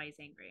also be why he's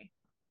angry.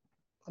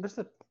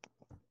 Understood.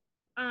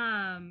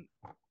 Um,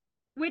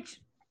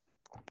 which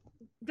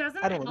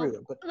doesn't I don't agree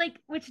help, with it, but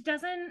which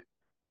doesn't,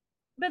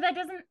 but that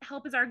doesn't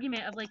help his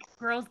argument of like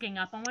girls gang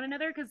up on one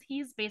another because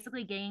he's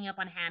basically ganging up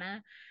on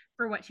Hannah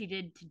for what she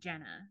did to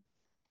Jenna.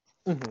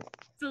 mhm.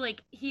 So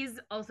like he's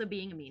also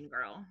being a mean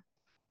girl.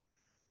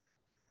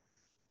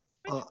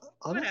 Which uh,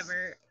 honest.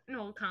 whatever.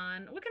 Noel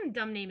Khan. What kind of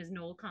dumb name is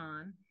Noel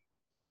Khan?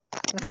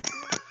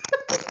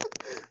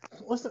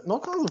 What's the, no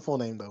Khan's a full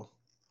name though.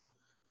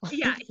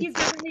 Yeah, he's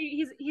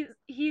definitely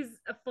he's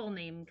a full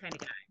name kind of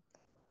guy.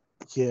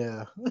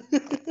 Yeah.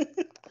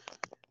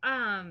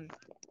 Um.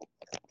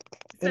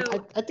 And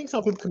So I think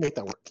some people can make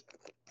that work.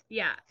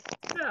 yeah.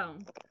 So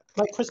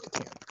Like Chris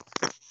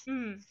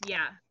Kattan.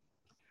 yeah,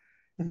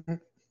 Mm-hmm.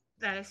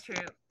 that is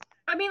true.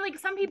 I mean, like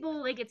some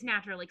people like it's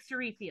natural, like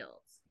Suri Fields.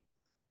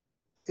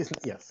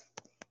 Yes.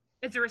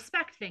 It's a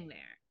respect thing there.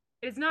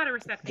 It's not a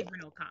respect Yeah. thing for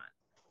Noel Khan.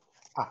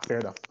 Fair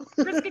enough.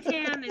 Chris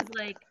Kattan is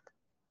like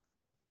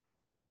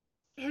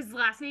his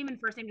last name and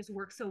first name just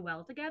work so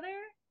well together.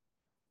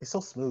 It's so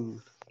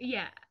smooth.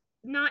 Yeah,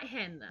 not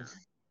him though.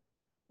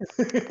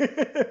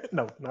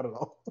 No, not at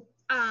all.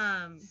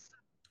 Um,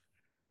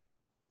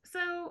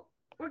 so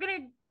we're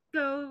gonna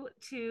go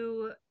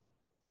to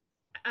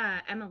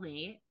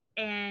Emily,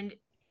 and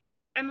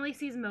Emily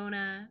sees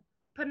Mona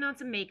putting on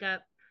some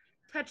makeup,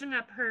 touching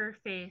up her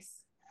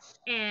face,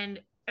 and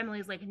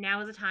Emily's like,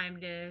 "Now is the time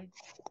to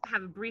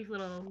have a brief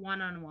little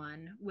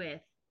one-on-one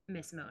with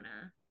Miss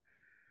Mona."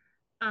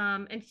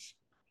 And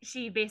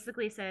she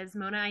basically says,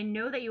 "Mona, I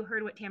know that you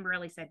heard what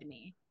Tamborelli said to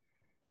me,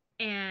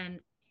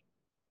 and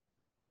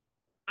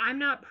I'm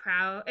not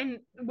proud." And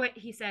what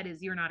he said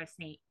is, "You're not a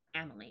snake,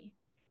 Emily."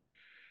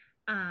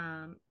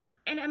 Um,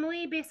 and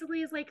Emily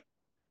basically is like,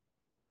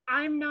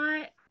 "I'm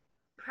not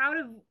proud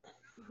of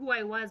who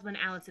I was when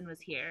Allison was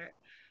here.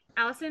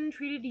 Allison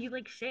treated you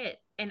like shit,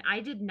 and I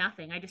did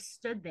nothing. I just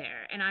stood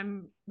there, and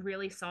I'm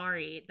really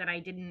sorry that I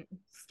didn't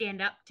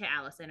stand up to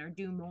Allison or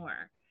do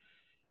more."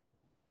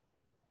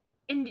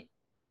 And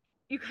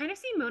you kind of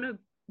see Mona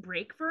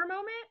break for a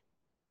moment.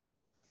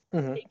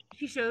 Mm-hmm. Like,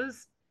 she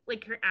shows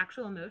like her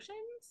actual emotions,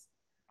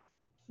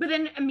 but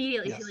then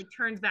immediately she Yes. like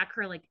turns back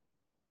her like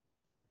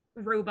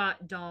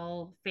robot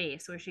doll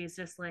face where she's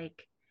just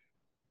like,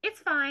 "It's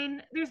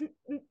fine.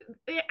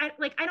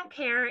 I don't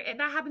care.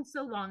 That happened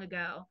so long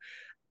ago.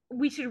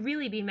 We should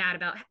really be mad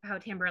about how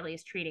Tamborelli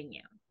is treating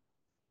you."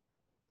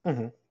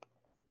 Mm-hmm.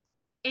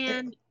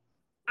 And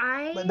But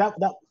I,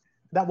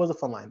 that was a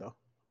fun line though.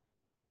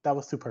 That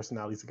was two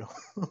personalities ago.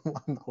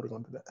 I'm not holding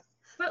on to that.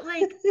 but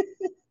like,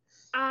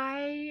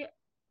 I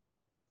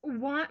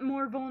want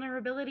more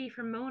vulnerability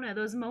from Mona.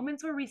 Those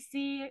moments where we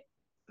see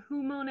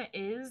who Mona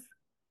is,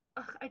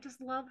 ugh, I just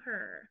love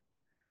her.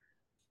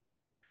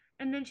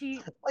 And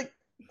Like,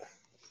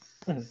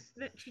 mhm.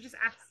 then she just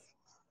acts,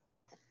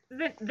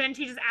 then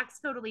she just acts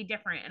totally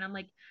different. And I'm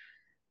like,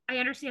 I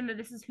understand that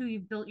this is who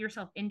you've built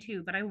yourself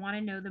into, but I want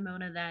to know the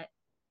Mona that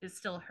is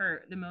still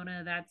hurt, the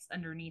Mona that's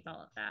underneath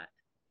all of that.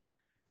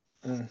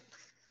 Mm,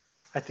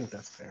 I think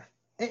that's fair.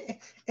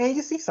 And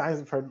you see signs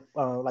of her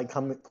like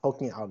coming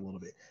poking out a little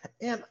bit.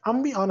 And I'm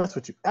gonna be honest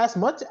with you. As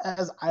much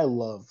as I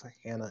love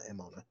Hannah and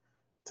Mona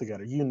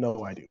together, you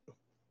know I do.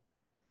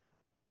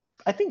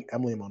 I think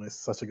Emily and Mona is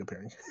such a good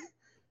pairing.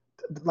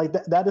 Like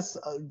that is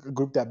a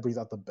group that brings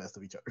out the best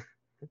of each other.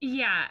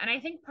 Yeah, and I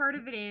think part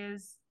of it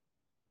is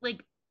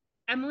like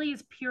Emily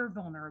is pure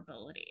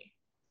vulnerability,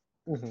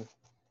 Mm-hmm.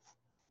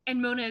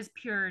 and Mona is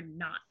pure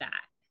not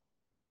that.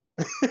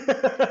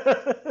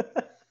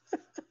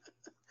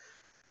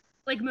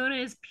 Like Mona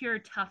is pure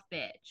tough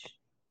bitch,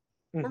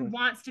 or Mm-hmm.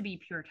 wants to be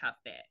pure tough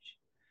bitch,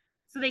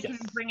 so they can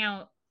Yes. bring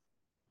out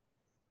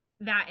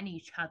that in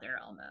each other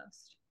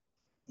almost.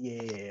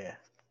 Yeah.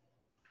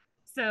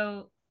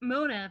 So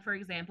Mona, for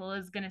example,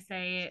 is going to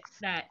say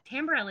that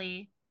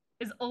Tamborelli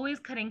is always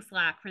cutting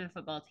slack for the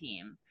football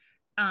team,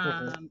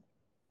 Mm-hmm. um,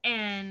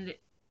 and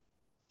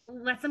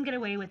lets them get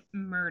away with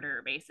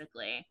murder,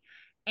 basically.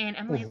 And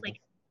Emily's Mhm.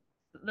 like,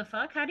 the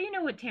fuck? How do you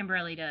know what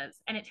Tamborelli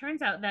does? And it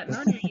turns out that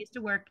Mona used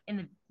to work in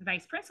the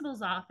vice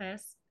principal's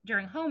office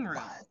during homeroom,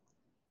 What?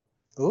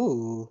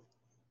 Ooh.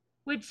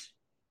 which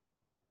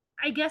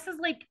I guess is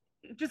like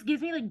just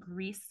gives me like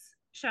Grease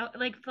show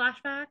like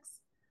flashbacks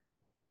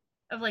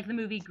of like the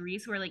movie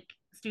Grease where like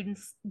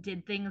students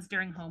did things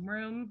during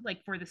homeroom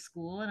like for the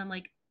school, and I'm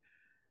like,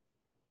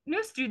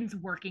 no students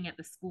working at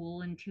the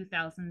school in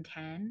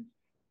 2010.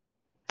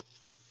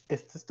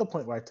 Is this the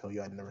point where I tell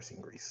you I'd never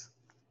seen Grease?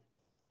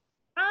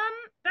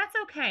 That's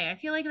okay. I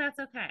feel like that's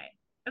okay.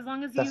 As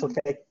long as That's you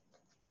okay.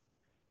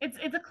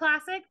 it's a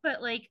classic,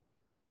 but like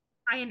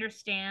I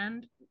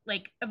understand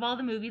like of all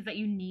the movies that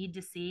you need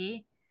to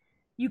see,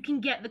 you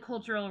can get the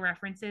cultural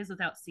references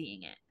without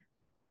seeing it.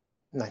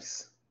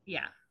 Nice.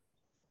 Yeah.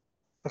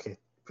 Okay,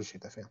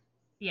 appreciate that, fam.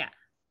 Yeah.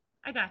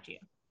 I got you.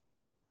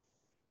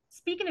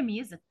 Speaking of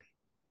music,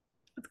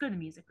 let's go to the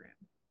music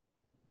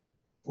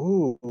room.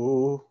 Ooh,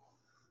 ooh,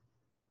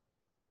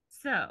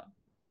 So,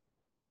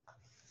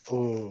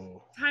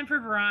 ooh. time for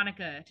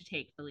Veronica to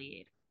take the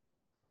lead.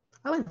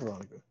 I like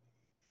Veronica.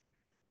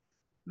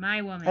 My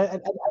I,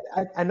 woman.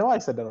 I, I know I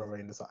said that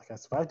already in this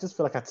podcast, but I just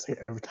feel like I have to say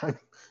it every time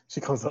she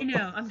comes I up.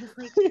 know. I'm just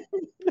like,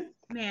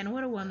 man,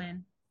 what a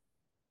woman.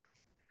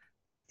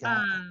 Yeah.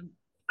 Um,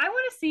 I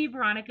want to see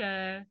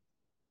Veronica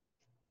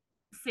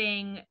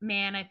sing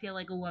 "Man, I Feel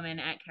Like a Woman"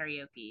 at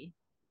karaoke.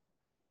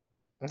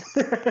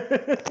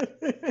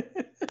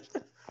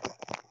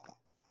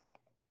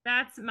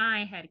 That's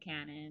my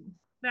headcanon.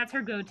 That's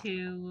her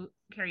go-to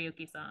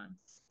karaoke song.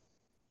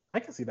 I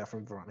can see that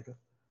from Veronica.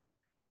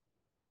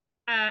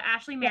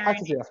 Ashley Yeah, I Marin.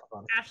 can see that from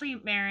Veronica. Ashley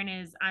Marin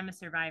is "I'm a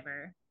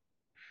Survivor."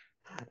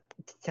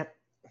 Can,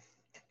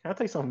 can I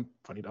tell you something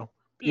funny though?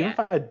 Yeah.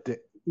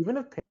 Even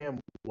if Pam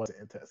wasn't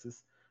into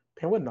S's,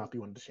 Pam would not be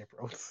one of the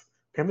chaperones.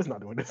 Pam is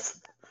not doing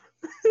this.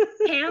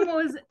 Pam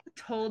was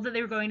told that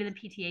they were going to the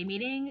PTA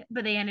meeting,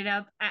 but they ended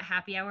up at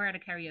happy hour at a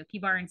karaoke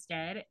bar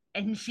instead.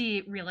 And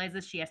she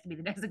realizes she has to be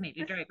the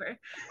designated driver.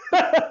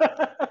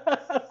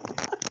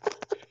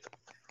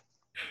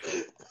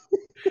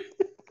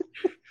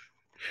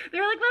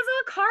 They're like, let's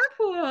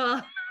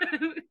all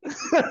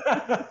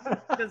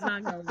carpool. Does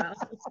not go well.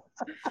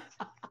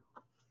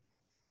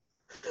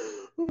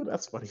 Ooh,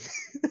 that's funny.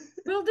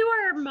 We'll do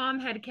our mom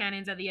head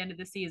cannons at the end of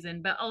the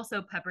season, but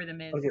also pepper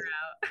them in Okay,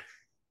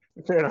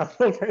 throughout. fair enough.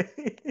 Okay.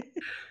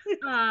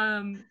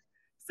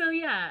 So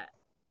yeah,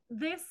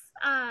 this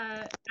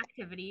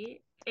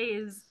activity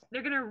is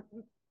they're gonna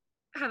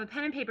have a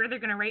pen and paper, they're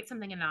gonna write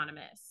something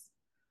anonymous.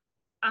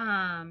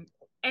 Um,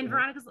 and Mhm.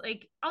 Veronica's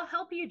like, I'll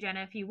help you,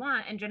 Jenna, if you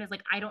want. And Jenna's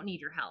like, I don't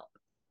need your help.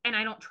 And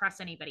I don't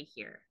trust anybody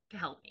here to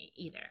help me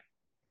either.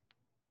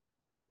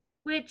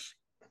 Which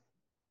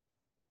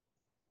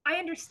I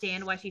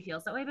understand why she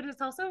feels that way, but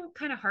it's also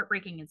kind of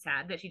heartbreaking and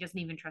sad that she doesn't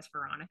even trust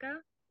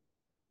Veronica.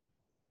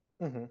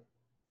 Mhm.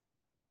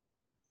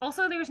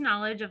 Also, there's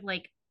knowledge of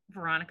like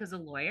Veronica's a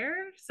lawyer,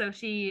 so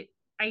she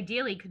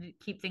ideally could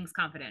keep things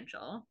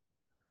confidential.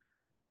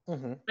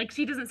 Mhm. Like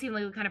she doesn't seem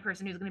like the kind of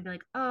person who's going to be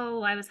like,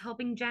 "Oh, I was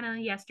helping Jenna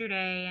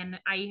yesterday and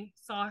I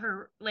saw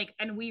her like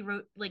and we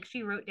wrote like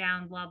she wrote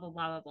down blah blah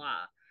blah blah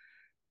blah."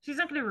 She's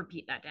not going to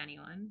repeat that to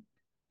anyone.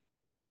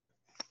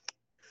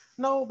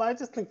 No, but I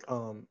just think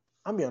I'll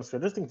be honest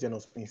with you, I just think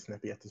Jenna's being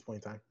snippy at this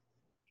point in time.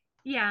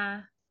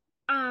 Yeah.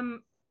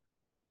 Um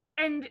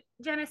and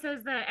Jenna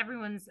says that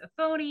everyone's a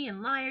phony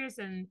and liars,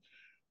 and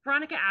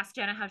Veronica asks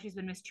Jenna how she's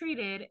been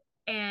mistreated,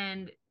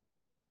 and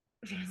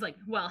she's like,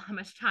 "Well, how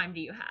much time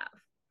do you have?"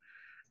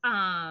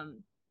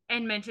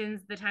 And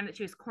mentions the time that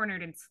she was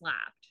cornered and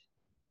slapped.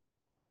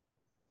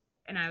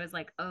 And I was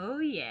like, "Oh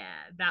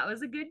yeah, that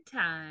was a good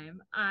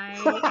time." I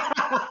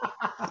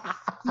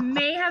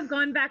may have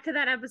gone back to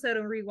that episode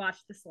and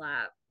rewatched the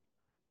slap.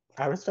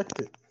 I respect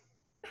it.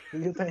 Do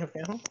you think,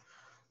 fam?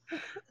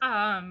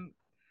 Um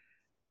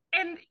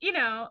and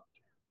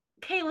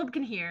Caleb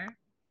can hear,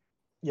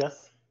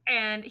 Yes.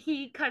 and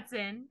he cuts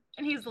in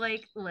and he's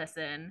like,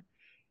 "Listen,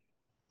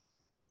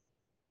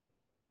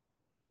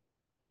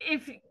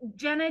 if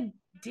Jenna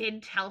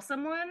did tell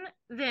someone,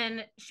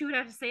 then she would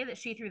have to say that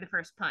she threw the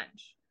first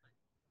punch.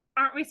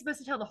 Aren't we supposed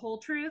to tell the whole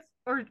truth?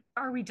 Or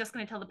are we just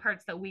going to tell the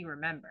parts that we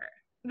remember,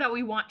 that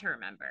we want to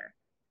remember?"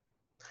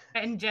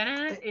 And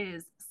Jenna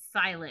is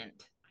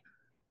silent.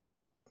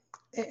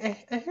 And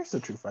here's the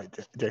truth, right,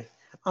 Jay?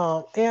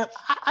 And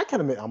I can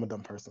admit I'm a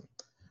dumb person,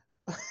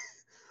 but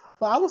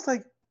I was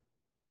like,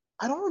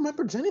 I don't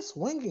remember Jenny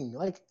swinging.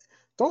 Like,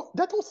 don't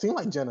seem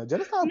like Jenna.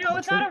 Jenna's not a No,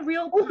 it's puncher. not a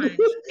real punch.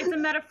 It's a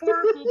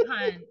metaphorical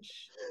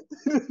punch.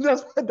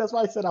 That's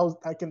why I said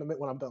I can admit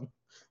when I'm dumb.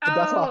 But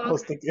that's what I Oh,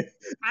 was okay. thinking.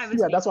 I was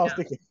Yeah, being that's what I was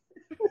dumb. thinking.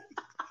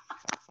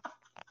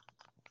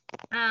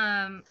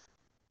 Um,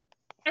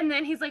 and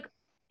then he's like,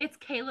 "It's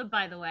Caleb,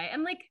 by the way."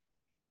 And like,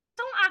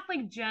 don't act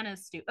like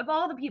Jenna's stupid. Of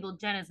all the people,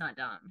 Jenna's not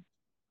dumb.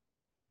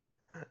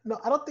 No,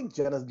 I don't think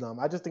Jenna's dumb.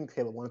 I just think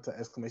Taylor wanted to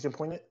exclamation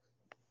point it.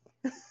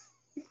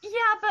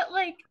 Yeah, but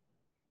like,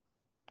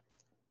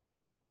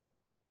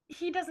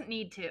 he doesn't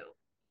need to.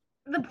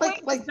 The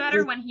point was Like,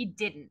 better when he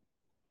didn't.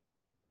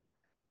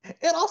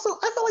 and also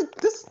I feel like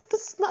this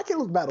is not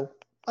Caleb's battle.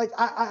 Like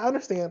I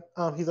understand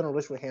he's in a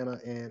relationship with Hannah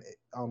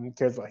and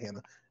cares about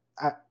Hannah.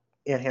 I,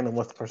 and Hannah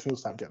wants the person who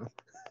stopped Jenna.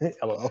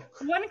 LOL.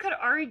 One could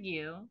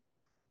argue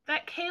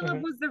that Caleb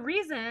Mm-hmm. was the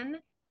reason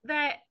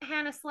that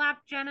Hannah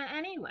slapped Jenna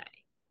anyway.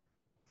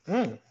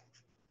 Mm,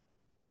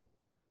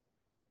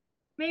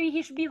 Maybe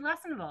he should be less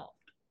involved.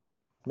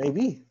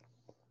 maybe.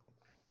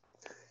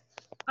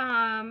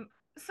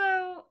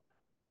 So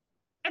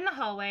in the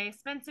hallway,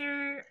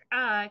 Spencer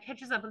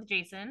catches up with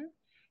Jason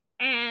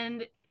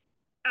and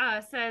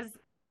says,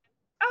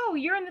 "Oh,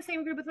 you're in the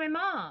same group with my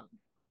mom."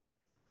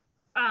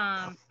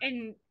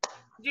 And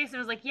Jason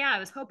was like, "Yeah, I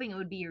was hoping it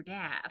would be your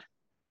dad."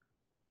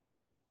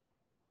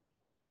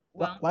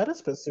 Well, Why does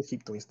Spencer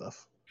keep doing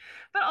stuff?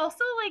 but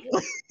also like,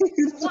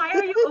 why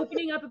are you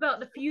opening up about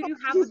the feud you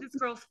have with this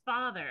girl's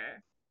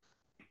father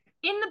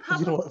in the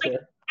You know public, what? like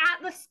Fair.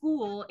 at the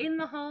school in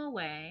the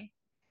hallway?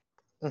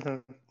 Mm-hmm.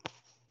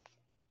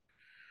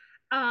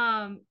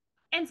 Um,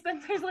 and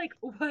Spencer's like,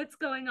 "What's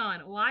going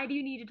on? Why do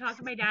you need to talk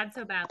to my dad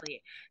so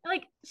badly?" And,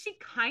 like, she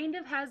kind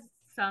of has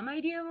some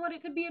idea of what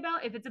it could be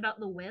about if it's about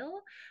the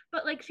will,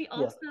 but like she Yeah.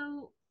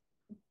 also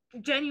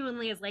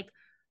genuinely is like,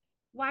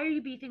 "Why are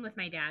you beefing with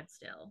my dad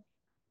still?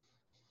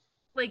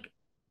 Like,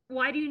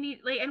 why do you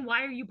need like, and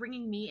why are you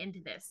bringing me into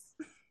this?"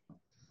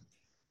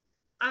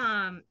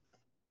 Um,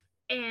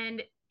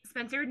 and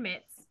Spencer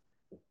admits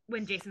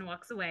when Jason is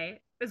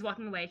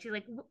walking away, she's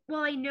like,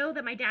 "Well, I know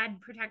that my dad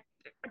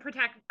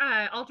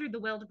altered the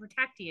will to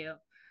protect you.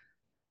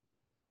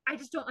 I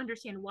just don't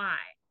understand why."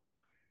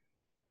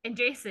 And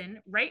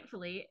Jason,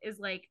 rightfully, is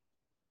like,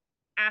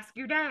 "Ask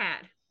your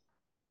dad."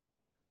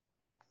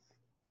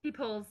 He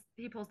pulls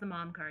the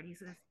mom card. He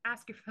says,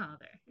 "Ask your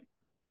father."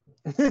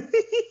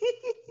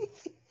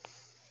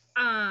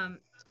 Um,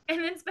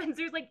 and then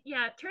Spencer's like,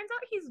 "Yeah, it turns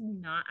out he's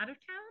not out of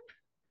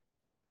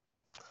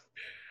town.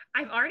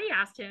 I've already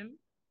asked him.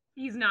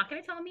 He's not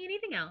going to tell me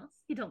anything else.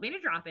 He told me to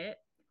drop it."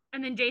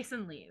 And then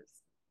Jason leaves.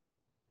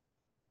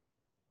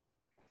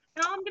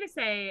 And all I'm going to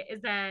say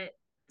is that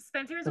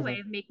Spencer is a way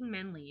Mhm. of making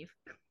men leave.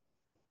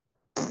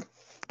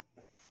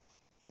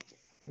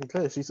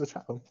 Okay, she's a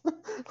child.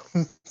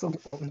 So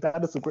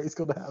that is a great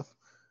skill to have.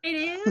 It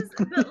is,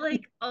 but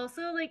like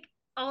also like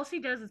all she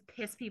does is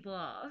piss people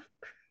off.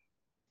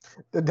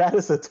 That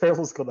is a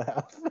terrible skill to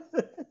have.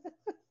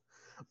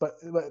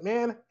 But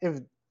man,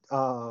 if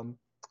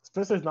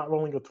Spencer's not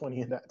rolling a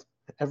 20 in that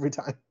every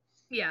time.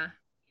 Yeah.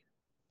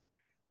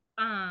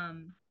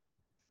 Um.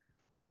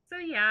 So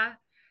yeah.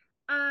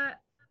 Uh.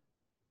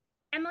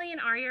 Emily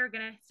and Arya are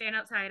gonna stand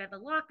outside at the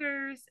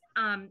lockers.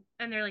 And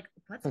they're like,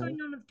 "What's Mhm.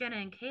 going on with Jenna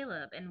and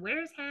Caleb? And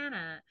where's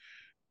Hannah?"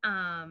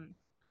 Um.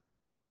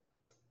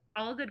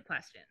 All good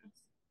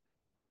questions.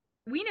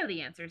 We know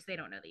the answers. They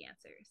don't know the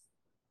answers.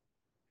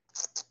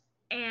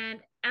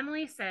 And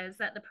Emily says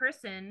that the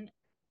person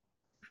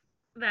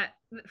that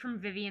from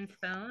Vivian's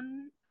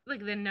phone,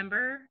 like the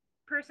number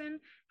person,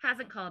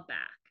 hasn't called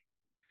back.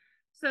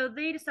 So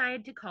they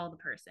decide to call the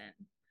person.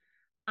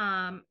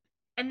 Um,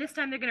 and this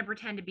time they're going to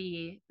pretend to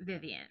be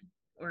Vivian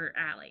or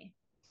Allie.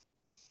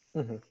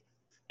 Mhm.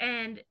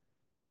 And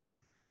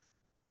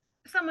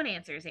someone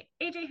answers.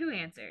 AJ, who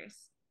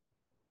answers?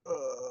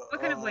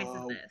 What kind of voice is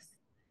Uh, this?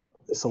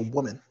 it's a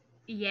woman.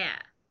 Yeah.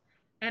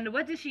 And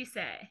what does she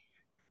say?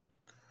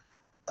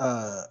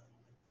 Uh,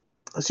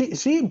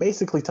 she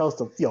basically tells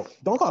them, "Yo,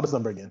 don't call this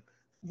number again.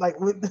 Like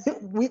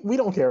we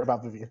don't care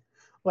about Vivian.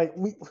 Like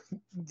we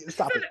She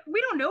stop said, it." "We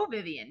don't know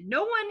Vivian.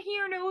 No one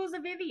here knows a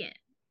Vivian."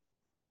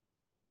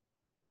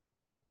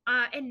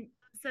 And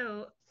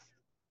so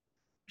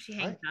she All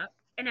hangs right. up.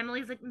 And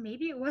Emily's like,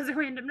 "Maybe it was a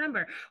random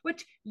number,"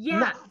 which,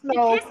 yeah, No, no,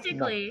 no.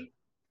 statistically,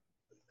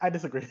 I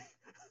disagree.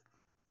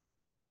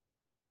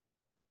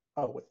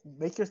 Oh, wait.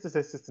 Make your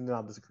statistics and then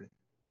I'll disagree.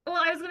 well,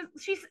 I was gonna.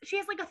 She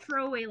has like a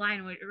throwaway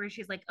line where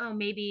she's like, "Oh,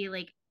 maybe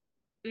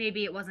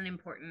it wasn't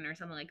important or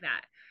something like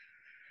that."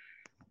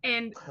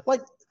 And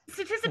Like,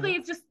 statistically, mhm.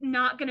 it's just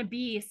not gonna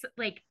be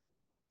like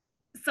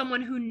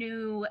someone who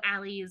knew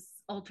Allie's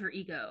alter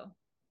ego.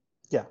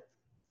 Yeah,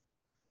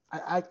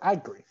 I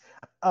agree.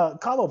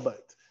 Comma,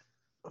 but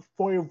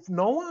for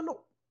no one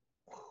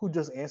who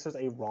just answers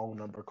a wrong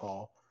number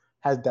call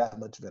has that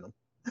much venom.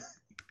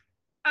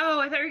 Oh,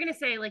 I thought you were gonna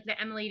say like that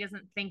Emily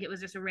doesn't think it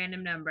was just a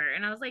random number,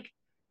 and I was like,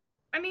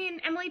 I mean,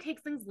 Emily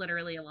takes things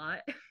literally a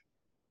lot.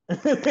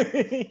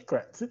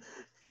 Correct.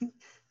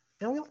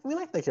 And we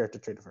like that character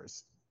trait at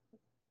first.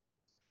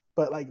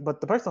 But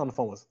the person on the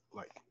phone was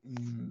like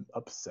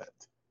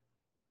upset.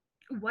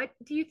 What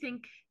do you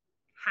think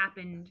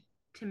happened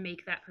to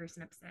make that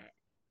person upset?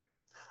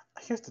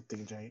 Here's the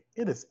thing, Jay.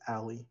 It is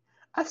Allie.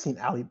 I've seen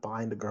Allie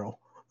bind a girl.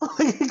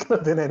 It could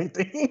have been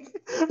anything.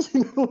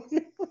 You know?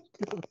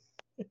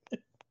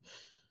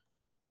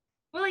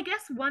 Well, I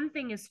guess one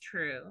thing is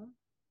true.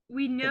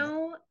 We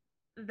know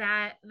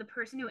that the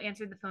person who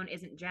answered the phone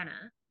isn't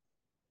Jenna.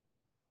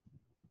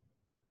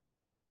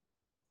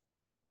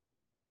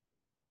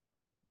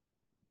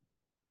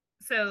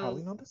 How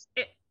we So know this?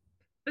 it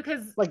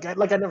because Like I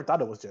never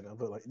thought it was Jenna,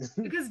 but like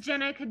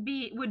Jenna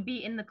would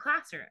be in the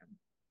classroom.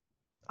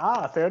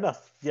 fair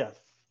enough. Yeah,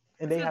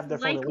 and they So it's have their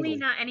phone likely illegally.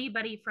 not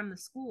anybody from the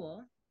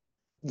school.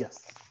 Yes,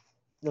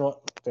 you know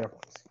what? Fair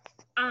points.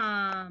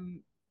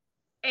 Um,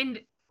 and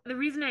the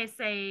reason I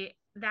say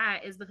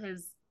that is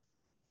because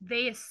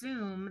they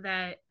assume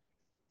that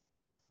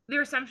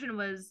their assumption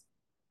was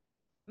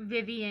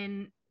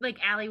Vivian, like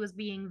Allie was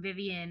being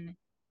Vivian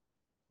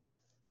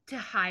to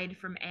hide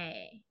from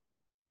A,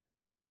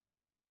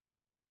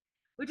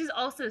 which is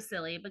also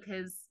silly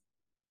because,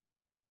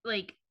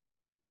 like,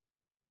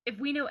 if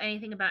we know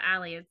anything about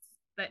Allie, it's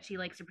that she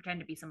likes to pretend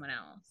to be someone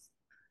else.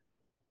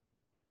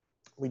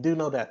 We do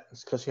know that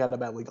because she had a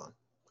bad wig on.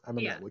 I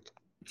remember Yeah, that wig.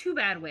 two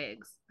bad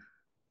wigs.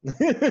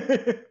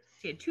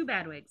 She had two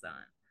bad wigs on.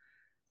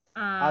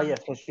 Ah, Um,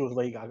 yes, when she was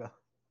Lady Gaga.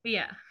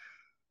 yeah.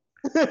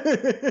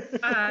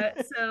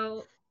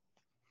 So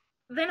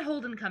then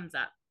Holden comes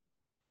up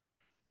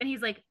and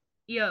he's like,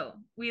 "Yo,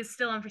 we is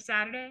still on for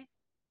Saturday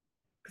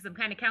because I'm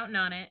kind of counting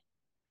on it."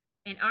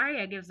 And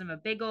Arya gives him a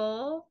big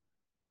ol'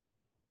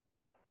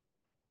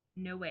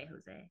 no way,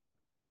 Jose,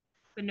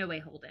 but no way,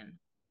 Holden.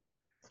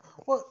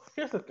 Well,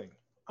 here's the thing.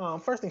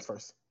 First things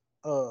first.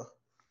 Uh,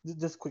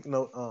 just a quick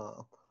note.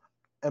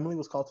 Emily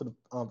was called to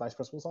the vice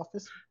principal's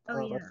office Oh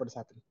right yeah, before this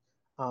happened.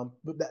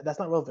 But that's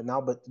not relevant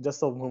now. But just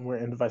so when we're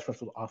in the vice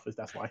principal's office,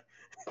 that's why.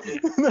 yeah.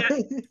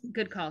 That,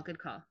 good call, good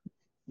call.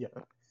 Yeah.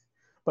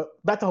 But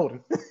back to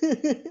Holden.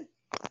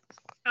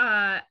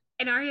 Uh,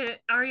 and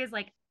Arya's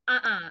like,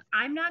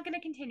 I'm not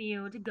gonna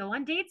continue to go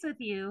on dates with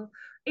you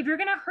if you're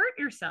gonna hurt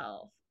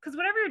yourself. Because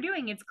whatever you're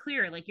doing, it's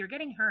clear, like you're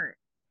getting hurt.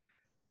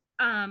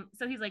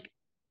 So he's like,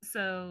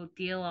 so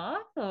deal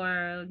off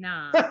or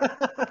nah?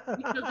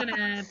 You still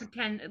gonna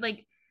pretend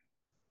like,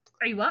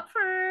 are you up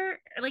for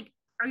like,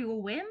 are you a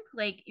wimp?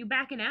 Like you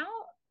backing out?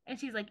 And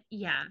she's like,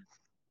 yeah,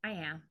 I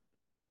am.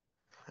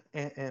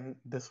 And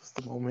this was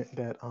the moment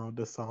that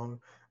the song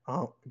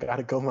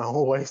 "Gotta Go My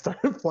Own Way"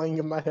 started playing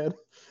in my head.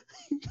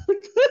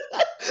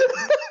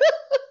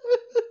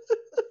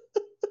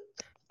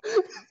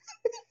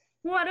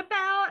 What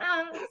about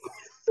us?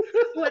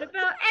 What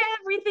about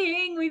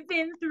everything we've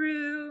been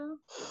through?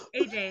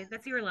 AJ,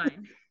 that's your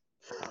line.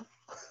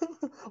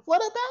 What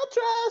about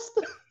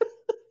trust?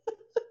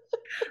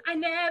 I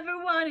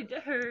never wanted to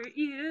hurt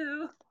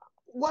you.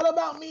 What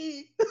about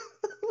me?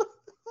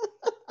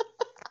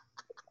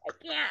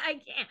 I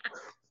can't.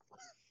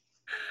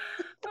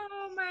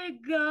 Oh my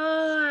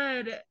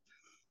God.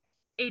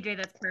 AJ,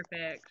 that's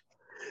perfect.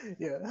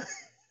 Yeah.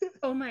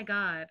 Oh my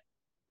God.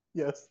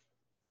 Yes.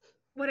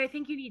 What I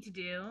think you need to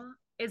do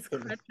is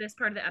Hit me. clip this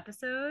part of the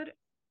episode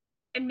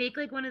and make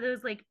like one of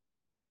those, like,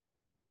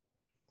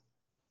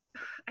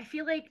 I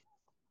feel like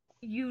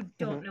you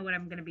don't Mm-hmm. know what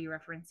I'm going to be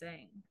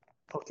referencing.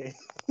 Okay.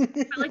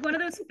 But like one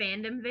of those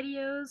fandom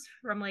videos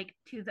from like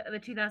the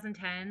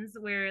 2010s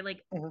where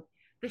like Mhm.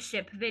 the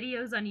ship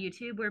videos on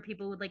YouTube where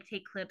people would like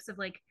take clips of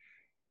like,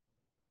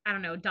 I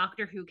don't know,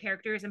 Doctor Who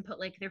characters and put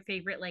like their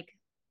favorite like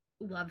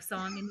love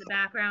song in the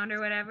background or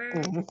whatever.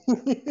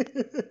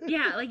 Mhm.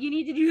 Yeah, like you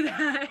need to do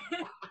that.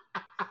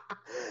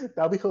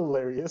 That'd be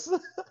hilarious.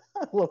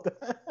 I love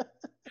that.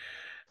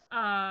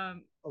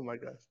 um Oh my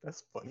gosh,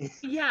 that's funny.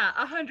 yeah,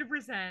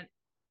 100%.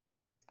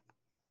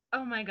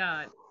 Oh my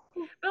God.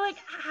 But like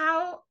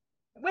how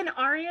when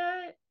Arya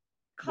Yeah.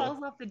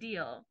 calls off the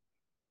deal,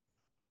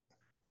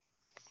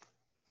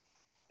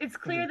 it's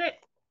Mhm. clear that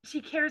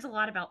she cares a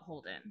lot about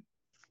Holden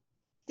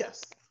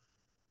Yes.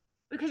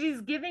 because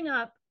she's giving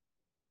up.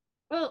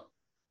 Well,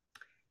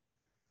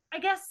 I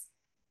guess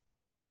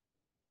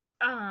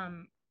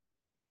um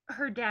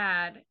her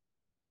dad,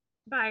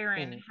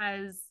 Byron, Mhm.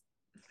 has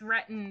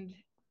threatened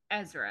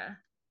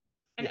Ezra,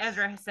 and Yes.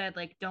 Ezra has said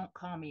like don't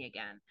call me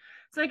again.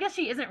 So I guess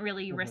she isn't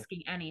really Mhm.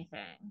 risking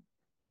anything.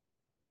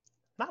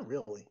 Not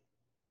really.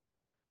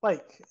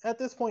 Like at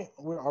this point,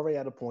 we're already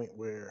at a point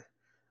where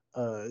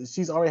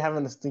she's already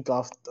having to sneak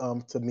off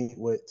to meet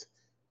with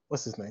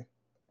what's his name,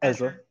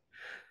 Ezra. Ezra.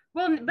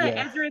 Well, but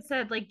Yeah. Ezra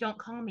said like don't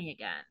call me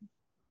again.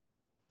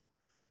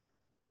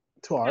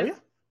 To Because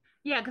Arya.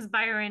 yeah, because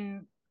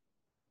Byron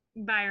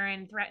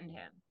threatened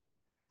him.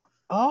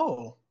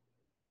 Oh,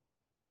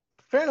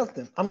 fair enough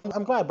then.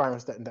 I'm glad Byron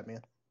was that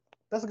man.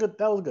 That's a good.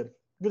 That was good.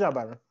 Good job,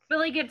 Byron. But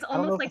like it's I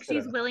don't know almost if I like said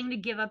she's enough. willing to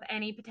give up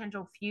any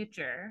potential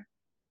future.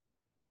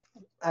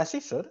 As she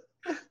should.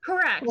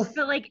 Correct.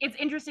 But like it's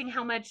interesting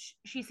how much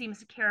she seems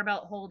to care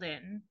about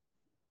Holden,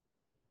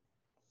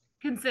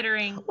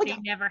 considering Like, they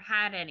never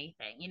had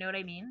anything. You know what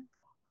I mean?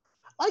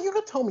 you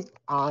could tell me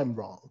I'm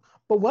wrong,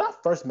 but when I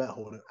first met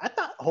Holden, I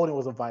thought Holden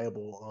was a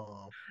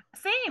viable.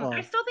 Same.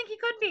 I still think he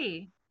could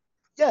be.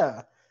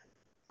 Yeah,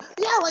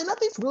 yeah. Like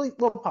nothing's really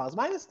well pause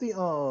minus the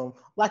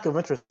lack of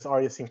interest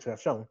Arya seems to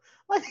have shown.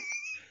 Like,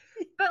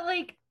 But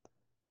like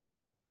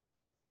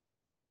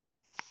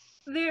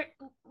there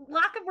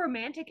lack of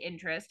romantic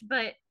interest,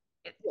 but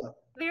yeah,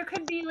 there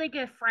could be like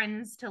a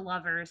friends to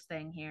lovers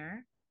thing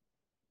here.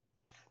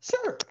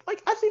 sure.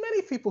 Like I've seen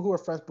many people who were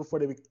friends before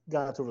they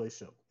got into a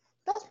relationship.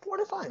 That's more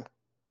than fine.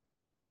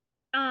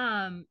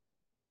 Um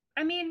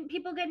I mean,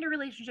 people get into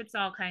relationships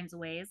all kinds of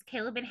ways.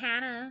 Caleb and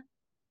Hannah,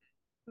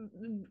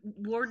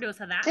 Lord knows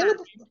how that Caleb,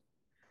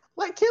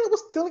 happened. Caleb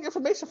was stealing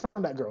information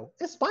from that girl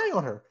and spying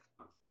on her.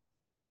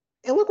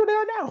 And look where they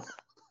are now.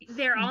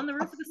 They're on the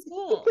roof of the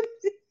school.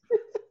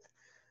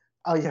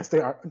 Oh yes, they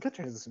are. Good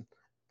transition.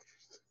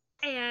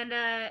 And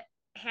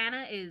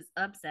Hannah is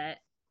upset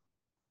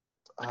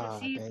because Ah,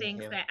 she dang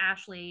thinks Hannah. that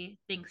Ashley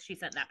thinks she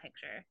sent that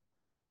picture.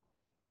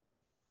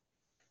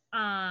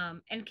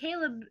 And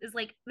Caleb is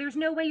like, there's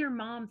no way your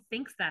mom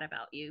thinks that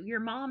about you. Your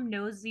mom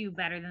knows you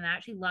better than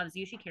that. She loves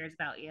you, she cares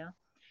about you.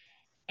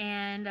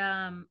 And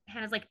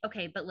Hannah's like,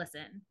 okay, but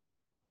listen,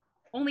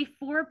 only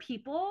 4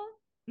 people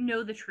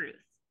know the truth.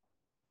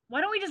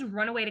 Why don't we just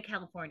run away to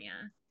California?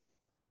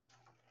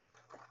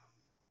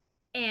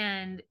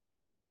 And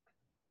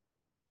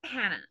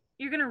Hannah,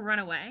 you're gonna run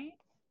away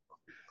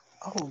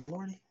Oh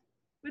lordy.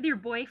 with your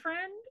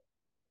boyfriend?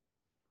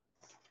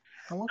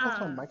 I want because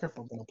my Uh,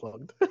 microphone been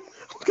unplugged.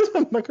 Because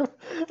my microphone.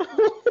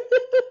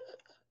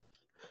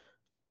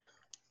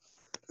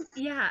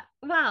 yeah.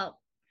 Well,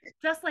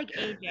 just like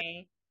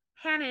AJ,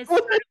 Hannah is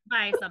startled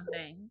by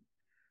something,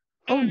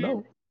 Oh and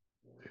no.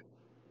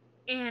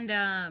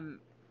 and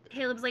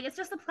Caleb's like, it's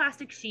just the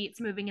plastic sheets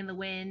moving in the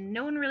wind.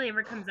 No one really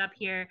ever comes up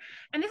here.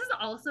 And this is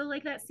also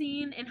like that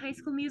scene in High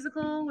School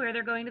Musical where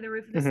they're going to the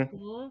roof of the Mm-hmm.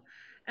 school,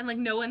 and like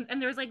no one,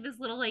 and there's like this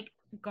little like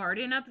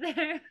garden up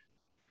there,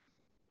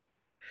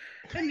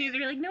 and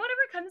they're like, no one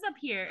ever comes up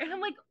here. And I'm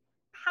like,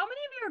 how many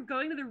of you are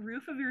going to the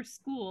roof of your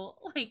school?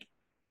 Like,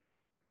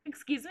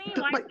 excuse me,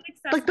 why is Like, it like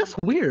accessible that's to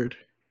you? weird.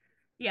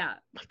 Yeah,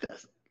 Like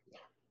that's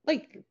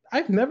like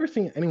I've never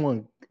seen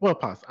anyone. Well,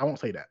 pause. I won't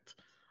say that.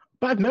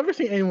 But I've never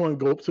seen anyone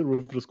go up to the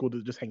roof of the school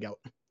to just hang out.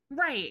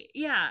 right.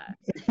 Yeah.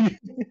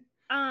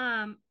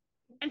 Um,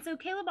 and so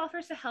Caleb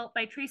offers to help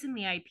by tracing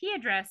the IP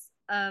address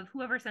of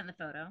whoever sent the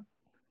photo,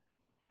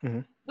 Mm-hmm.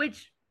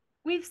 which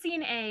we've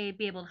seen A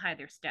be able to hide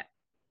their steps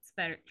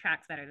better,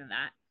 tracks better than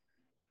that.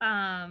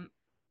 Um,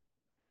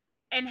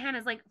 and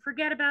Hannah's like,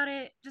 forget about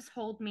it, just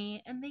hold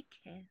me, and they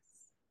kiss.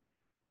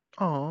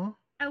 Aw.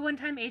 At one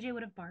time, AJ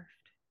would have barfed.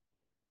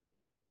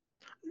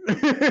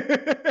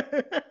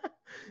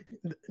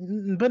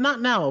 But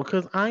not now,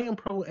 because I am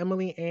pro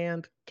Emily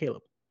and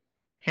Caleb.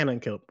 Hannah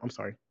and Caleb. I'm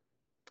sorry.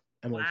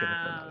 Emily and Caleb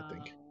are not a thing.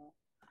 Wow. Okay,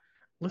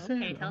 Listen,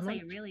 tell I'm us how not.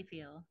 you really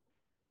feel.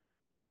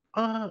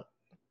 Uh,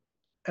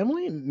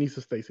 Emily needs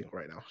to stay single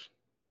right now.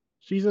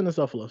 She's in the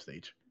self love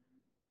stage.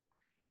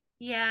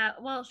 Yeah,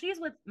 well, she's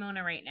with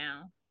Mona right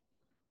now.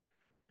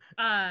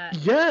 Uh,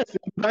 Yes,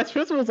 Vice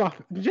Principal's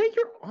off. Jake,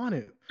 you're on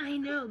it. I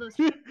know those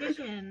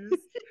transitions.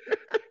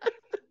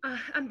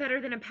 I'm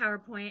better than a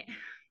PowerPoint.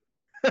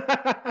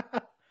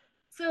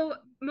 So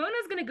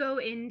Mona's gonna go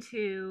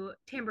into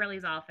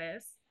Tamborelli's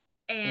office,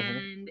 Hmm.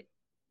 and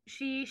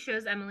she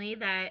shows Emily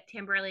that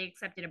Tamborelli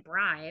accepted a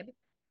bribe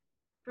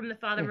from the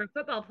father of a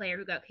football player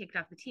who got kicked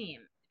off the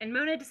team. And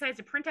Mona decides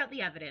to print out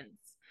the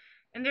evidence,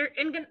 and they're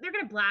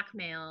gonna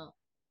blackmail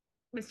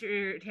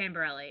Mr.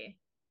 Tamborelli.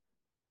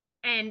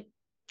 And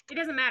it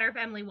doesn't matter if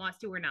Emily wants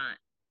to or not.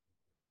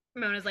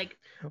 Mona's like,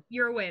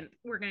 "You're a wimp.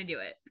 We're gonna do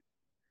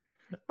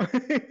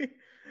it."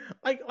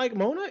 Like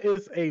Mona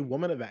is a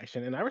woman of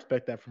action, and I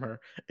respect that from her,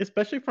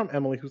 especially from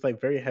Emily, who's like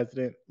very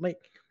hesitant. Like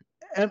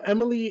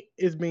Emily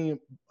is being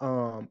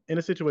in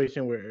a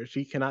situation where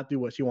she cannot do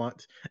what she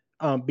wants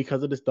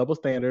because of this double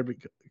standard.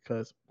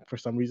 Because for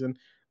some reason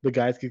the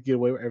guys could get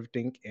away with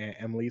everything, and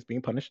Emily is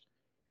being punished.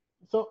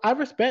 So I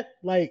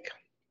respect like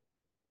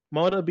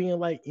Mona being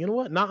like, you know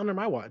what, not under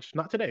my watch,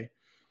 not today.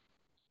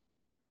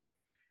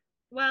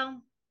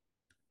 Well,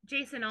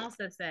 Jason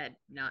also said,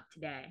 "Not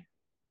today."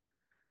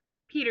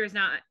 Peter's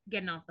not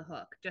getting off the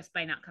hook just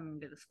by not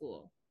coming to the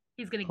school.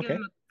 He's going to give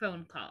him Okay. a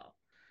phone call.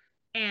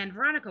 And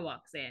Veronica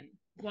walks in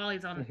while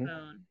he's on the Hmm.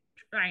 phone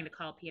trying to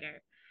call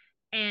Peter.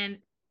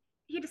 And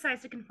he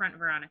decides to confront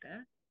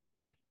Veronica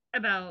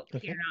about Peter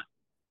Okay. not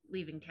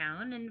leaving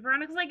town. And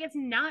Veronica's like, it's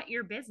not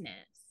your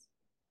business.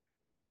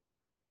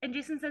 And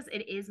Jason says,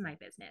 it is my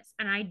business.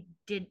 And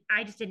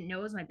I just didn't know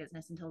it was my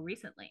business until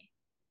recently.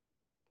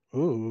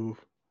 Ooh,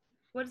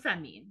 What does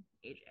that mean,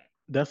 AJ?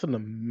 that's an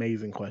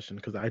amazing question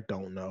because I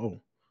don't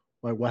know.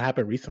 Like, what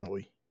happened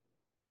recently?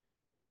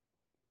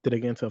 Did they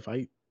get into a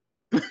fight?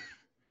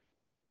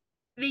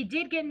 They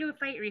did get into a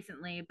fight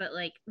recently, but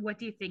like, what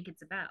do you think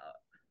it's about?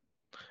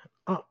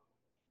 Uh,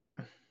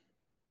 I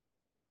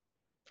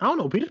don't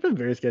know. Peter's been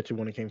very sketchy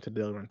when it came to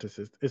Dale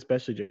Rentis,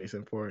 especially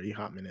Jason for a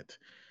hot minute.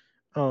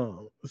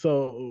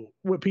 So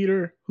with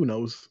Peter, who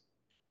knows?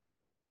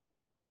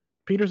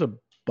 Peter's a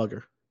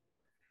bugger.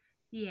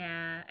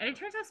 Yeah. And it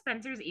turns out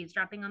Spencer's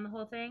eavesdropping on the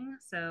whole thing,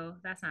 so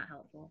that's not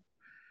helpful.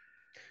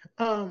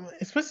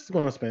 Spencer's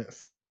going to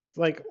Spence.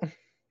 Like,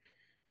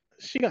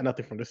 she got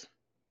nothing from this.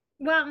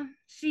 Well,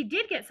 she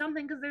did get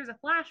something because there's a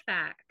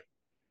flashback.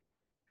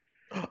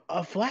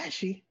 A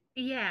flashy.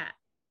 Yeah.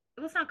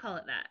 Let's not call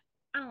it that.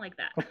 I don't like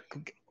that.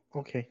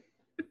 Okay.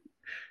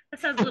 That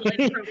sounds a little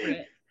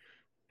inappropriate.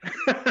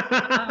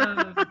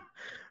 Um,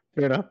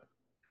 Fair enough.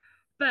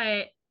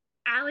 but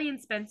Allie and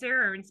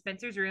Spencer are in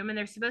Spencer's room and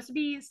they're supposed to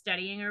be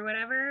studying or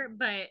whatever,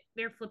 but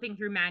they're flipping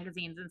through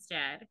magazines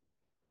instead.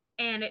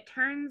 And it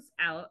turns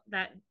out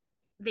that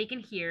they can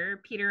hear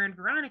Peter and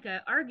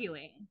Veronica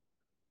arguing.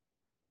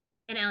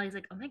 And Allie's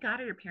like, "Oh my God,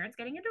 are your parents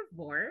getting a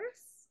divorce?"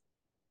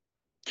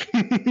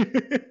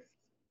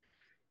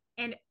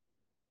 And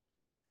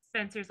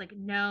Spencer's like,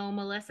 "No,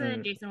 Melissa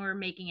and Mm, Jason were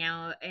making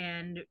out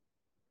and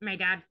my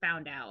dad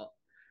found out.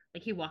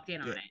 Like he walked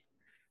in on yeah. it."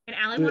 And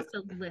Allie Uh, wants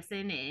to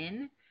listen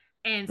in.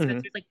 And mhm.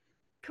 Spencer's like,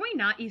 "Can we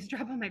not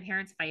eavesdrop on my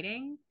parents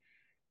fighting?"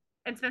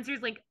 And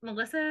Spencer's like,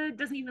 "Melissa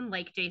doesn't even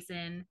like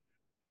Jason."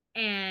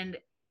 And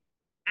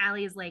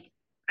Allie is like,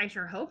 "I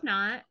sure hope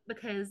not,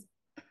 because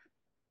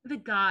the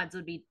gods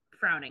would be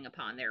frowning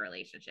upon their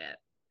relationship."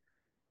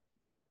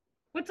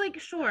 Which, like,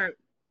 sure,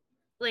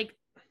 like,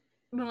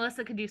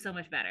 Melissa could do so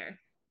much better.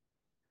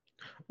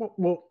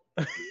 Well,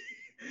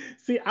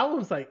 see, I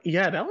was like,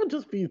 yeah, that would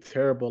just be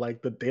terrible.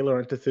 Like the De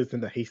Laurentiis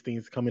and the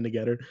Hastings coming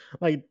together.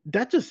 Like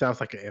that just sounds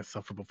like an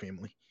insufferable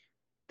family.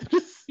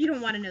 You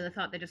don't want to know the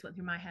thought that just went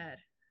through my head,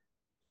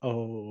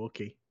 Oh,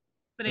 okay.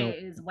 but No.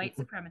 it is white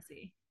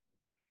supremacy.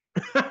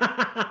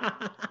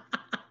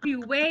 The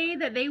way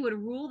that they would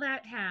rule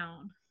that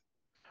town.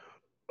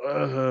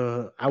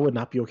 I would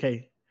not be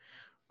okay.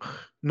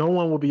 No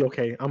one will be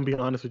okay. I'm being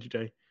honest with you,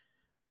 Jay.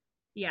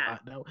 Yeah.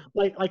 No.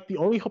 Like the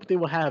only hope they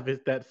will have is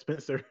that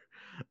Spencer,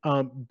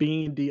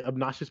 being the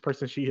obnoxious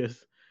person she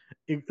is,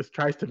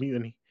 tries to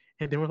mutiny,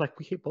 and then we're like,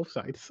 we hate both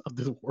sides of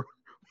this war.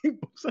 We hate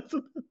both sides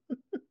of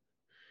this.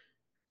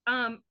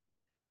 Um,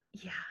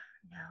 yeah,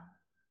 no.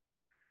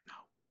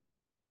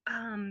 No,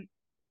 Um,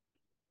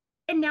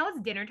 and now it's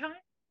dinner time.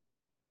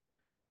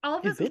 All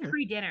of it's this was dinner.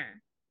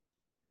 pre-dinner.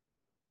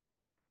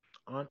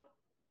 On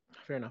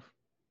fair enough.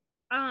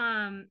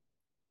 Um,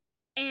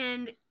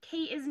 and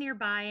Kate is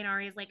nearby, and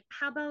Ari's like,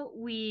 "How about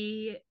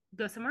we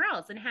go somewhere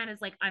else?" And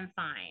Hannah's like, "I'm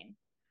fine."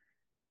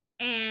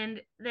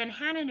 And then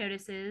Hannah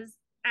notices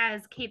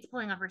as Kate's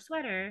pulling off her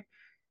sweater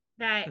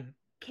that Mhm.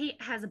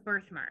 Kate has a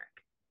birthmark.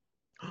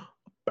 A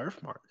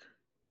birthmark.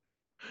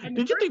 And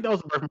the Did you birth think that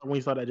was a birthmark when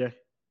you saw that, Jay?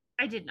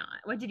 I did not.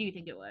 What did you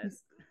think it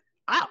was?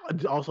 I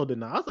also did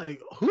not. I was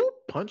like, who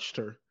punched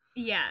her?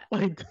 Yeah.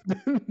 Like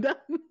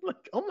that.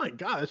 Like, oh my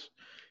gosh.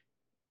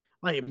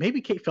 Like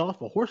maybe Kate fell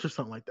off a horse or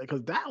something like that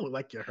because that looked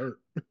like it hurt.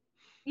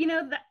 You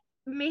know that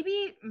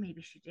maybe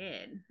she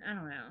did. I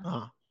don't know.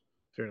 Ah,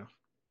 fair enough.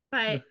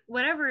 But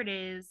whatever it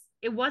is,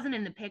 it wasn't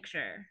in the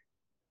picture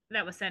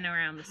that was sent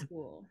around the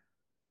school.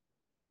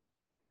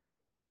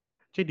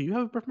 Jay, do you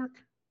have a birthmark?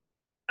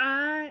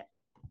 Uh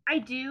I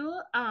do.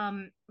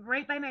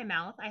 Right by my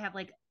mouth, I have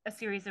like a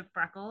series of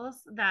freckles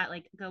that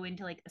like go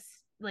into like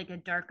like a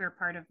darker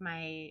part of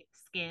my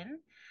skin.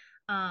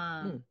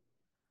 Hmm.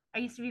 I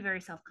used to be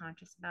very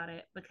self-conscious about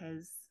it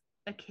because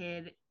a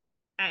kid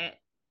at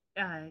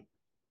uh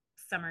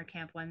summer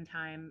camp one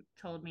time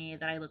told me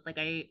that I looked like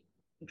I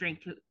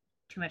drank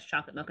too much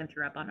chocolate milk and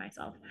threw up on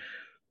myself.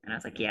 And I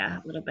was like, yeah,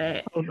 a little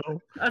bit. Oh no,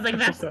 I was like,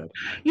 that's so that's,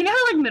 sad. you know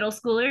how like middle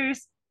schoolers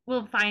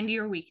will find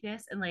your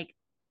weakness and like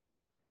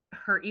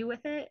hurt you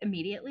with it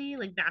immediately?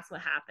 Like that's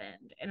what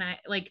happened. And I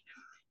like,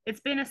 it's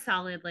been a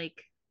solid,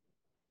 like,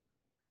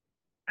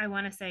 I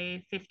want to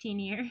say 15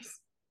 years.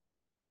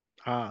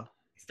 Ah,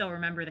 Still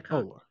remember the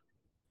comment. oh,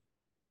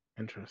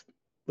 interesting.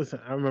 Listen,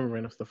 I remember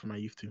random stuff from my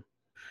youth too.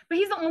 But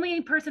he's the only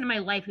person in my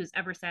life who's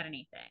ever said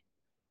anything.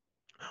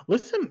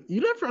 Listen,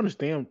 you never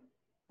understand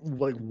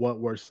like what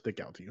words stick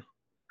out to you.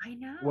 I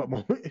What know.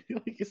 moment?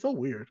 Like, it's so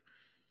weird.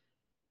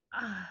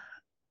 Uh,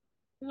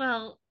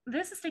 well,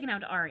 this is sticking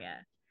out to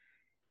Arya.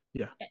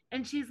 Yeah.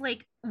 And she's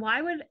like,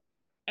 why would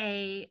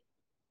A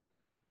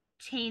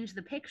change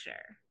the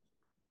picture?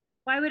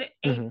 Why would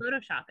A Hmm.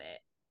 Photoshop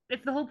it?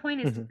 If the whole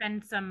point is to Hmm.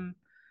 send some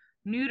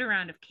nude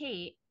around of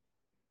Kate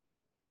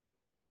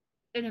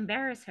and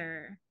embarrass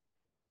her,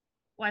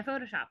 why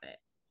Photoshop it?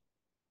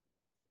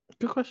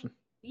 Good question.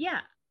 Yeah.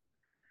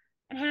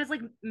 And Hannah's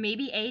like,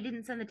 maybe A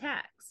didn't send the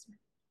text.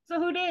 So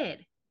who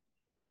did?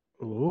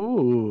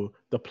 Ooh,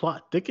 the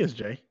plot thickens,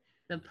 Jay.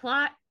 The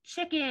plot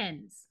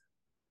chickens.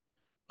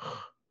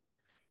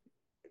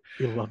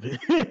 We love it.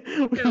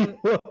 We So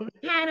love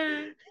it.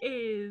 Hannah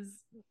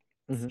is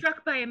Hmm.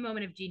 struck by a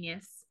moment of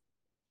genius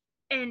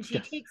and she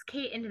Yes. takes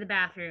Kate into the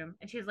bathroom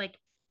and she's like,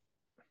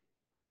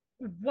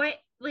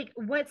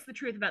 what's the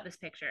truth about this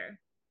picture?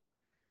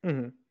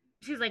 Hmm.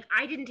 She's like,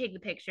 I didn't take the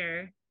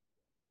picture,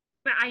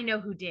 but I know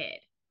who did.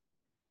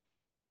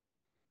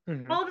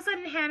 Hmm. All of a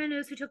sudden, Hannah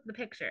knows who took the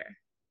picture.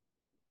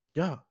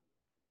 Yeah.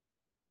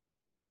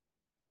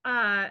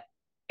 Uh,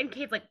 and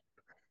Kate's like,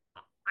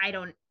 I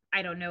don't,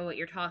 I don't know what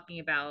you're talking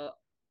about.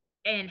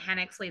 And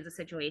Hannah explains the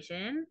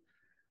situation.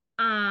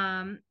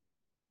 Um,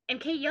 and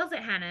Kate yells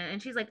at Hannah,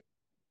 and she's like,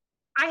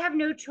 I have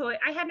no choice.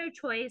 I had no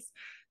choice.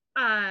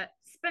 Uh,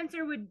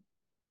 Spencer would.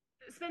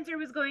 Spencer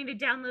was going to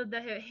download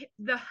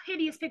the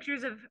hideous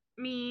pictures of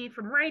me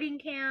from writing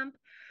camp,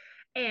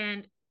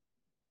 and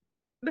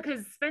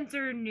because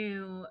Spencer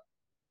knew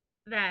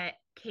that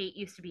Kate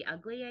used to be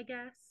ugly, I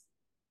guess.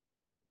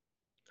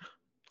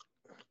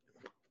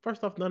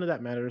 First off, none of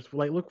that matters.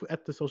 Like, look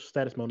at the social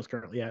status Mona's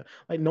currently at.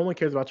 Like, no one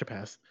cares about your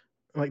past.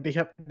 Like,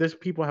 there's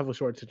people have a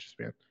short attention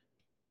span.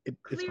 It's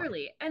fine.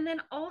 Clearly. And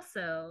then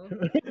also,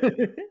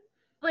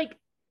 like,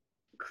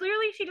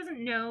 clearly she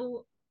doesn't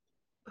know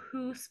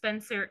who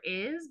Spencer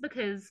is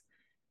because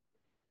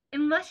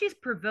unless she's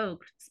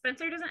provoked,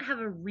 Spencer doesn't have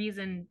a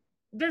reason,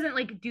 doesn't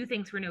like do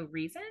things for no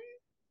reason.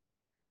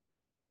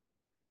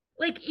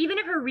 Like, even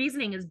if her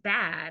reasoning is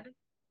bad,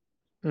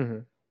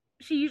 Mhm.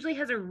 she usually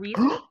has a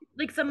reason.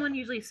 Like, someone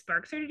usually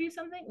sparks her to do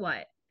something.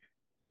 What?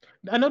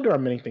 I know there are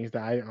many things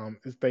that I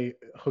stay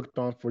hooked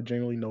on for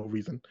generally no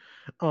reason.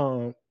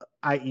 Um,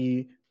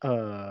 i.e.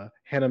 Hannah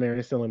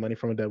Marion stealing money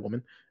from a dead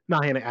woman.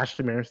 Not Hannah,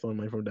 Ashley Marion stealing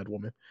money from a dead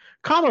woman.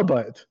 Comma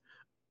but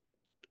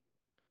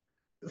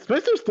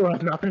Spencer still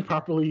has not been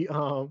properly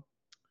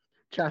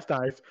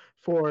chastised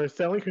for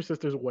selling her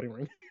sister's wedding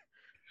ring.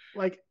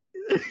 Like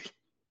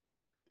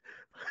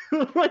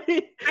like,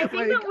 I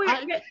think that like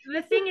I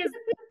the thing is,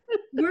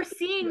 we're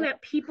seeing yeah,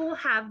 that people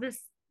have this,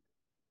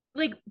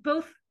 like,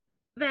 both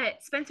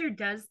that Spencer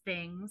does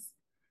things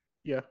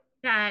yeah,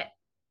 that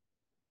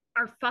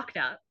are fucked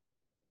up,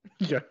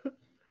 yeah.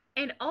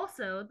 and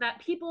also that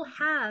people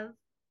have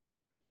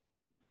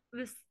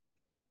this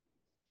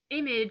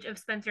image of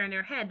Spencer in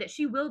their head that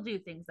she will do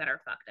things that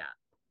are fucked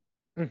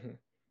up. Mm-hmm.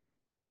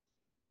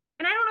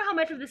 And I don't know how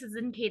much of this is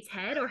in Kate's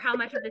head or how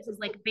much of this is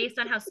like based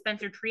on how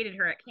Spencer treated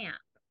her at camp.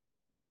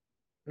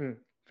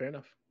 Fair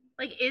enough.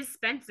 Like, is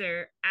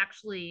Spencer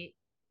actually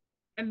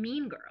a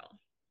mean girl?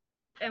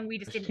 And we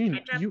just didn't She,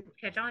 you,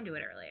 catch on to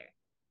it earlier.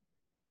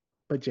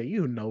 but Jay,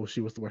 you know she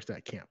was the worst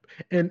at camp.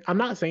 And I'm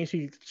not saying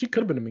she could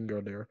have been a mean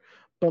girl there,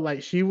 but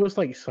like she was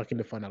like sucking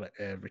the fun out of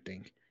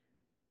everything.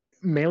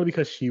 Mainly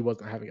because she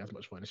wasn't having as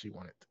much fun as she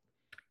wanted.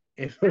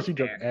 And so That's she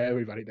drove fair.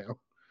 everybody down.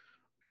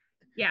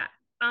 Yeah.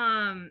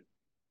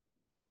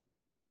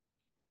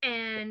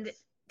 And Yes.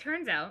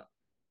 turns out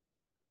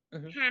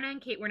Mhm. Hannah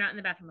and Kate were not in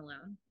the bathroom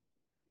alone.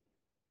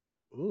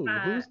 Ooh, Uh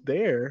who's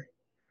there?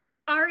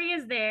 Ari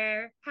is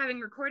there having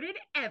recorded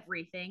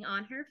everything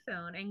on her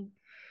phone. And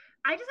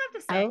I just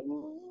have to say,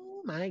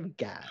 Oh my Hannah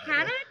god.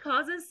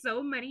 causes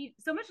so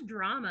much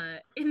drama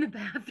in the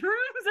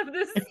bathrooms of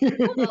this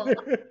school.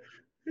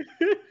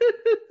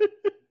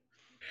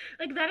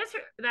 Like,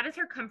 that is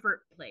her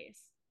comfort place.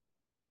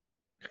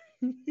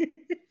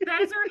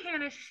 That is where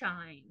Hannah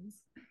shines.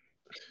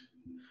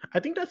 I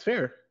think that's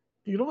fair.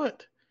 You know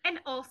what? And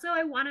also,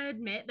 I want to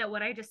admit that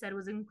what I just said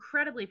was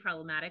incredibly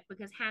problematic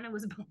because Hannah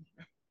was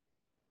bulimic.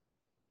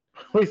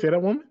 Wait, say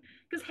that woman?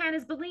 Because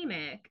Hannah's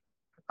bulimic,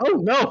 Oh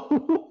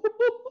no.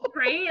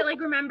 right? Like,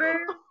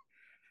 remember?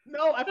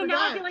 No, I So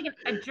now I feel forgot.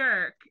 like a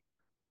jerk.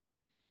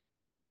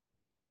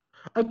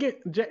 Again,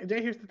 Jay,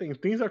 here's the thing.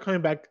 Things are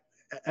coming back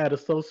at a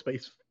slow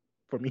space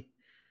for me.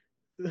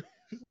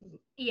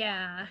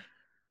 Yeah.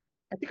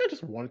 I think I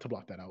just wanted to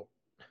block that out.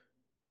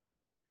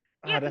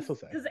 Yeah, Ah, that's so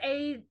sad. because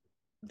A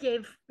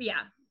gave,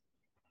 yeah,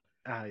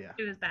 Ah, yeah.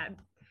 it was bad.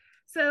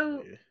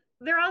 So Yeah.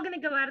 they're all going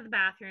to go out of the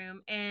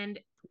bathroom, and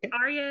Okay.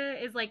 Arya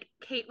is like,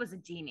 Kate was a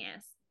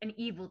genius, an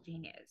evil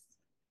genius.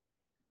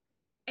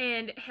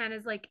 And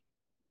Hannah's like,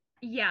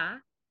 yeah.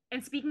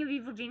 And speaking of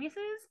evil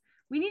geniuses,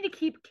 we need to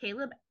keep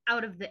Caleb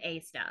out of the A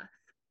stuff.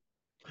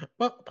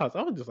 But pause.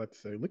 I would just like to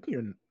say, looking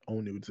at your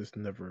own nudes is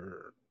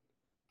never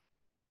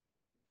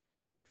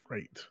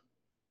great,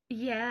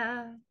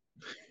 Yeah.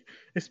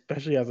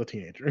 especially as a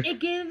teenager. It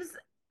gives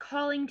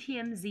calling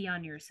TMZ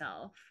on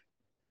yourself.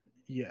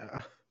 Yeah.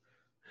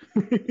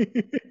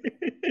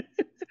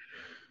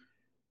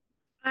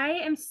 I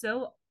am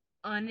so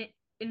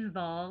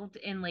uninvolved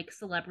in like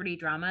celebrity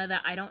drama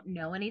that I don't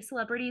know any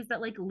celebrities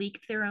that like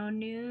leaked their own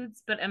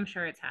nudes, but I'm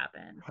sure it's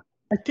happened.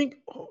 I think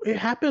it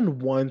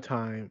happened one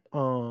time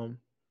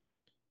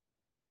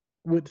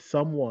with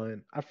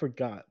someone. I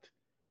forgot.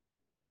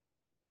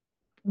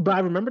 But I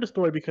remember the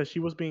story because she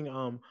was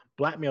being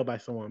blackmailed by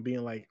someone,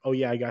 being like, "Oh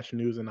yeah, I got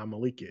your news and I'm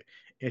gonna leak it,"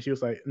 and she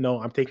was like,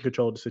 "No, I'm taking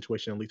control of the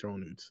situation and leaked her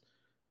own nudes."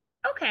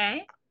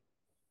 Okay.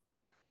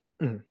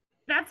 Mhm.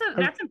 I,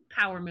 That's a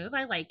power move.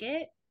 I like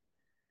it.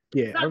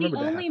 It's yeah, I not the remember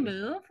that only happening.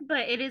 move,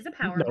 but it is a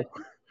power No, move.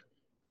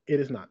 it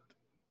is not.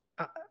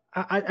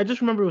 I, I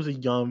just remember it was a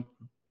young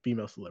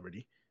female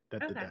celebrity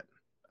that did Okay. that.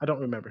 I don't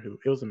remember who.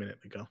 It was a minute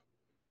ago.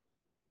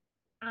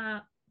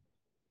 Uh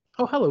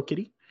Oh, hello,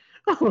 kitty.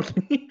 Oh,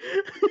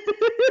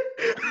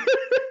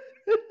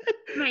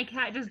 my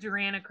cat just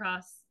ran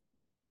across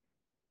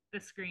the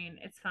screen.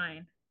 It's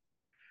fine.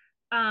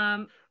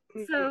 Um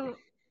so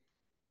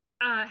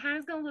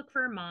Hannah's gonna look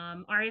for her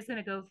mom. Ari's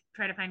gonna go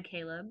try to find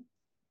Caleb.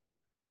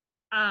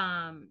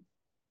 Um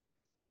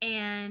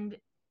and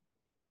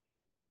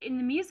in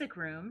the music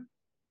room,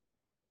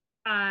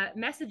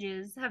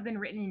 messages have been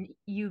written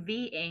in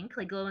UV ink,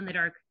 like glow in the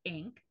dark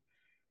ink,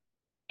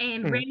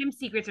 and Mhm. random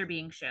secrets are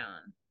being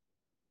shown.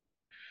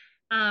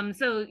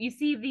 So you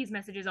see these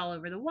messages all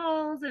over the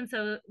walls, and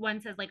so one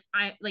says like,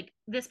 I like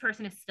this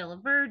person is still a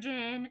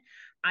virgin,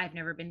 I've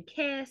never been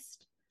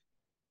kissed.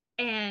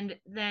 And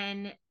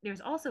then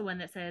there's also one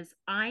that says,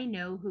 I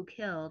know who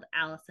killed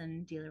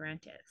Allison De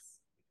Laurentiis.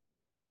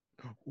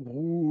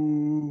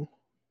 Ooh,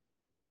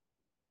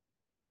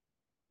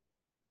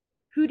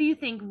 Who do you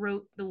think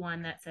wrote the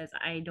one that says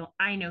I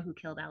know who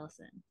killed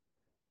Allison?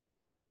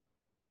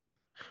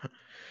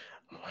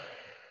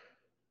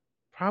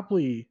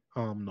 probably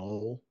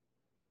Noel.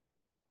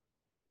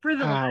 For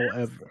the last.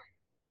 However,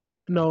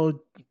 no,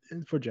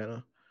 for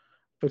Jenna.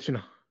 But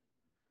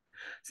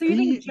So you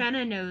think the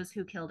Jenna knows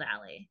who killed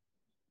Allie?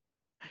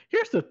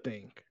 here's the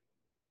thing.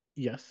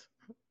 Yes,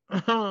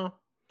 but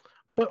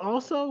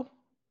also,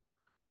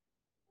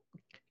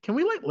 can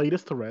we like lay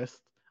this to rest?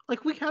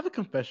 Like we have a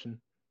confession.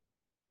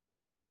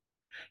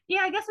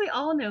 Yeah, I guess we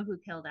all know who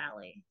killed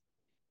Allie.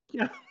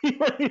 Yeah,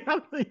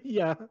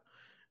 yeah.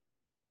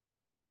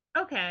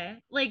 Okay.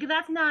 Like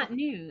that's not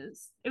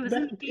news. It was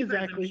in the That papers,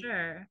 I'm exactly.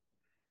 sure.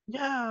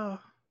 Yeah,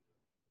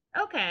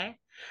 Okay.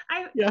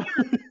 yeah, Yeah,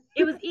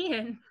 it was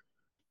Ian.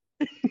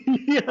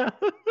 yeah.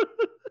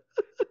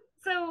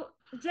 So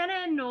Jenna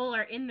and Noel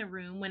are in the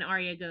room when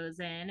Arya goes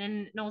in,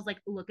 and Noel's like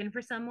looking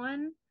for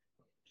someone.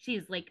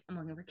 She's like, I'm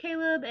looking for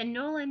Caleb, and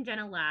Noel and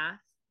Jenna laugh,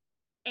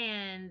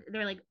 and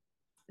they're like,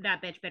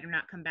 that bitch better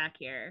not come back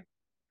here.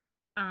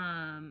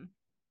 Um,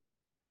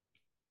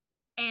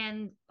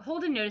 and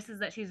Holden notices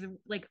that she's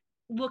like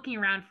looking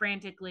around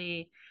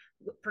frantically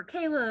for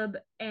Caleb,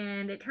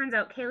 and it turns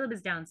out Caleb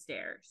is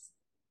downstairs.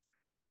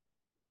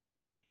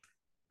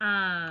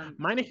 Um,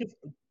 Mine is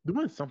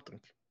doing something.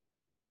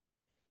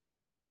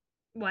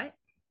 what?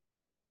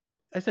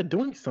 I said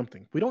doing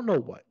something. We don't know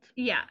what.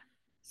 Yeah.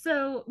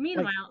 So Like,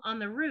 meanwhile, on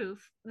the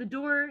roof, the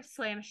door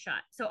slams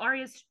shut. So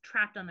Arya's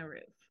trapped on the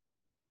roof.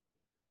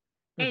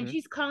 And hmm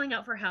she's calling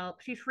out for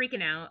help. She's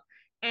freaking out.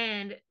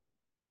 And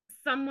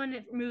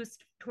someone moves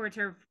towards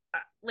her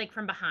like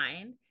from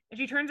behind. And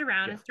she turns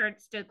around and yeah,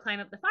 starts to climb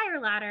up the fire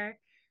ladder,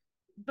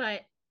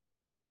 but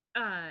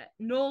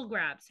Noel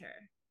grabs her.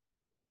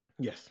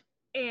 yes.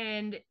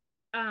 And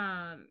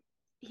um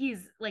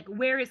he's like,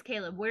 where is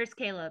Caleb? Where's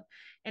Caleb?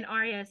 And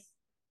Arya's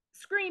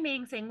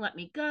screaming, saying, let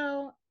me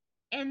go.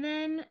 And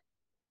then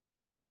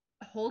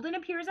Holden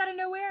appears out of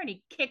nowhere and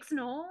he kicks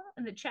Noel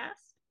in the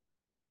chest.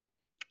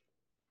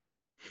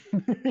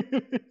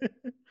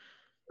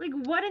 Like,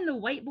 what in the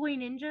White Boy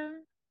Ninja?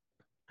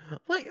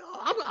 Like,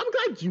 I'm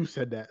glad you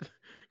said that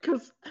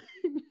because,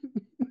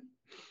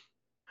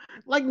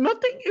 like,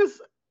 nothing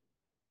is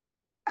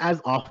as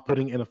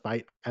off-putting in a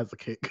fight as a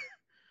kick.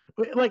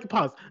 Like,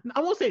 pause.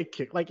 I won't say a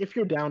kick. Like, if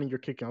you're down and you're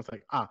kicking, I was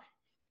like,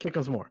 kick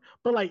us more.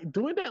 But like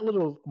doing that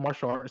little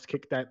martial arts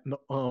kick that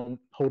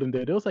Holden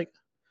did, it was like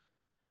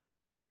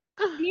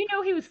You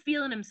know, he was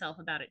feeling himself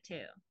about it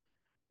too.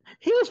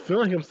 he was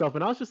feeling himself,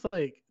 and I was just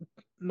like,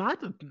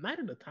 not in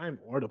the time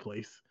or the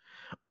place.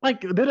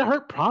 Like, did it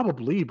hurt?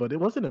 Probably, but it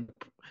wasn't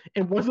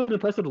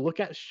impressive to look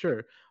at,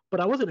 sure, but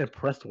I wasn't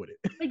impressed with it.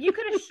 Like, you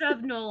could have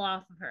shoved Noel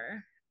off of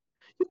her.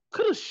 You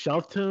could have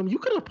shoved him, you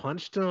could have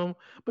punched him,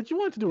 but you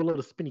wanted to do a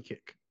little spinny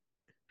kick,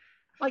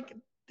 like,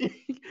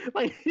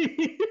 like,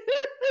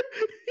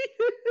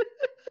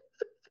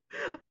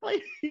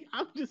 like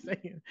I'm just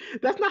saying,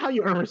 that's not how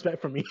you earn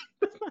respect from me.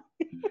 That's not.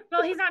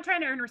 Well, he's not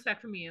trying to earn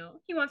respect from you.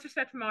 He wants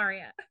respect from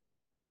Arya.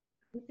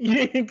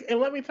 Yeah, and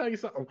let me tell you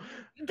something.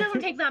 It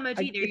doesn't take that much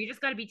I, either. You just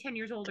got to be 10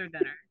 years older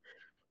than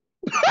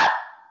her.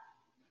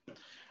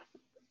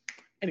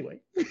 anyway,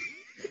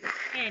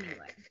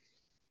 Anyway,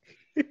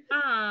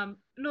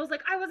 Noel's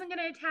like, I wasn't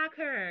gonna attack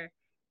her.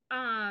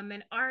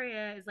 And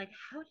Arya is like,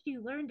 how did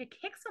you learn to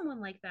kick someone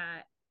like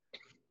that?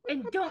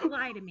 And don't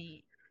lie to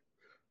me.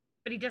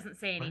 But he doesn't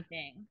say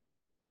anything.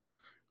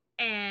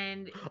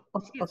 And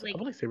she's also, I like,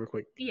 want to say real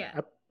quick. yeah.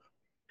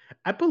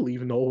 I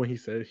believe Noel when he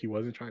said he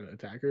wasn't trying to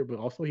attack her, but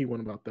also he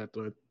went about that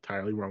the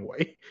entirely wrong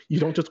way. You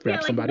don't just Yeah,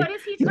 grab like what somebody.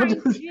 is he You don't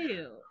trying to just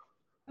do?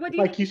 What do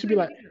you think like you he's should be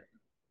trying to like, do?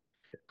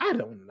 I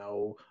don't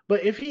know.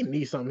 But if he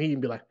needs something, he can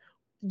be like,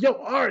 "Yo,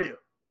 Arya,"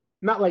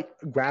 not like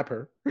grab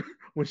her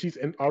when she's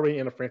already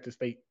in a frantic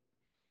state.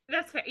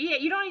 That's fair. Yeah,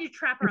 you don't need to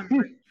trap her on the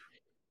roof.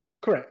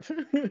 Correct.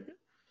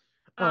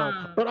 But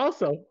Um,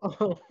 also,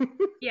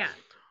 yeah.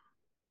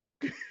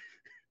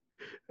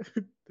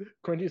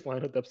 Crunchy's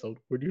line of the episode.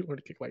 Where do you learn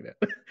to kick like that?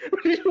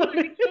 Where do Where you did you learn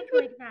to learn kick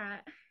like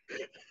that?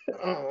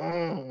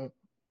 to...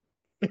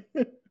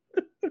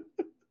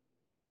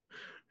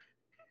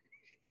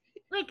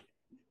 Like,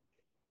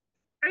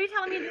 are you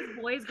telling me this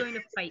boy is going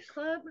to Fight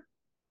Club?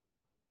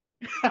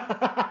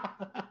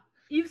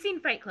 You've seen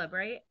Fight Club,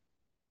 right?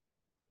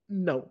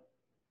 No.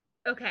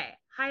 Okay,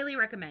 highly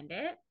recommend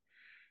it.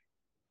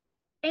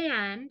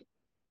 And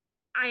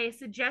I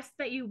suggest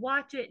that you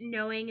watch it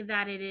knowing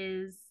that it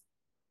is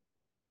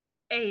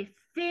a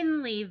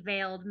thinly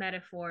veiled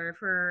metaphor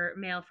for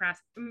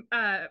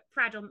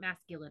fragile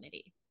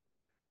masculinity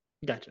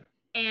Gotcha.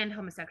 and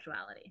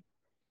homosexuality.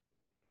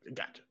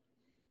 Gotcha.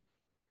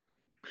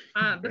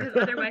 Because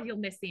otherwise you'll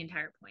miss the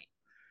entire point.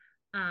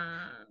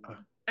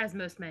 As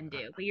most men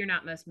do, but you're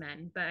not most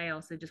men. But I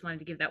also just wanted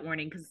to give that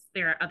warning because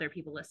there are other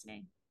people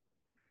listening.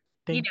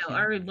 You Thank know, you.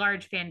 our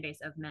large fan base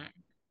of men.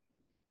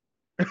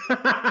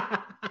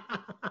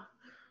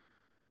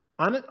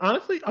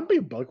 Honestly, I'm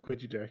being bug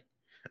with you, Jay.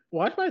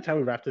 Watch by the time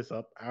we wrap this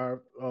up,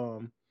 our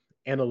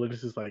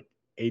analytics is like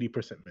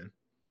 80% men.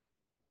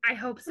 I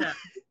hope so.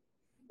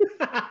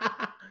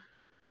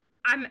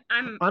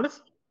 I'm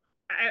Honestly,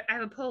 I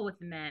have a pull with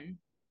the men.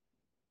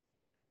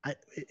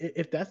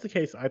 if that's the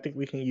case, I think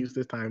we can use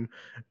this time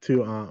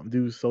to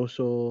do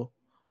social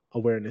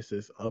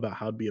awarenesses about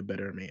how to be a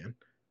better man.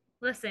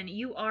 Listen,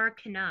 you are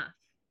Knuff.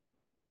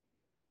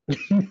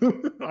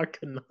 I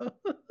cannot.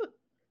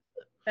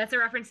 That's a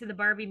reference to the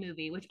Barbie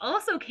movie, which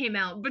also came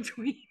out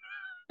between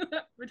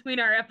between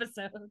our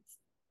episodes.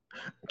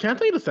 Can I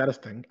tell you the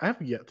saddest thing? I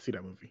have yet to see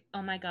that movie.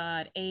 Oh my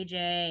God,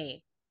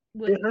 AJ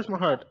with It hurts my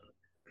heart,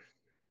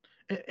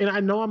 and I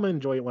know I'm gonna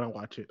enjoy it when I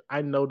watch it.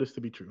 I know this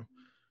to be true.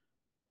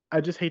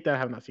 I just hate that I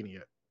have not seen it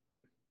yet.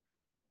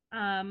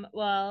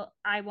 well,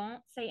 I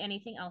won't say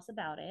anything else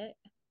about it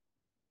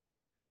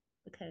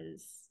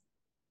because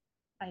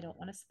I don't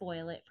want to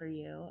spoil it for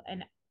you.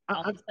 And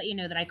I'll I, just let you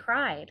know that I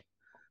cried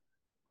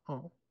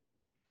oh,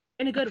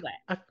 in a good way.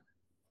 I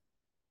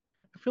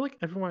feel like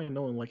everyone I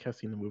know and like has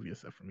seen the movie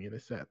except for me, and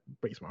it's sad.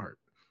 It breaks my heart.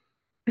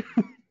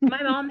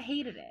 My mom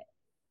hated it.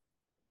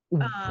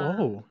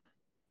 Whoa,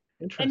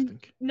 And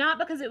interesting. not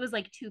because it was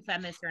like too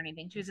feminist or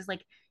anything. She was just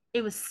like,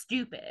 it was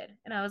stupid.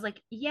 And I was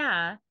like,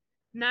 yeah,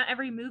 not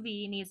every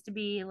movie needs to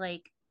be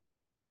like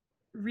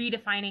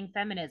redefining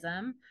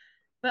feminism,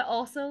 but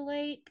also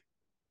like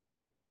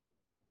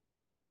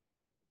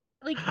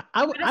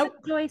I, let us I,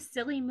 enjoy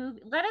silly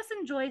movie let us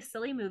enjoy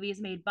silly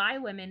movies made by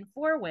women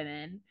for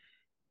women.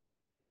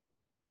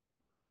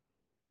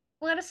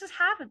 Let us just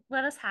have it.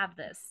 Let us have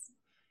this.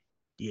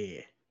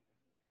 yeah.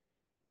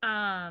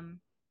 Um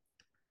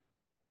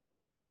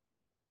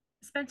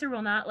Spencer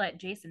will not let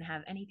Jason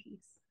have any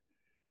peace.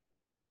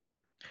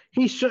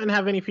 He shouldn't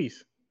have any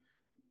peace.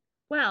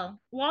 Well,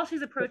 while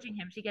she's approaching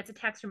him, she gets a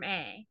text from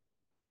A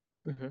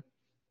Mhm.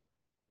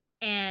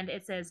 and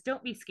it says,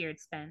 "Don't be scared,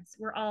 Spence.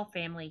 We're all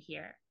family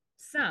here.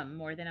 Some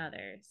more than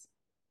others."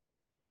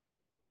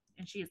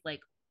 And she's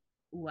like,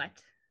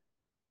 "What?"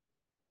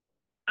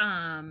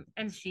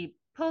 And she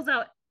pulls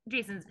out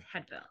Jason's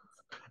headphones.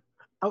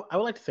 I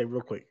would like to say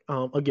real quick.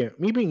 Again,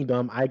 me being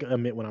dumb, I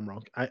admit when I'm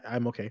wrong.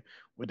 I'm okay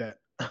with that.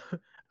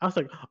 I was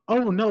like,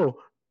 oh no,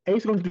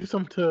 Ace going to do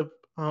something to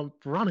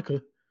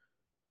Veronica.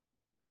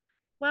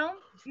 Well,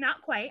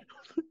 not quite.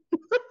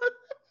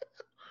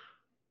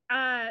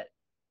 Uh,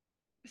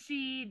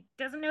 she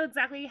doesn't know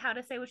exactly how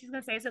to say what she's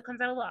going to say, so it comes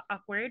out a little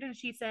awkward. And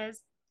she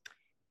says,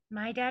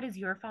 "My dad is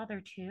your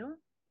father too."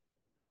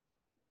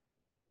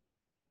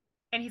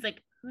 And he's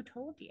like, "Who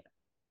told you?"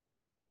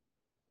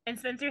 And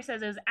Spencer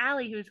says it was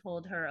Allie who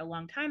told her a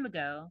long time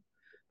ago,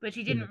 but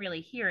she didn't Mhm.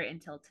 really hear it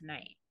until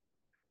tonight.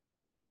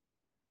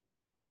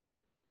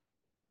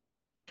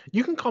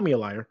 You can call me a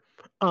liar.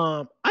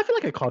 I feel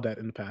like I called that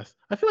in the past.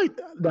 I feel like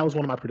that was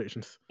one of my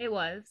predictions. It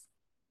was.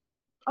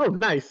 Oh,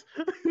 nice.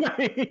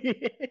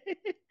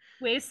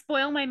 Way to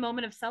spoil my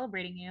moment of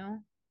celebrating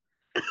you.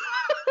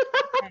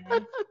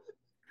 Okay.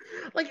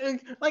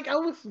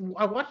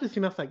 I watched this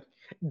scene. I was like,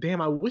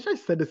 damn, I wish I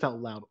said this out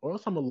loud, or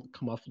else I'm gonna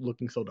come off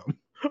looking so dumb.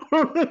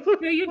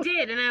 No, you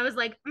did. And I was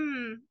like,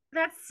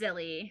 that's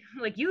silly.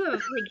 Like you have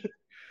like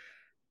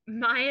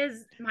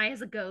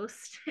Maya's a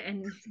ghost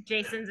and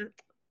Jason's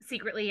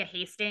secretly a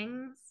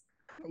Hastings.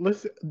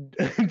 Listen,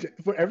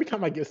 for every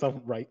time I get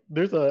something right,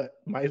 there's a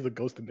Maya's a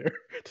ghost in there.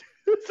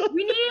 So-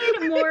 We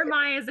need more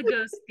Maya's a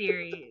ghost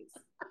theories.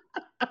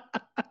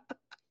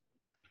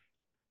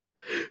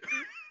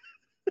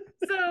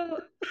 So,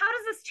 how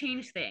does this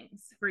change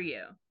things for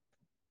you?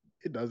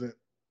 it doesn't.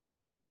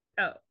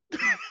 Oh,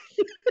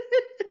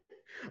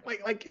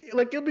 Like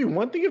it'd be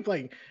one thing if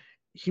like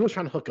he was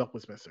trying to hook up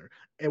with Spencer,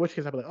 in which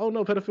case I'd be like, oh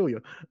no,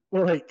 pedophilia.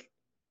 Well, like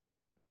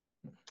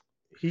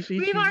we've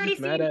he's already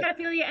just mad seen at,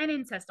 pedophilia and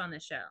incest on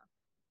this show.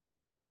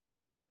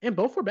 and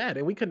both were bad,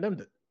 and we condemned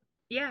it.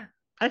 Yeah.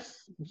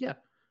 Yeah.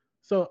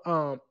 So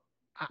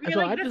You're so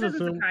like, I this just doesn't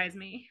assumed surprise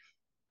me.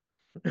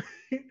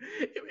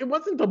 it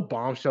wasn't the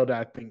bombshell that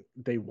I think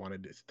they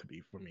wanted this to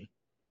be for me.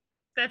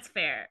 That's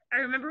fair. I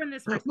remember when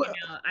this first came But,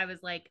 out, I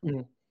was like,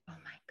 mm, oh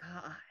my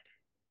God.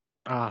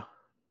 uh,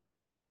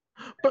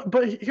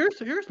 but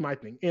here's my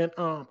thing, and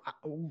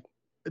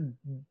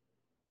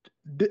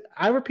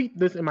I repeat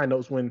this in my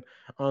notes when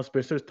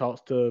Spencer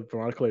talks to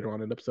Veronica later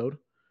on in the episode.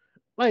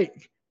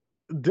 Like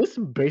this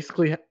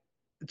basically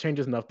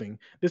changes nothing.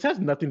 This has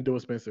nothing to do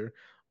with Spencer.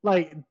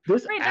 Like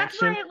this Right. That's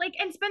action. why, like,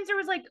 and Spencer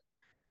was like,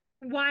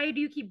 why do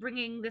you keep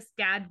bringing this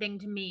dad thing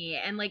to me?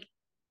 And like,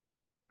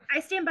 I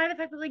stand by the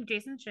fact that like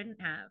Jason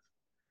shouldn't have.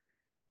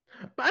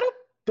 But I don't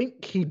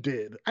think he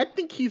did. I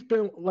think he's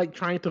been like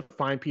trying to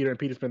find Peter, and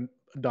Peter's been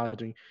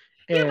dodging,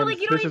 Yeah, but and like,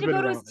 you don't Spencer's need to been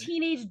go to his around.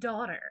 teenage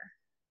daughter.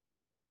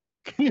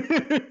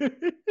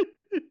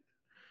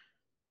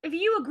 If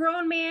you, a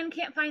grown man,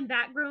 can't find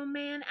that grown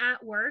man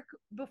at work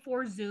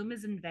before Zoom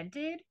is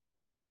invented,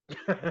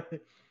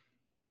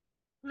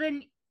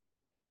 then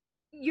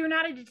you're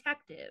not a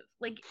detective.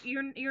 Like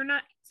you're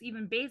not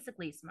even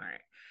basically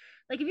smart.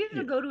 Like if you have to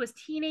Yeah, go to his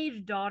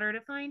teenage daughter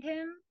to find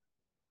him,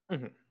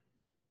 mhm,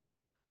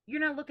 you're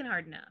not looking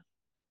hard enough.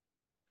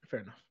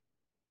 fair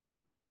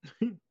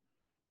enough.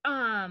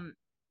 Um,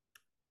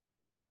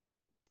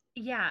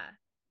 Yeah.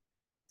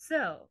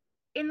 So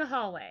in the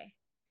hallway,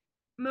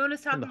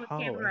 Mona's In the talking with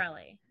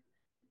hallway.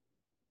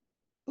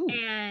 Tamborelli, Ooh.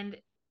 and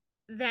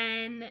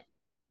then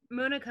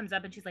Mona comes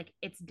up and she's like,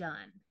 "It's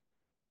done."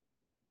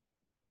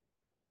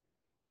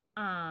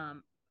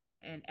 Um,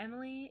 and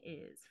Emily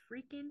is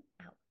freaking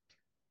out.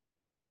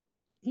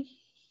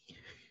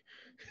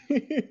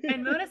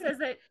 And Mona says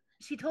that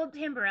she told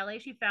Tamborelli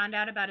she found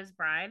out about his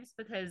bribes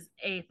because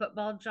a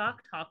football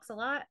jock talks a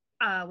lot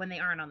when they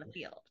aren't on the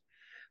field.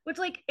 Which,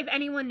 like, if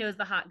anyone knows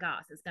the hot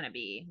goss, it's gonna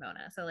be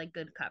Mona. So, like,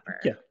 good cover.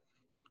 Yeah,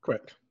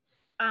 correct.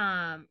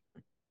 Um,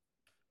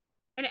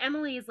 and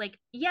Emily is like,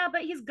 "Yeah,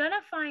 but he's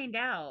gonna find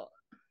out."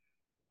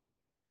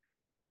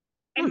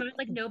 And Like Mona's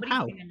like, "Nobody's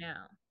how? gonna know.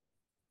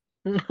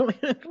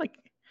 like,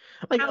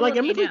 How like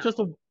will they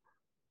know?"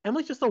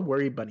 Emily's just a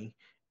worry bunny,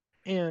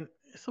 and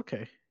it's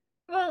okay.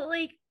 Well,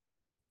 like,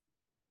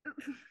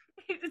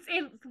 it's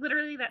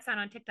literally that sound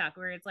on TikTok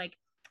where it's like,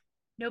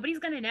 "Nobody's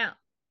gonna know.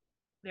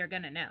 They're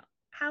gonna know.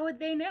 How would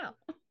they know?"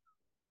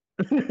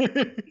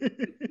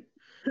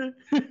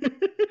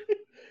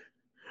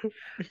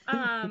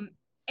 Um,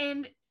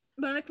 and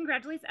Mona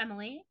congratulates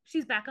Emily.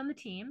 She's back on the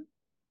team.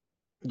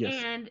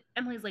 Yes, And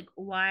Emily's like,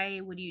 "Why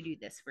would you do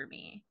this for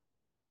me?"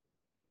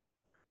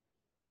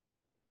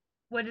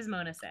 What does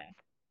Mona say?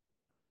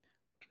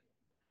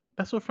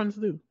 that's what friends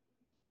do.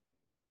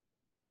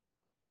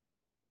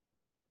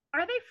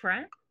 Are they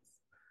friends?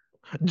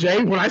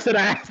 Jay, when I said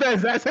I asked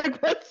that same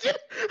question,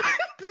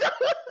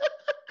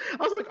 I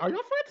was like, "Are y'all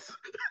friends?"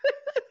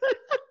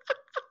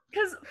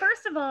 Because,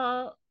 first of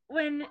all,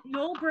 when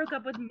Noel broke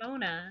up with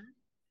Mona,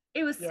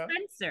 it was Yeah.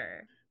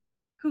 Spencer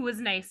who was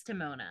nice to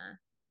Mona.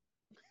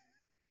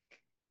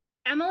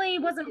 Emily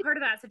wasn't part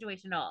of that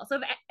situation at all.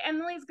 So if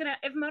Mona's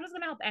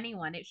gonna help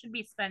anyone, it should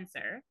be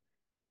Spencer,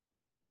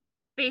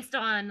 based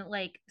on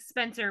like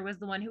Spencer was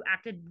the one who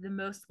acted the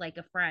most like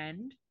a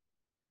friend.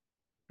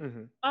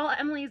 Mm-hmm. All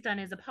Emily's done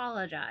is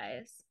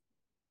apologize,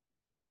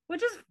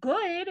 which is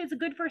good. It's a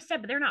good first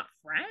step, but they're not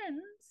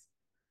friends.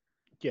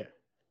 Yeah.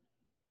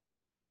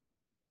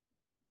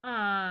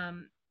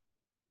 Um,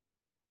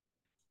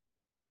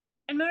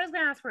 and Mona's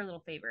gonna ask for a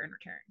little favor in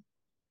return.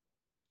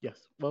 Yes.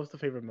 What was the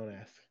favorite Mona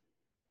ask?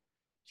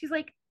 She's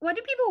like, "What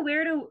do people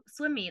wear to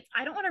swim meets?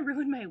 I don't want to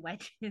ruin my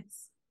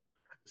wedges."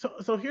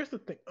 So here's the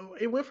thing.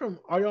 It went from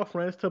 "Are y'all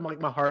friends" to like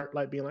my heart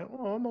like being like,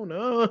 "Oh,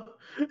 Mona,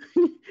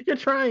 you're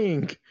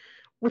trying,"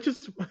 which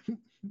is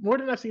more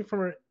than I've seen from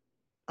her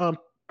um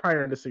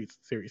prior in the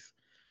series.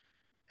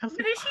 I was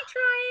But like, is she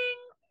trying?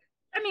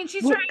 I mean,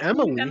 she's "Well, trying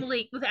with Emily,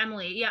 Emily. With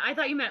Emily, yeah. I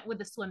thought you meant with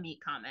the swim meet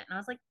comment, and I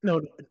was like,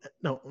 no,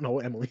 no,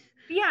 Emily."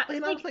 yeah, Like,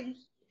 and I was like, like,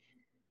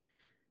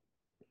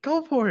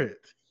 "Go for it.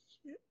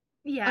 I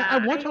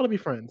yeah. want y'all to be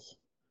friends."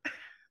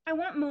 I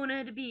want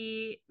Mona to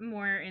be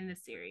more in the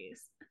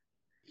series.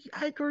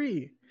 I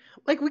agree.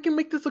 Like, we can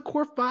make this a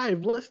core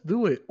five. Let's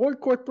do it, or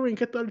core three and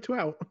get the other two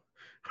out.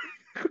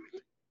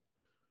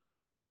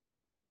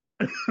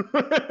 Keep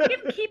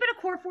it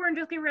a core four and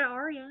just get rid of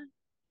Arya.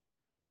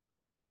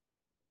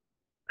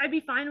 I'd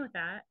be fine with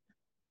that.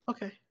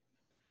 Okay,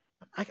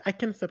 I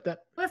can accept that.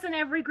 Listen,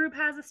 every group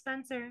has a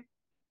Spencer.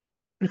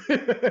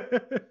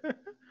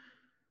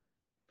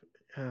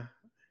 uh,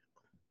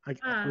 we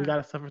Uh,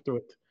 gotta suffer through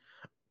it.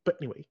 But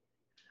anyway,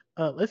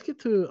 let's get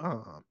to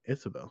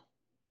Isabel.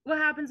 what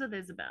happens with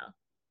Isabel?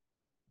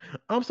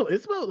 So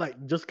Isabel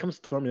like just comes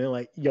storming in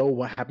like, "Yo,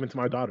 what happened to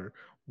my daughter?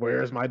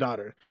 Where's my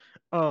daughter?"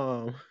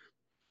 Um,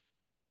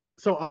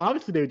 so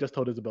obviously they just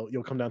told Isabel,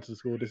 "Yo, come down to the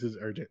school. This is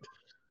urgent."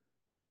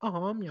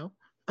 Meow.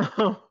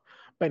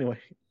 But anyway,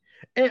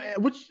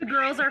 which The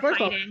girls are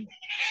first off, fighting.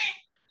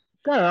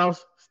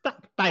 girls,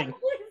 stop fighting.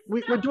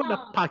 We're doing a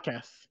Stop.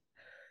 podcast.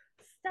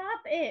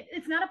 Stop it.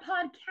 It's not a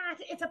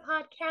podcast. It's a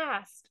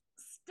podcast.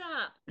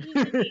 Stop. Be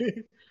nice.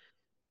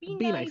 Be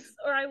Be nice. nice,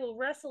 or I will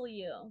wrestle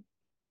you.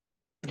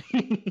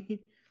 I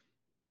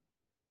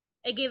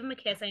gave him a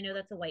kiss. I know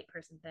that's a white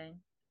person thing.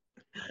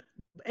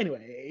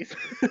 Anyways,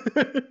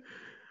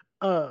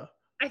 uh,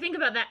 I think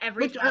about that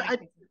every which time I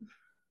kiss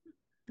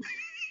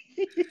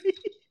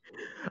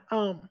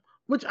him.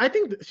 which I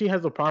think that she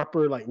has a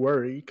proper like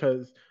worry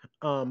because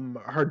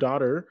her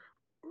daughter,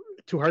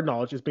 to her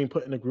knowledge, is being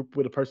put in a group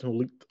with a person who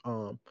leaked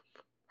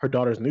her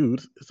daughter's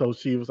nudes. So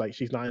she was like,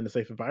 she's not in a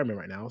safe environment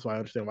right now. So I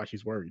understand why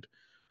she's worried.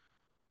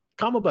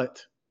 Comma,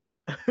 but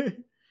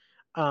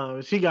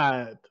she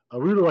got a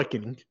rude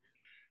awakening.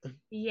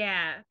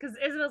 Yeah, because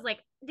Isabel's like,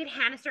 did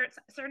Hannah start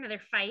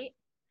another fight?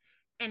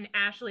 And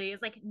Ashley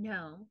is like,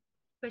 no,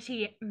 but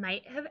she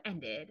might have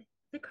ended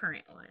the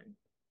current one.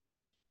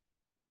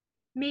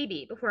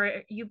 Maybe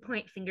before you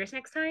point fingers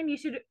next time, you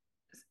should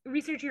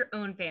research your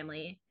own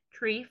family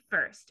tree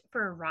first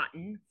for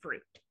rotten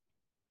fruit.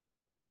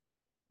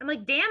 I'm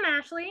like, damn,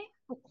 Ashley,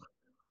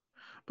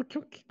 But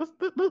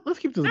let's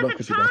keep this that's above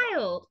a 50 though.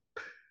 child.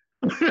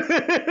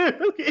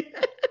 Okay.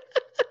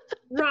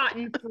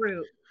 Rotten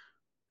fruit.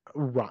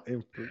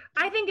 Rotten fruit.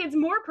 I think it's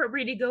more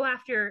appropriate to go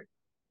after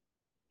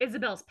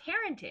Isabel's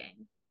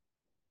parenting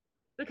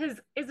because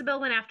Isabel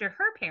went after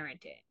her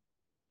parenting.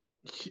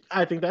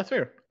 I think that's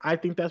fair. I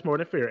think that's more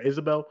than fair.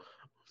 Isabel,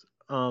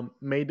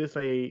 made this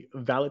a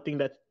valid thing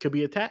that could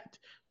be attacked.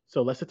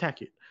 So let's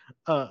attack it.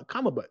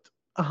 Comma but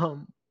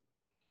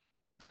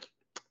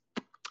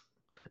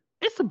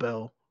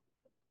Isabel,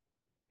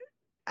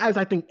 as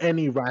I think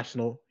any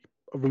rational,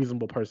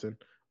 reasonable person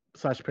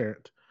slash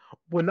parent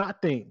would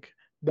not think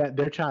that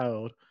their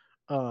child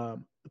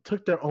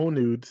took their own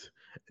nudes,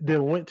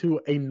 then went to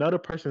another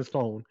person's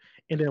phone,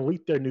 and then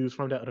leaked their news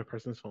from that other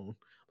person's phone.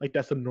 Like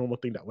that's a normal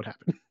thing that would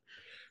happen.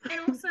 And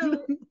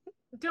also,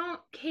 don't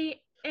Kate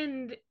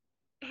and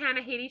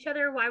Hannah hate each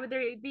other? Why would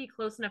they be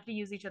close enough to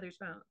use each other's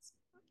phones?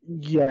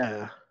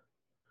 Yeah.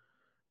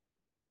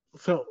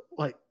 So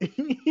like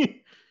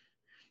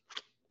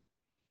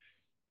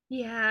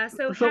Yeah,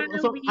 so so Hannah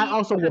I Lee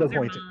also would becomes have her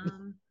pointed.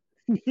 mom.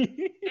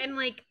 And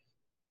like,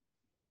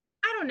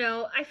 I don't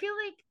know. I feel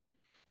like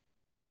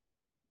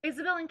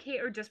Isabel and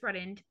Kate are just brought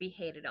in to be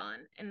hated on,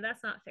 and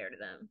that's not fair to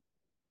them.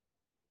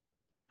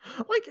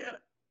 Like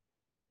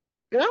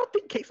I don't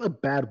think Kate's a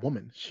bad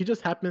woman. She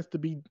just happens to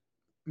be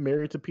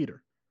married to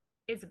Peter.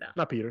 Isabel.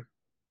 Not Peter.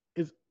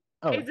 Is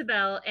oh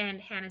Isabel and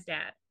Hannah's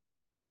dad.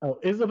 oh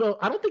Isabel.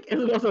 I don't think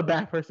Isabel's a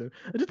bad person.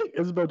 I just think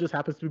Isabel just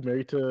happens to be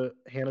married to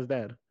Hannah's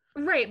dad.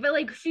 Right, but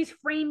like she's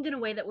framed in a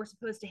way that we're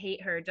supposed to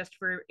hate her just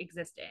for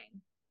existing.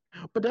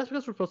 But that's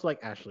because we're supposed to like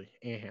Ashley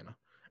and Hannah,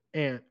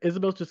 and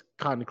Isabel's just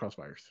caught in the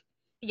crossfires.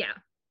 Yeah,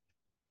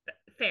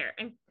 fair.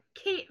 And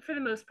Kate for the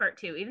most part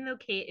too, even though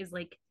Kate is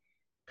like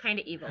kind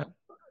of evil.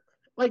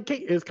 Like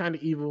Kate is kind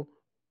of evil.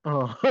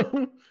 Uh,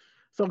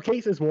 so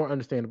Kate is more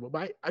understandable,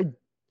 but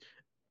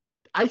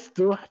I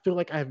still feel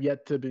like I have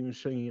yet to be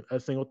seen a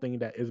single thing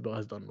that Isabel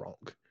has done wrong.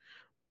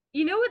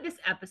 You know what this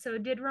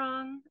episode did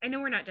wrong? I know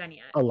we're not done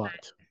yet, A but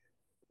lot.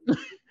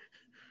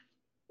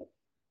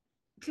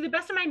 to the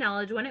best of my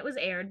knowledge, when it was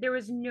aired,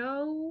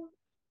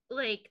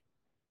 like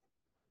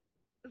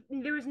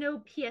there was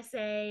no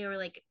PSA or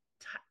like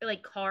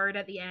card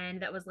at the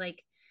end that was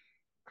like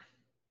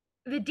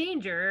the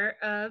danger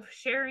of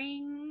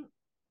sharing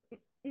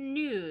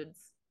nudes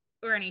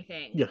or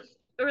anything, Yes.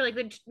 or like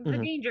the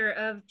Mm-hmm. danger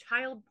of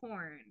child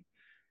porn,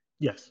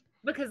 Yes.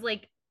 because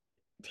like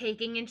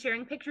taking and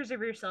sharing pictures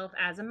of yourself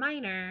as a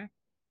minor,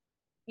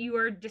 you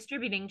are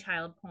distributing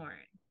child porn.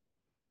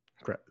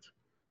 Correct.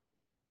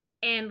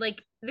 And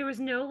like there was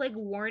no like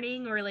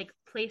warning or like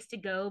place to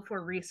go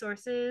for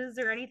resources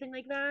or anything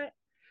like that.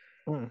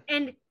 Mm.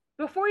 And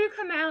before you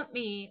come at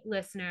me,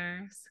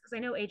 listeners, because I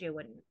know AJ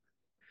wouldn't,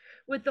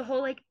 with the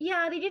whole like,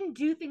 yeah, they didn't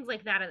do things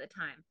like that at the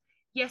time.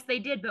 Yes, they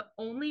did, but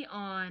only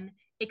on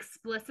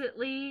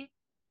explicitly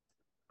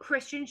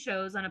Christian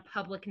shows on a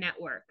public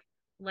network,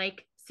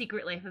 like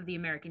Secret Life of the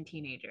American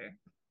Teenager.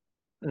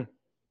 Mm. You know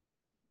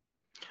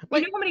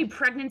Like how many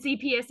pregnancy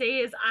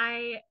PSAs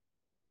I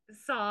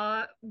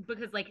saw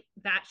because like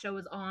that show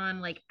was on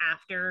like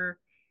after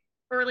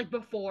or like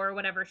before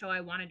whatever show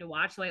I wanted to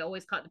watch. So I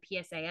always caught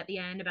the PSA at the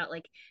end about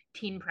like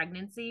teen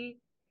pregnancy.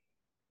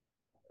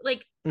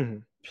 Like mm-hmm.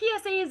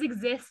 PSAs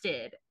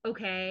existed,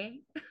 okay?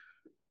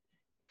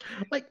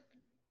 like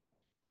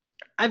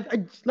I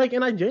like,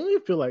 and I genuinely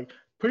feel like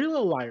Pretty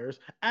Little Liars,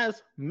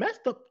 as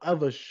messed up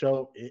of a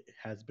show it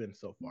has been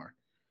so far,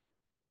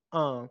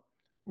 um,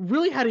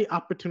 really had the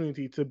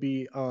opportunity to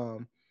be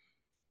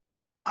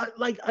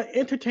like an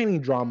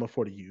entertaining drama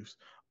for the youth,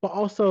 but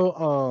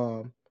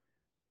also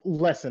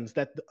lessons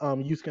that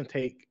youth can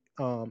take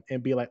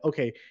and be like,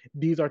 okay,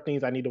 these are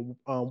things I need to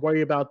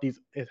worry about. These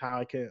is how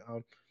I can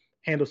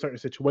handle certain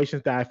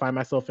situations that I find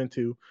myself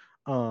into.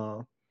 Uh,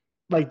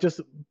 like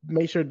just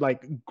make sure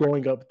like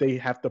growing up they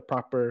have the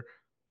proper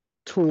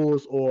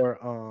tools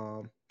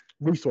or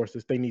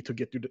resources they need to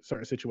get through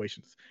certain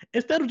situations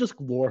instead of just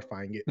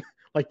glorifying it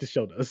like the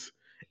show does.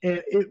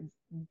 And it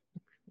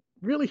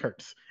really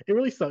hurts. It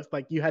really sucks.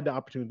 Like you had the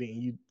opportunity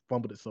and you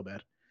fumbled it so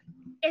bad.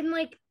 And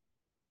like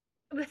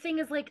the thing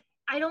is like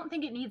I don't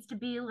think it needs to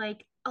be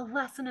like a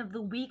lesson of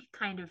the week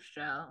kind of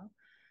show.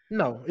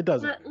 No, it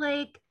doesn't. But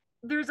like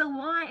there's a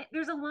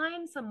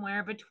line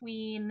somewhere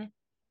between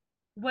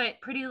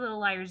what Pretty Little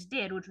Liars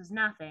did, which was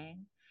nothing,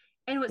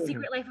 and what Mm-hmm.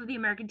 Secret Life of the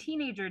American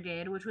Teenager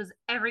did, which was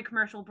every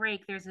commercial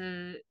break there's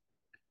a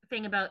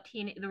thing about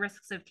the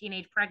risks of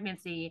teenage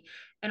pregnancy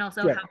and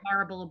also Right. how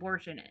horrible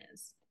abortion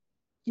is.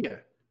 Yeah.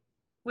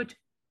 Which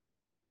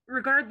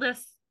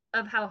regardless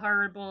of how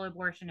horrible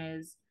abortion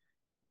is,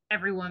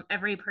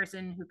 every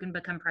person who can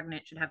become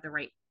pregnant should have the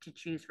right to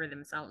choose for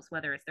themselves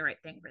whether it's the right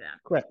thing for them.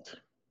 Correct.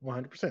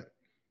 100%.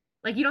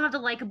 Like you don't have to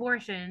like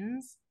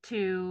abortions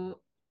to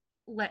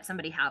let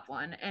somebody have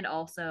one, and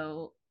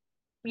also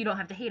you don't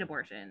have to hate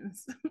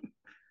abortions.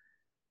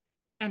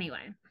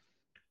 Anyway,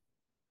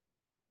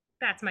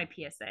 that's my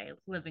PSA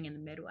living in the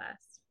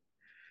Midwest.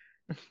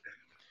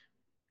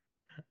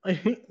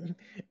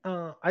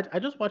 I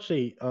just watched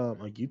a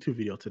YouTube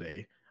video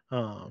today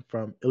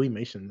from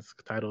Illuminations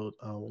titled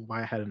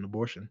 "Why I Had an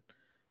Abortion,"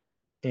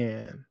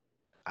 and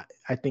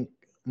I think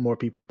more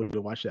people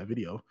will watch that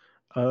video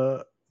uh,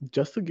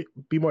 just to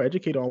be more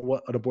educated on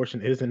what an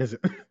abortion is and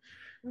isn't,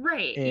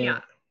 Right. Yeah.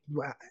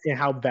 and and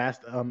how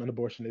vast an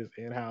abortion is,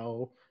 and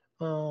how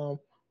um,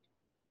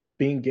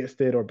 being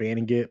against it or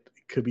banning it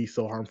could be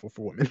so harmful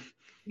for women.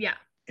 Yeah.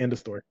 End of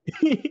story.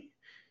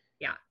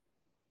 Yeah.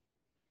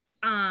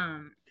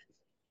 Um,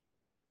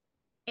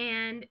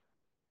 and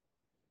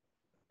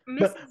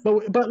But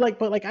Mrs.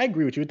 but I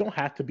agree with you. It don't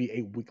have to be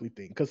a weekly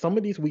thing because some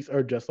of these weeks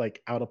are just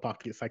like out of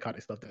pocket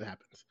psychotic stuff that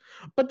happens.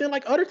 But then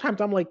like other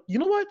times I'm like, you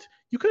know what?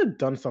 You could have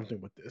done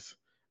something with this.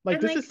 Like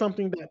And this like is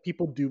something that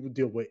people do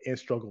deal with and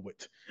struggle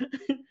with.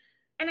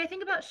 and I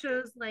think about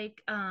shows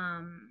like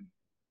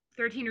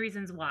 13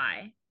 Reasons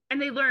Why.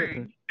 And they Mhm,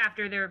 learned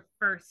after their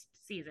first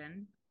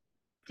season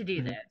to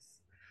do mhm,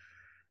 this.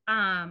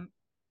 Um,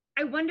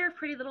 I wonder if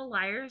Pretty Little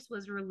Liars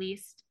was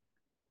released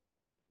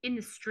in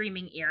the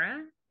streaming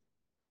era,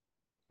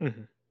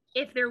 mhm,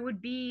 if there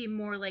would be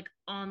more like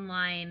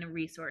online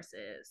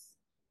resources.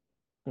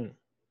 mhm.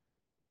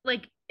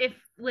 Like if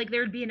like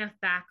there'd be enough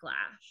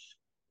backlash.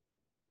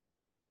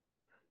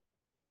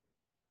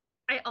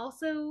 I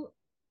also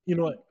You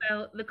know think what?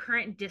 about the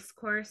current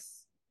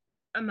discourse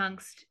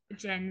amongst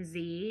Gen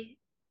Z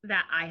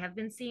that I have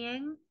been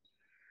seeing.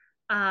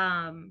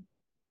 Um,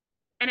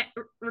 and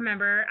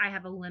remember, I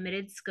have a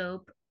limited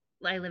scope.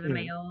 I live in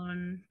my Mhm.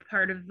 own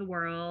part of the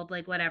world,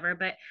 like whatever.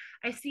 But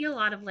I see a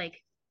lot of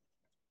like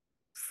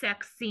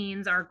sex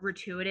scenes are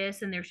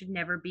gratuitous and there should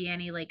never be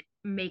any like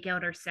make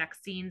out or sex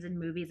scenes in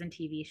movies and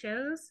TV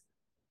shows.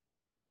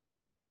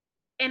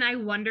 And I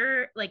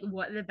wonder like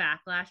what the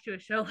backlash to a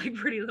show like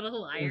Pretty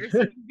Little Liars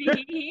would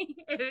be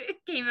if it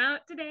came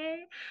out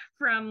today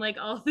from like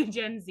all the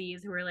Gen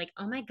Zs who are like,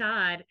 oh my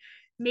God,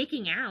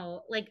 making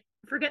out. Like,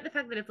 forget the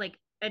fact that it's like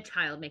a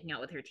child making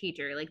out with her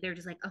teacher. Like they're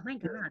just like, oh my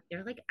God,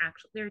 they're like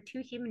actually they're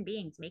two human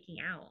beings making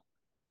out.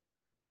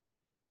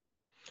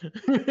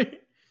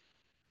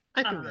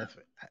 I think Uh that's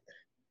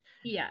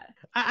yeah.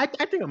 I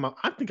think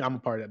I'm a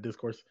part of that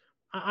discourse.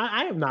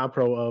 I am not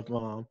pro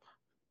of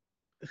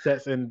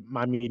sets in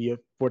my media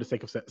for the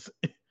sake of sets.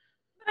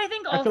 But I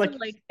think I feel also like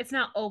like it's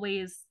not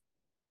always,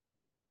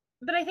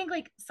 but I think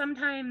like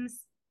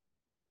sometimes,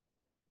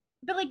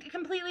 but like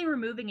completely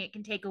removing it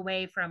can take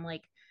away from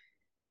like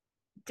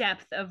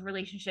depth of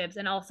relationships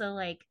and also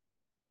like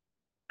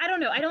I don't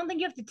know. I don't think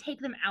you have to take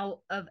them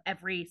out of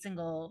every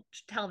single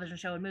television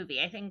show and movie.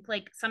 I think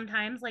like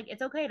sometimes like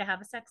it's okay to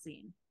have a sex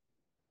scene.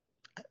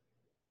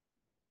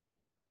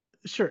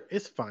 sure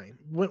it's fine.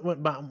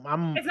 But I'm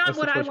It's a not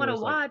what I situation want where to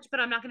it's like watch, but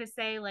I'm not going to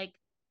say like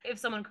if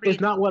someone it's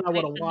creates not what I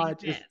something, want it to shouldn't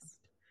watch. exist.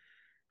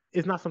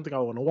 It's not something I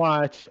want to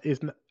watch. Is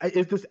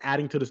this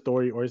adding to the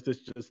story or is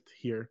this just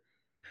here?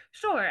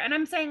 Sure, and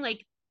I'm saying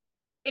like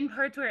in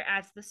parts where it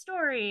adds to the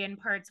story, in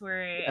parts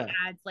where it Yeah,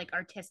 adds like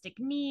artistic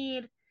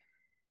need,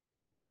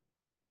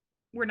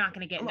 we're not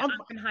going to get I'm, into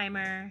I'm,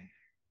 Oppenheimer.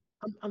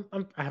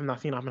 I have not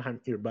seen Oppenheimer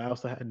here, but I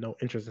also had no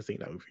interest in seeing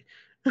that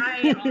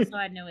I also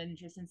movie. had no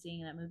interest in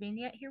seeing that movie, and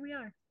yet here we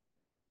are.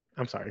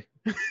 I'm sorry.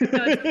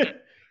 No, it's okay.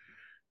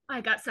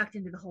 I got sucked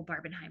into the whole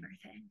Barbenheimer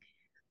thing.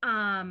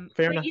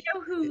 Fair But enough.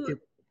 It,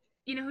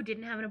 you know who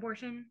didn't have an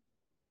abortion?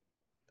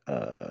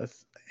 uh,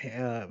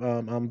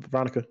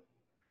 Veronica.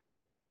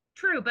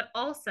 True, but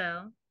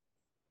also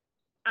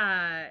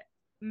uh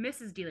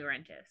Mrs. De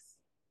Laurentiis.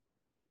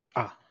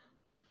 Ah,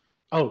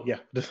 oh yeah,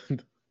 the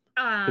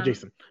Um,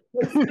 Jason.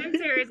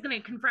 Spencer is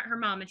gonna confront her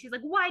mom and she's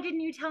like, why didn't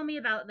you tell me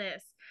about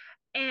this?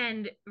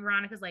 And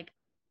Veronica's like,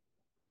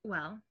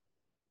 well,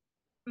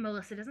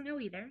 Melissa doesn't know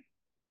either.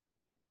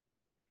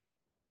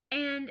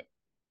 And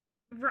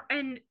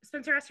and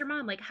Spencer asked her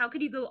mom, like, how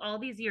could you go all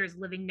these years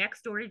living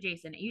next door to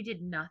Jason? You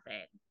did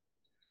nothing.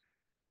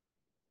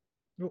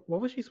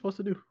 What was she supposed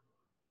to do?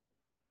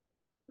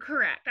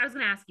 Correct. I was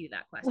gonna ask you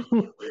that question.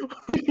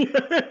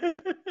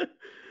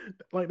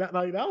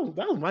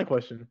 That was my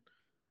question.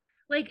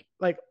 Like,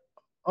 Like,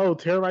 oh,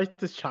 terrorize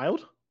this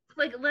child?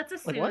 like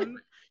Like what?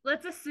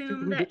 let's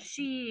assume Who that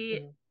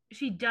did? Uh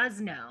she does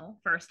know,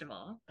 first of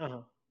all,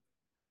 huh.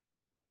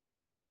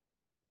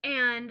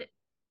 and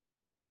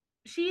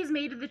she has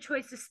made the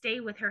choice to stay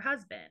with her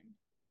husband.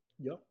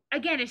 Yep.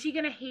 Again, is she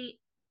gonna hate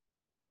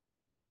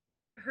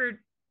her,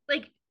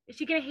 like is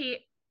she gonna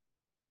hate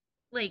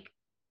like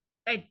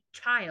a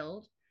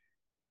child,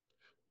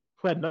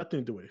 Who had nothing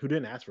to do with it? Who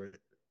didn't ask for it?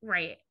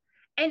 right?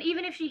 And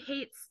even if she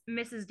hates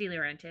Mrs. De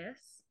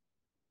Laurentiis,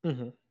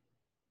 Hmm.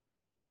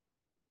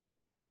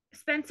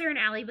 Spencer and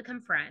Allie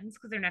become friends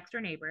because they're next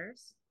door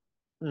neighbors.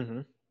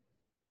 Hmm.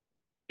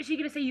 Is she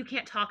gonna say you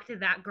can't talk to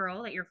that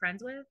girl that you're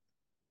friends with?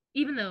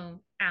 Even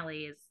though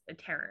Allie is a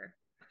terror.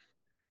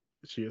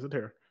 She is a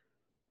terror.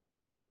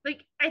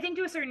 Like, I think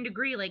to a certain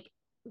degree, like,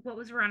 what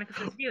was Veronica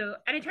supposed to do?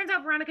 And it turns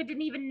out Veronica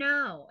didn't even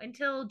know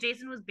until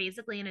Jason was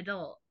basically an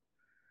adult.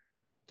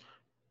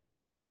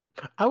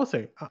 I would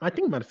say I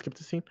think I might have skipped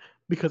the scene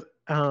because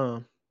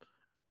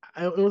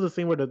it was a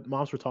scene where the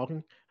moms were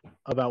talking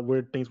about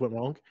where things went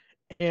wrong,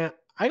 and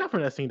I got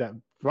from that scene that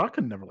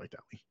Veronica never liked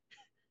Ellie.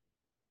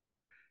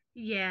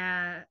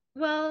 Yeah.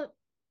 Well,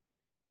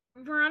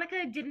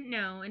 Veronica didn't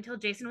know until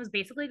Jason was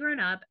basically grown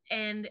up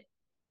and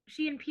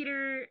she and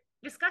Peter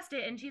discussed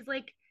it and she's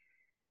like,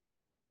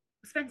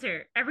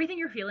 Spencer, everything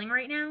you're feeling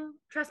right now,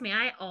 trust me,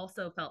 I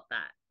also felt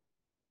that.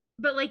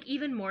 But like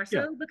even more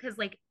Yeah. so because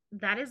like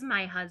that is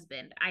my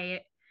husband.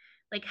 I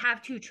like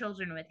have two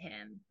children with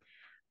him.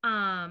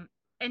 Um,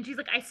 and she's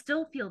like, I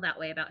still feel that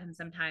way about him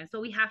sometimes,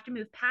 but we have to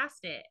move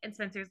past it. And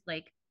Spencer's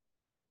like,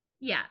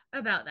 yeah,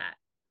 about that.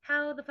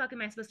 How the fuck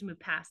am I supposed to move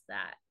past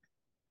that?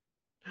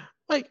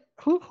 Like,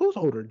 who's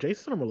older,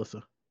 Jason or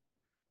Melissa?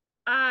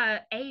 A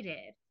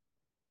did.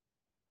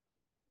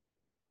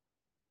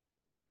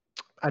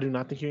 I do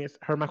not think you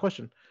heard my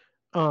question.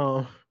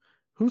 Uh,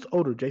 who's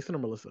older, Jason or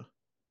Melissa?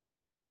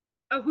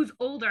 Oh, who's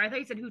older? I thought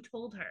you said who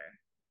told her.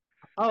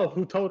 Oh,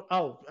 who told?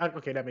 Oh,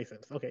 okay, that makes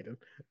sense. Okay, then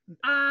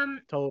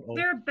told. Oh,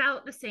 They're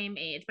about the same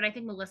age, but I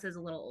think Melissa's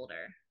a little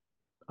older.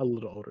 a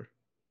little older.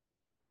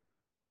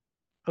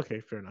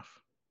 Okay, fair enough.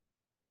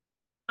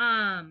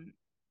 Um,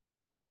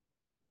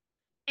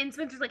 and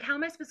Spencer's like, how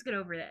am I supposed to get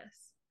over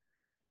this?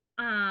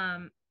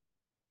 Um,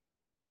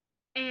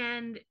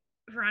 and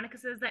Veronica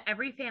says that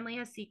every family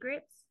has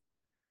secrets.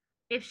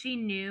 If she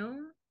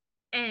knew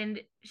and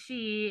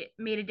she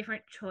made a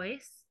different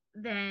choice,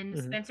 then Hmm.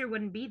 Spencer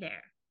wouldn't be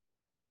there.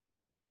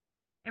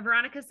 And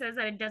Veronica says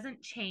that it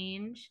doesn't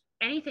change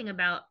anything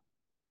about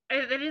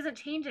that it doesn't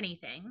change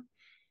anything.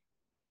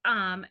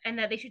 And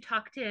that they should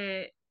talk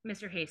to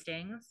Mr.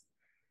 Hastings.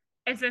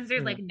 And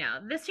Spencer's like, Hmm. no,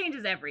 this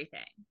changes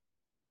everything.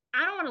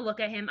 I don't want to look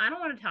at him. I don't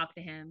want to talk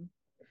to him.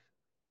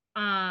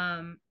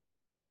 Um,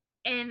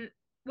 and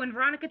when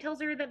Veronica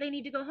tells her that they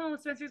need to go home,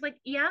 Spencer's like,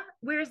 yeah,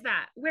 where's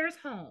that? Where's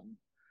home?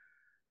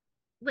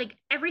 Like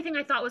everything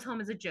I thought was home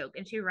is a joke,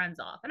 and she runs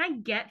off. And I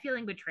get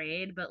feeling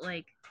betrayed, but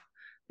like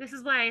this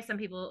is why some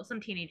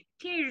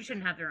teenagers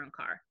shouldn't have their own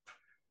car.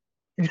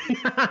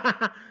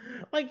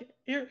 Like,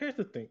 here's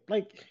the thing.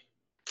 Like,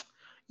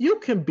 you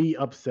can be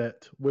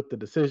upset with the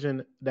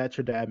decision that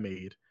your dad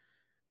made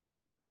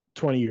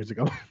 20 years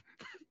ago.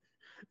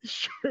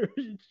 Sure,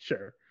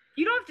 sure.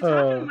 You don't have to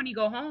talk to him Uh, when you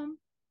go home.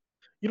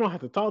 you don't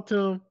have to talk to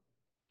him.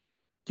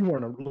 You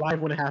weren't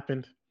alive when it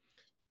happened.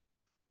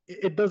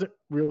 It doesn't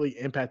really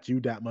impact you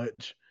that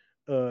much.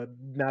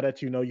 Now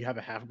that you know you have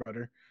a half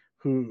brother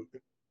who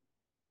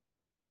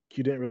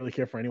you didn't really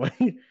care for anyway.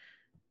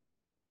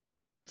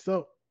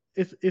 So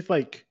it's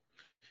like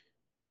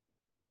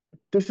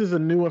this is a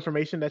new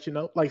information that you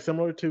know, like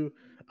similar to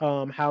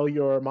how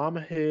your mom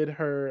hid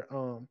her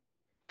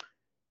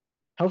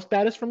health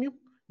status from you.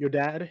 Your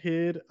dad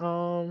hid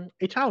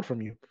a child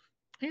from you,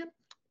 and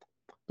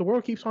the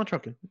world keeps on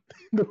trucking.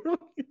 The world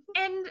keeps...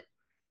 And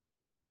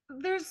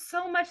there's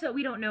so much that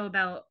we don't know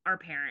about our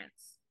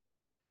parents.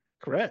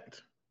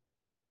 Correct.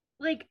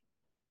 Like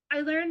I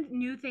learned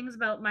new things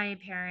about my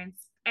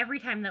parents every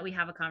time that we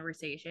have a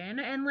conversation,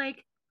 and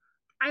like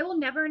I will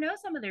never know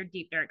some of their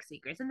deep dark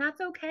secrets, and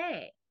that's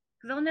okay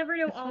because I'll never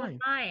know It's all of fine.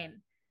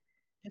 mine.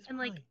 It's And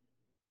like fine.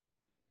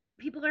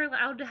 people are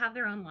allowed to have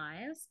their own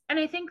lives, and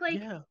I think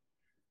like Yeah.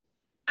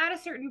 at a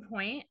certain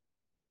point,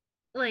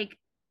 like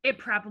it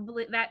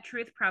probably that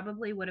truth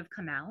probably would have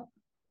come out.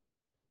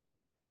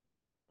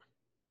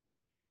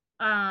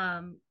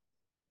 Um,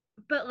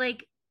 but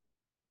like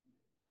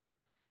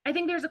I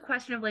think there's a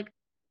question of like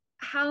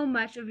how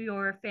much of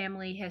your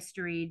family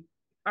history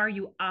are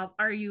you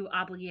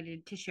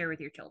obligated to share with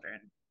your children?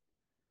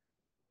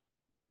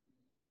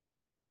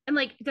 And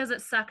like, does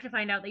it suck to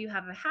find out that you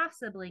have a half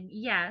sibling?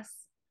 Yes,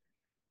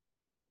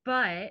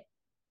 but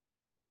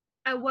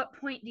at what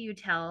point do you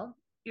tell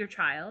your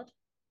child?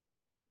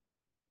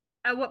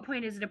 At what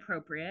point is it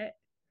appropriate?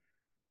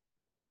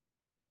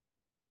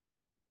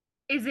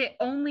 Is it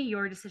only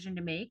your decision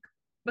to make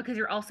because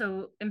you're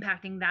also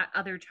impacting that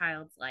other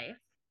child's life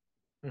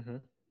Hmm.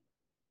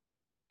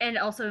 and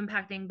also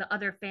impacting the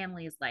other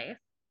family's life?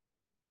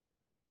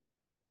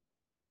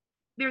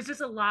 There's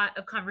just a lot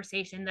of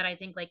conversation that I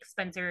think like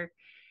Spencer,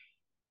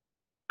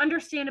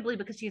 understandably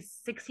because she's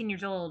 16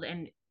 years old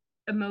and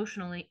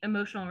emotional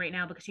right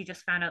now because she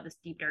just found out this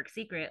deep dark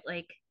secret,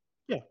 like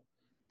Yeah.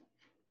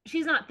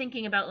 she's not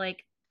thinking about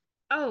like,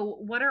 oh,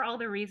 what are all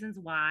the reasons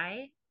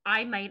why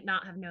I might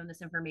not have known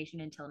this information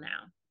until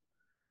now?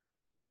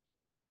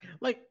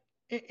 Like,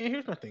 and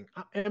here's my thing.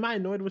 Am I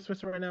annoyed with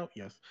Spencer right now?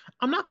 Yes.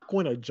 I'm not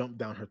going to jump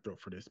down her throat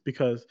for this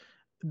because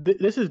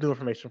this is new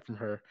information from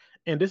her,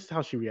 and this is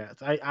how she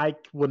reacts. I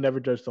will never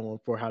judge someone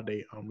for how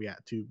they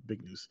react to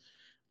big news,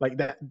 like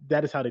that.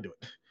 That is how they do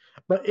it.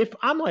 But if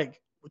I'm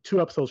like 2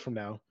 episodes from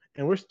now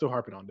and we're still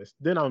harping on this,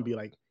 then I'm gonna be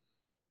like,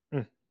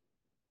 mm.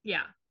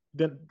 Yeah,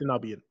 Then I'll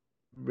be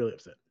really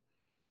upset.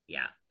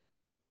 yeah.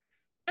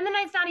 And the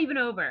night's not even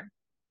over.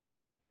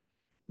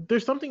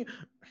 There's something.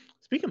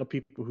 Speaking of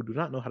people who do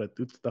not know how to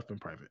do stuff in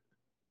private.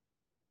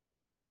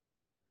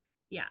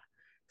 Yeah.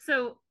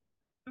 So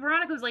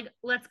Veronica was like,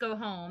 let's go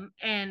home.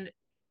 And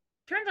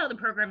turns out the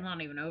program's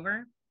not even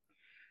over.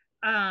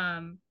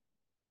 Um,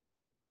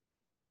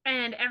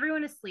 and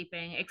everyone is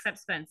sleeping except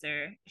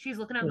Spencer. She's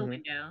looking out the Hmm.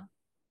 window.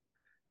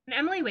 And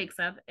Emily wakes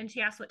up and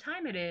she asks what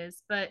time it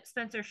is, but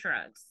Spencer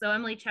shrugs. So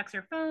Emily checks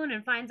her phone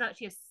and finds out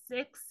she has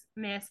 6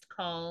 missed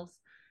calls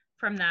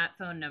from that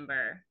phone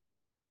number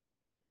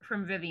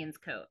from Vivian's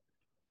coat.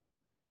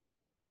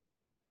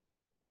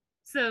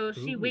 So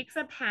she Ooh. wakes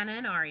up Hannah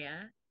and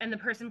Arya, and the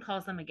person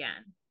calls them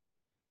again.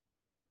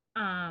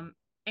 Um,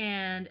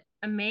 and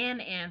a man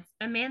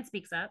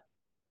speaks up.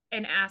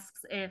 and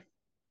asks if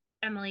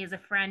Emily is a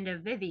friend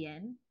of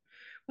Vivian,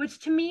 which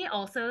to me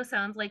also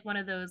sounds like one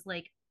of those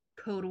like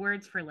code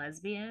words for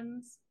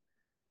lesbians.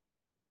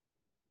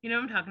 You know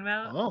what I'm talking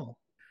about? Oh,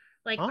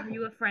 Like, are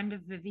you oh. a friend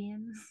of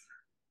Vivian's?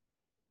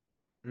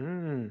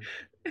 Mm.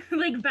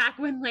 Like back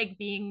when like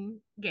being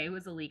gay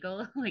was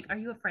illegal. Like, are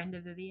you a friend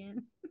of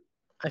Vivian?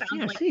 I see.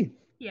 Sounds I like, see.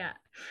 yeah.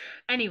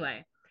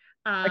 Anyway,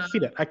 I um, can see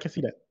that. I can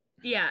see that.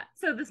 yeah.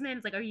 So this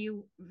man's like, "Are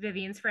you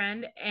Vivian's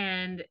friend?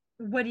 And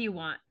what do you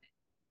want?"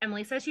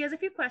 Emily says she has a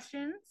few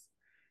questions.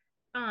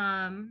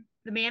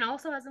 The man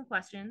also has some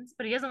questions,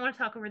 but he doesn't want to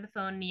talk over the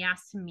phone and he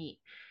asks to meet.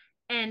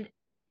 And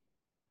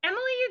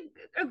Emily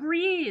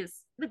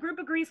agrees. The group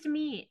agrees to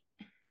meet.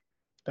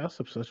 That's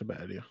such a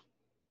bad idea.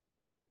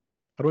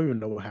 I don't even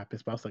know what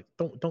happens, but I was like,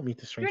 don't meet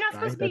this You're strange not guy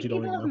supposed to that meet you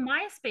don't people even of know.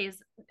 MySpace.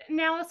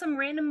 Now some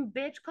random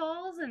bitch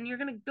calls and you're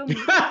gonna go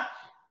meet them.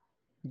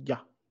 Yeah,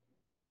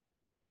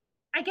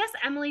 I guess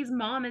Emily's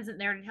mom isn't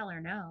there to tell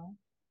her no.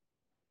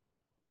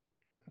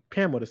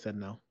 Pam would have said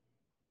no.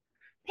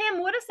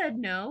 Pam would have said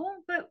no,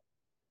 but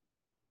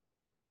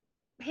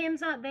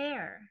Pam's not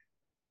there.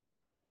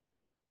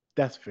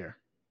 That's fair.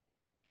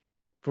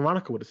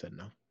 Veronica would have said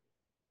no.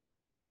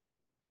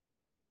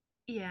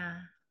 Yeah.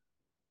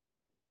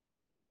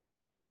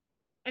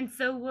 And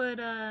so would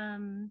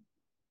Ashley,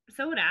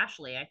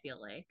 I feel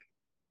like.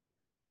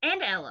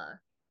 And Ella.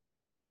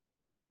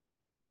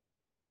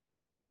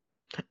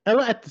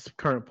 Ella at this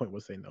current point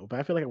would say no, but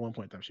I feel like at one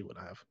point in time she would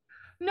have.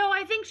 No,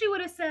 I think she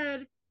would have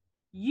said,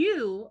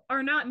 "You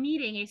are not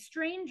meeting a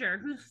stranger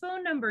whose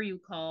phone number you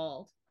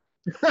called.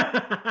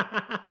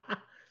 That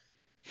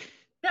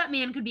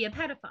man could be a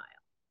pedophile."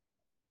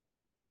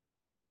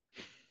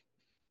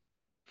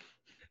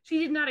 She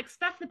did not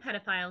expect the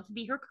pedophile to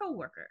be her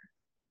coworker.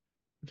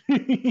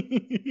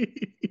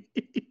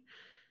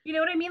 You know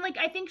what I mean? Like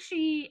I think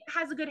she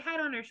has a good head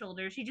on her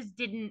shoulders. She just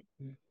didn't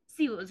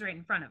see what was right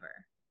in front of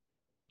her.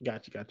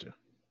 Gotcha, gotcha.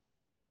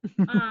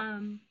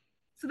 Um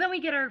so then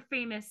we get our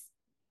famous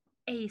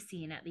A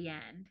scene at the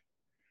end.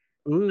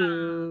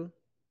 Ooh.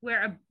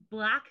 Where a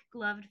black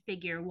gloved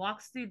figure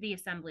walks through the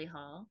assembly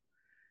hall,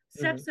 Mm-hmm.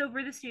 steps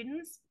over the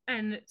students,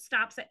 and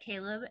stops at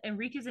Caleb and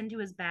reaches into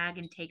his bag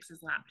and takes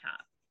his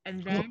laptop.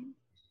 And then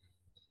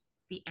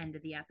the end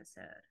of the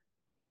episode.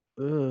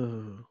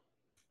 Ooh.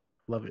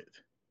 Love it.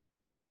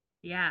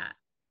 Yeah.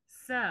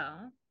 So,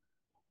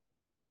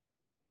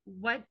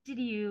 what did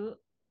you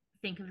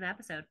think of the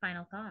episode?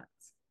 Final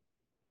thoughts.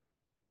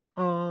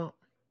 Uh,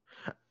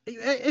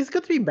 it's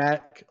good to be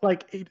back.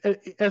 Like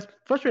as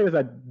frustrated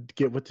as I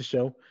get with the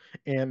show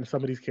and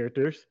some of these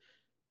characters,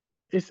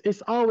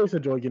 it's always a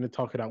joy getting to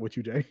talk it out with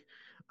you, Jay.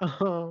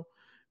 Um,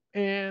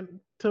 and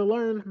to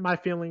learn my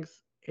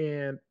feelings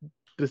and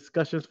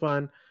discussions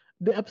fun.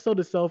 The episode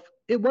itself,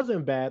 it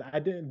wasn't bad. I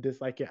didn't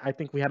dislike it. I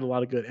think we had a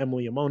lot of good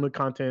Emily and Mona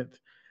content.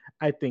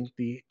 I think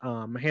the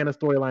Hannah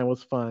storyline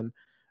was fun.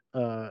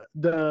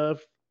 The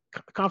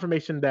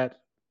confirmation that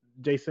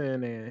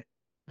Jason and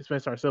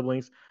Spencer are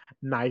siblings,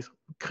 nice.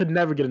 Could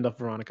never get enough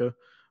Veronica.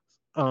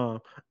 Uh,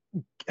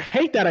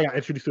 hate that I got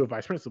introduced to a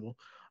vice principal,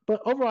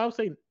 but overall, I would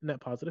say net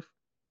positive.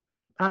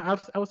 I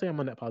would say I'm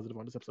a net positive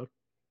on this episode.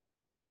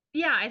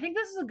 Yeah, I think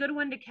this is a good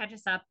one to catch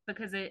us up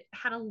because it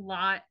had a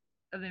lot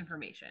of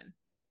information.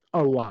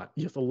 A lot,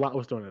 yes, a lot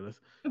was thrown at us.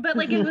 But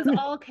like it was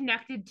all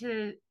connected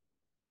to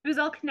it was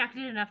all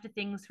connected enough to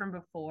things from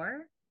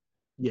before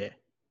Yeah,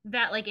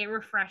 that like it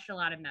refreshed a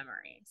lot of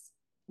memories.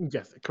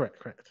 yes, correct,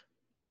 correct.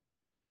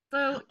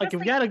 So Like just if we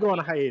like had to go on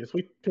a hiatus,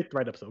 we picked the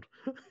right episode.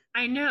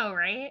 I know,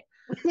 right?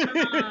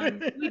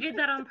 We did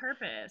that on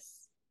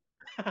purpose.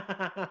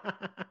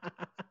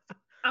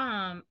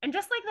 And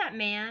just like that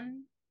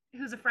man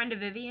who's a friend of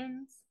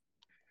Vivian's,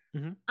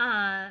 Mhm.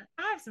 I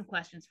have some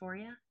questions for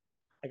you.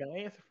 I got an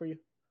answer for you.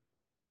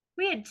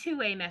 We had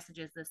two-way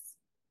messages this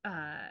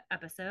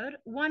episode.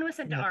 One was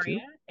sent You to had two?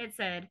 Aria. It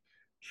said, Oh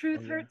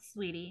 "Truth yeah. hurts,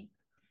 sweetie.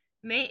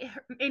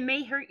 It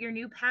may hurt your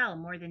new pal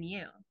more than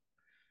you."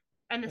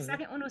 And the Hmm.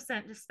 second one was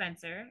sent to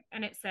Spencer,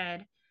 and it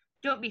said,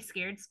 "Don't be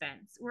scared,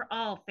 Spence. We're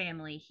all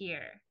family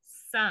here.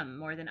 Some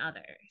more than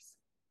others."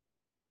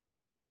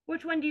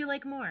 Which one do you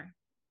like more?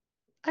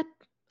 I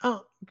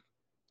uh,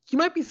 you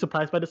might be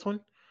surprised by this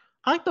one.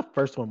 I like the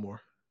first one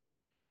more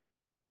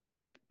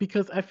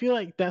because I feel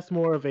like that's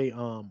more of a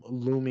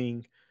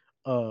looming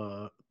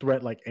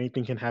threat. Like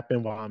anything can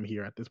happen while I'm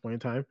here at this point in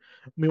time.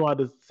 Meanwhile,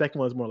 the second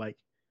one is more like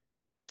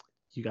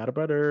you got a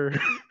brother.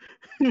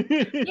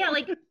 Yeah,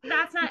 like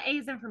that's not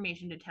A's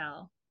information to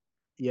tell.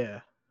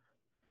 Yeah.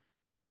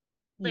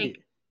 Yeah.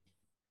 Like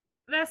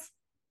that's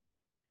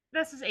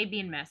that's just A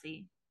being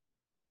messy.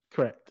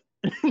 Correct.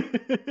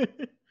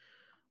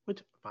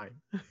 Which fine.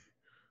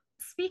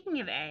 Speaking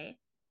of A,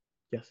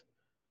 Yes.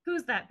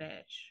 who's that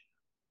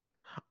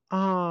bitch?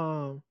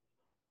 Um,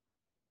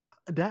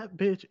 that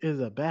bitch is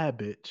a bad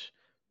bitch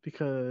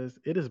because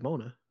it is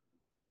Mona.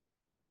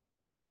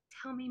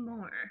 Tell me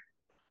more.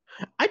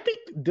 I think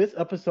this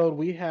episode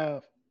we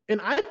have, and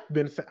I've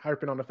been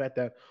harping on the fact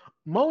that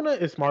Mona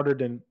is smarter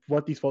than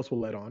what these folks will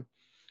let on.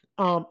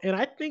 And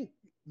I think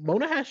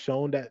Mona has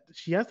shown that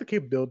she has the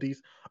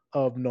capabilities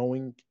of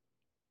knowing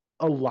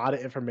a lot of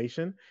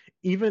information,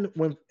 even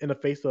when in the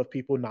face of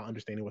people not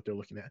understanding what they're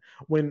looking at.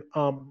 When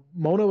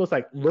Mona was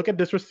like, "Look at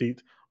this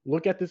receipt,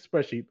 look at this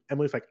spreadsheet,"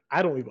 Emily's like,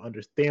 "I don't even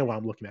understand what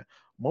I'm looking at."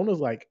 Mona's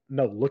like,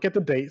 "No, look at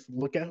the dates,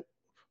 look at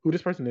who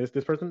this person is.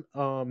 This person,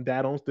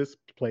 dad owns this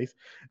place.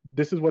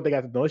 This is what they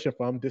got the donation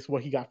from. This is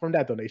what he got from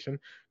that donation.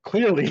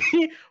 Clearly,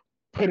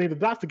 putting the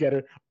dots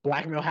together,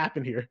 blackmail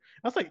happened here."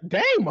 I was like,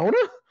 "Dang, Mona,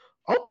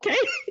 okay."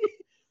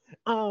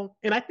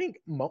 And I think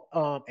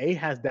A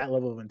has that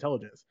level of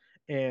intelligence.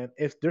 And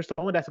if there's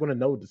someone that's going to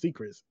know the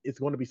secrets, it's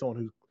going to be someone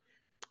who's,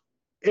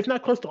 if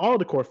not close to all of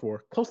the core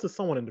four, close to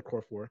someone in the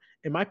core four.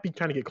 It might be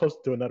trying to get close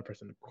to another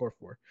person in the core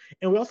four.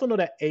 And we also know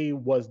that A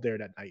was there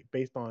that night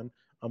based on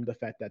the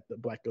fact that the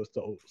Black Ghost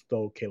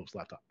stole Caleb's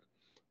laptop.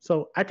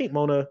 So I think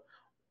Mona,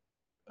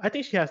 I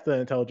think she has the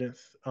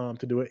intelligence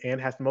to do it and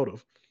has the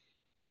motive.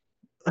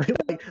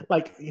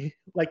 like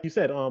you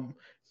said,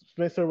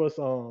 Spencer was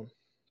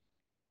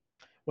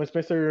when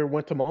Spencer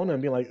went to Mona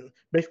and being like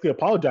basically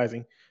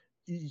apologizing.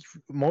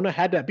 Mona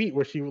had that beat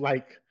where she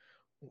like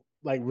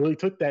really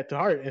took that to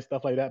heart and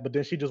stuff like that, but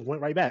then she just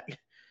went right back.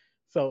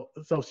 So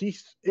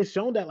she's it's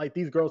shown that like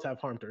these girls have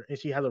harmed her and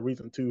she has a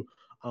reason to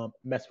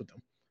mess with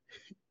them.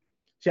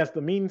 She has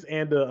the means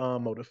and the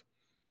motive.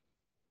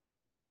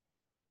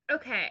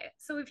 Okay,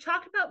 so we've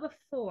talked about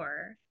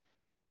before.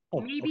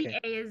 Oh, Maybe okay,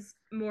 A is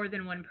more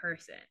than one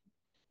person.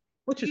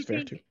 which Do is you fair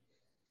too. think?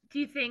 Do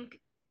you think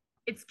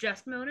it's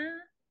just Mona?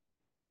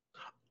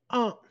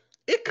 Uh,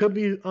 it could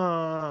be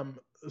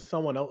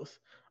someone else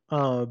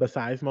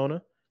besides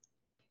Mona.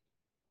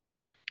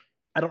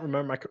 I don't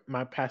remember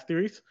my past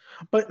theories,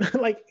 but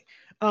like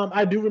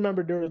I do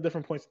remember there were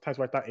different points times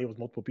where I thought A was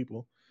multiple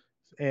people,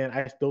 and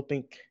I still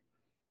think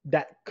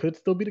that could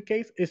still be the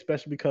case,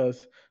 especially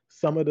because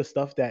some of the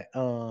stuff that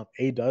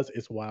A does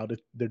is wild.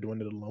 They're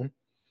doing it alone.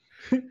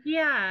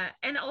 Yeah,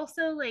 and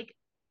also like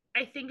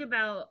I think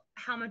about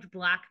how much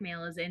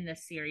blackmail is in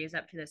this series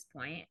up to this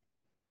point.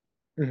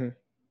 Hmm.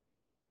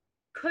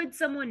 Could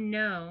someone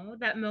know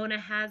that Mona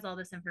has all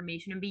this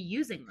information and be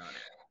using Mona?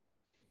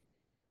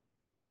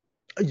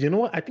 You know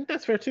what? I think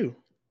that's fair too.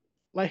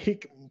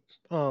 Like,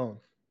 um,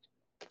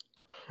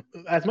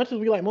 as much as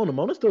we like Mona,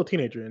 Mona's still a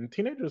teenager, and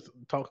teenagers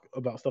talk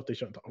about stuff they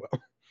shouldn't talk about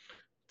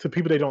to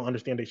people they don't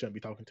understand. They shouldn't be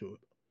talking to.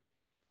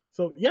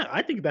 So yeah,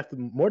 I think that's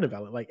more than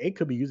valid. Like, A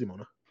could be using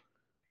Mona.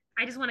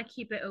 I just want to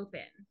keep it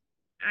open.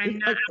 I'm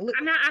not Like,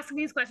 I'm not asking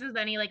these questions with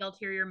any like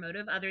ulterior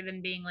motive other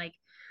than being like,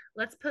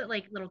 let's put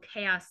like little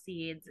chaos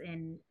seeds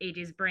in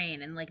AJ's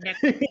brain and like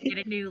next week we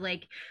get a new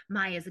like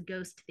Maya's a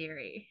ghost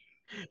theory.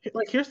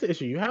 like here's the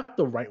issue: you have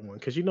the right one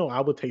because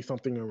I would take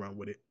something and run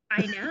with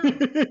I know.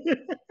 it.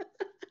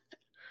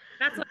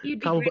 That's why you'd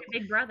be Comic great book.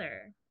 at Big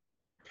Brother.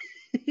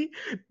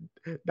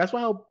 That's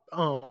why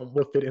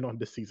will fit in on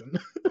this season.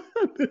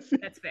 This season.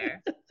 That's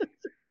fair.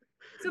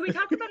 So we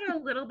talked about it a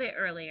little bit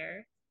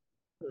earlier.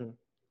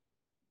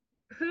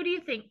 Who do you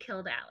think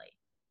killed Allie?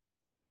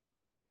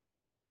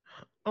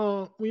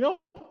 We know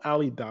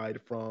Ali died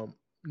from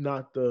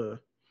not the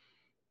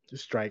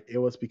strike. It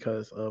was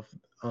because of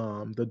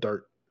the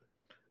dirt.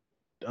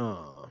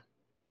 Uh,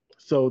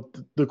 so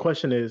the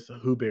question is,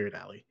 who buried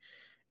Ali?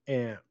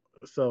 And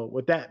so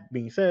with that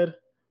being said,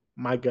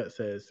 my gut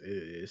says it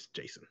is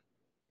Jason.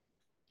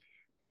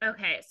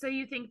 Okay, so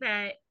you think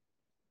that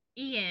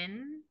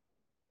Ian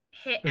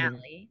hit Mhm.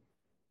 Allie.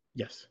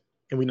 Yes,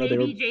 and we know they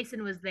Maybe were.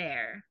 Jason was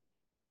there.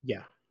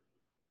 Yeah,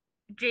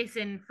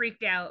 Jason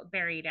freaked out,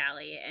 buried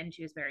Allie, and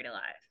she was buried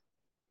alive.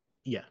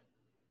 yeah.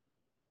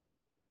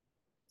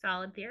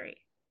 Solid theory.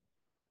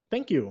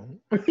 Thank you.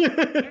 Yeah.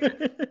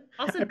 I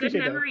Also, good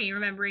appreciate that. memory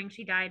remembering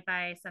she died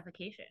by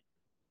suffocation.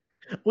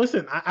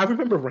 Listen, I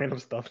remember random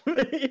stuff.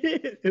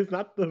 It's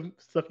not the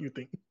stuff you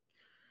think.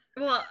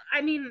 Well,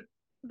 I mean,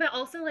 but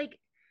also like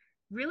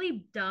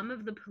really dumb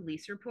of the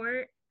police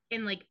report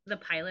in like the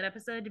pilot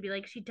episode to be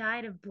like, she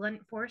died of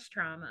blunt force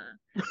trauma.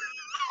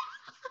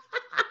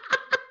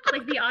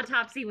 Like the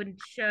autopsy would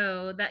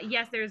show that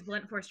yes, there's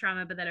blunt force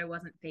trauma, but that it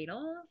wasn't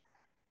fatal.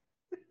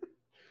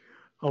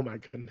 Oh my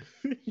goodness,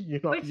 Which,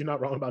 you're not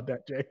wrong about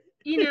that, Jay.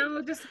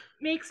 just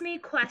makes me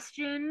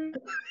question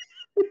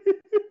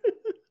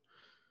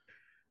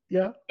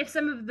Yeah, if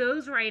some of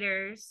those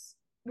writers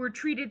were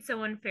treated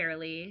so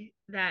unfairly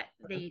that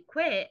they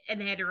quit and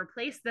they had to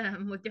replace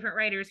them with different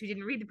writers who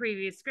didn't read the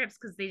previous scripts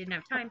because they didn't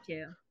have time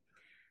to.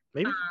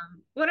 maybe.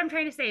 What I'm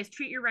trying to say is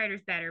treat your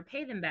writers better,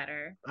 pay them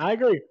better, I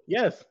agree.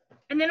 Yes.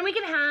 and then we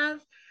can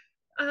have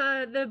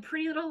the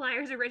Pretty Little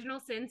Liars original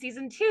sin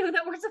season 2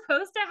 that we're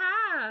supposed to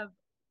have.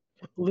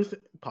 Listen,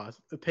 pause.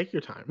 Take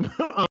your time.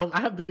 I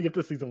have to get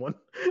to season one.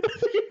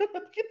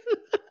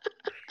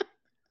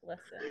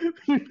 Listen,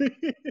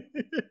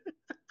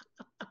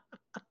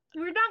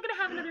 we're not going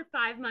to have another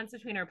 5 months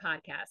between our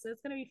podcasts, so it's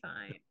going to be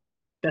fine.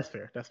 That's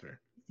fair. That's fair.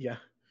 Yeah.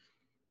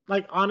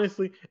 Like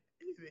honestly,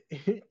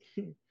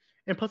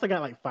 and plus I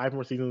got like 5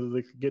 more seasons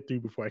to get through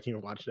before I can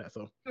even watch that.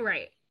 So,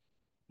 Right,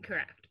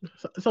 correct.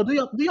 so do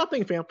y'all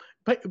think, fam?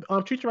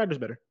 Treat your writers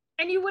better.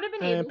 And you would have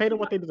been and able pay to them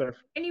what they deserve.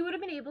 and you would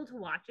have been able to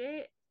watch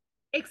it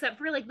except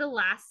for like the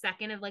last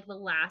second of like the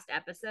last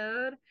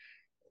episode.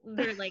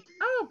 They're like,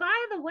 "Oh,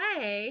 by the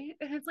way,"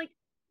 and it's like,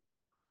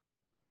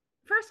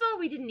 first of all,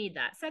 we didn't need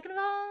that. Second of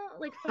all,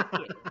 like, fuck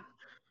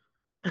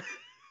you.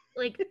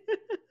 Like,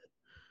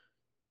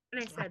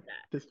 and I said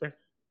that. Sister,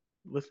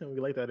 listen, we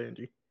like that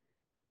energy.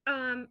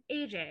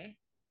 AJ,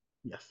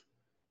 Yes.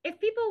 if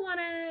people want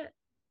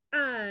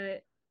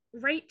to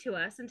write to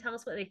us and tell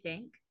us what they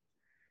think,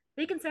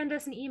 they can send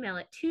us an email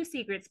at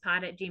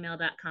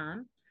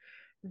twosecretspod@gmail.com.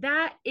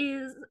 That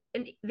is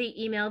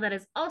the email that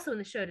is also in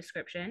the show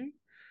description.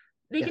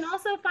 They can Yes.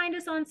 also find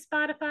us on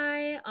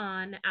Spotify,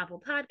 on Apple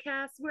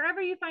Podcasts,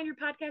 wherever you find your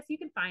podcast, you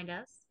can find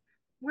us.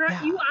 Where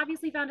Yeah. you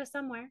obviously found us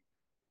somewhere.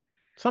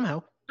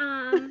 Somehow.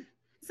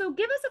 So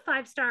give us a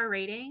 5-star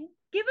rating,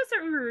 give us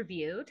a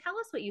review, tell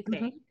us what you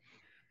think.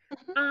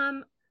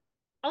 Mm-hmm.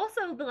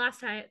 Also the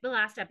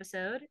last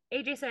episode,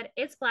 AJ said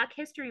it's Black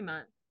History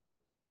Month.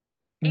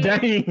 And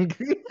dang.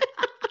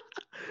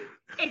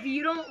 If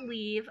you don't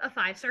leave a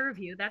 5-star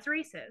review, that's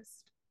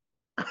racist.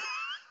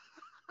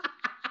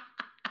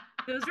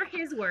 Those are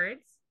his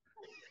words.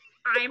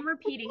 I'm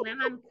repeating them.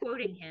 I'm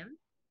quoting him.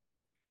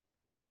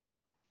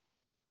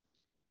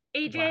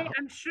 AJ, wow.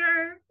 I'm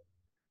sure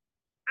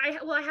I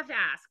have to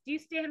ask, do you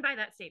stand by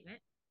that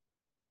statement?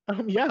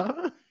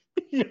 Yeah.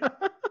 Yeah.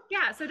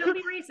 Yeah, so don't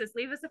be racist.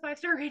 Leave us a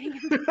 5-star rating.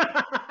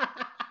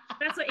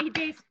 That's what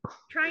AJ's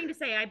trying to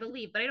say, I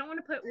believe, but I don't want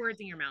to put words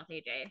in your mouth,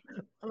 AJ.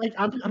 Like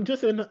I'm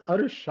just in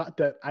utter shock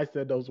that I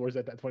said those words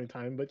at that point in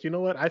time, but you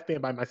know what? I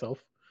stand by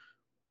myself.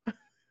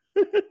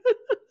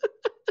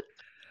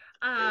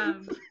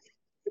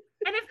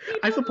 And if people,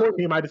 I support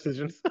me in my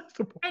decisions.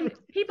 And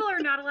people are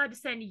not allowed to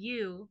send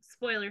you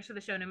spoilers for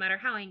the show, no matter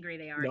how angry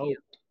they are at you.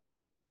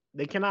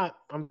 They cannot.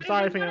 I'm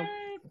sorry, fam.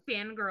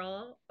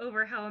 Fangirl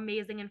over how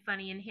amazing and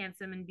funny and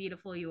handsome and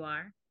beautiful you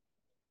are.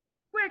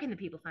 Where can the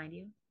people find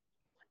you?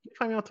 You can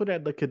find me on Twitter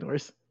at the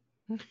Kidnors.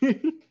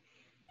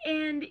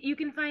 And you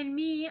can find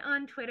me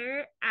on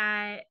Twitter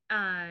at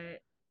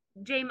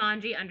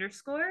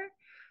jmanji_.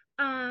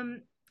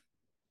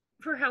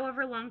 For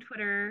however long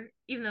Twitter,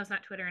 even though it's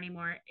not Twitter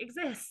anymore,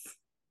 exists.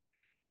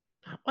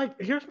 Like,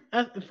 here's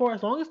for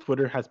as long as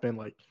Twitter has been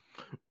like,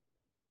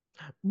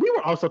 we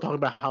were also talking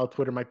about how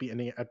Twitter might be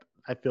ending.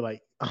 I feel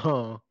like,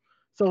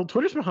 so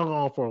Twitter's been hung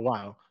on for a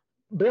while,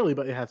 barely,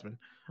 but it has been.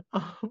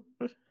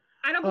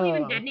 I don't believe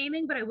in dead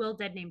naming, but I will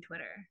dead name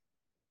Twitter.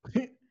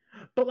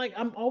 But like,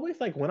 I'm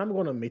always like, when I'm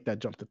going to make that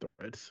jump to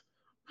Threads.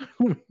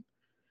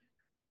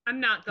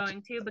 I'm not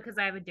going to because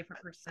I have a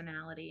different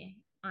personality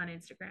on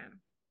Instagram.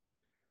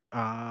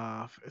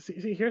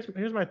 See,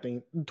 here's my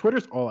thing.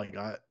 Twitter's all I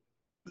got.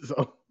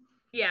 So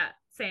yeah,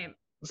 same.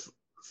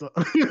 So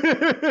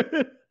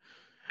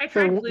I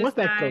tried Blue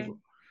Sky.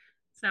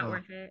 It's not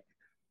worth it.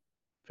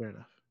 Fair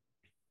enough.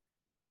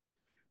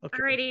 Okay.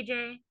 All right,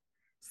 AJ.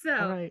 So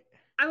right.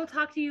 I will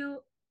talk to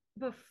you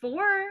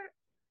before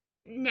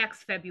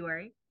next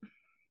February.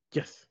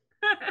 Yes.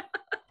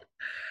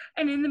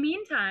 And in the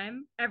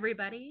meantime,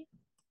 everybody,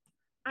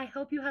 I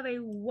hope you have a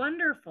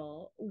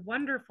wonderful,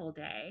 wonderful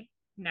day,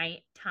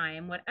 night,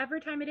 time, whatever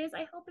time it is.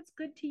 I hope it's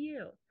good to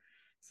you.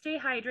 Stay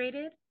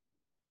hydrated,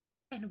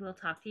 and we'll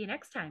talk to you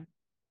next time.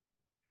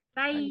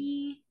 Bye.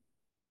 Bye.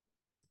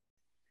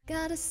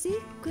 Got a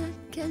secret,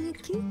 can you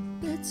keep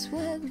it?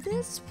 Swear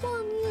this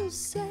one you'll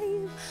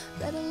save.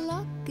 Better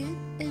lock it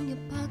in your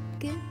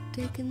pocket,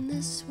 taking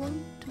this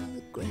one to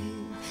the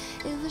grave.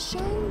 If I show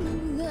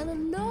you, then I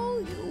know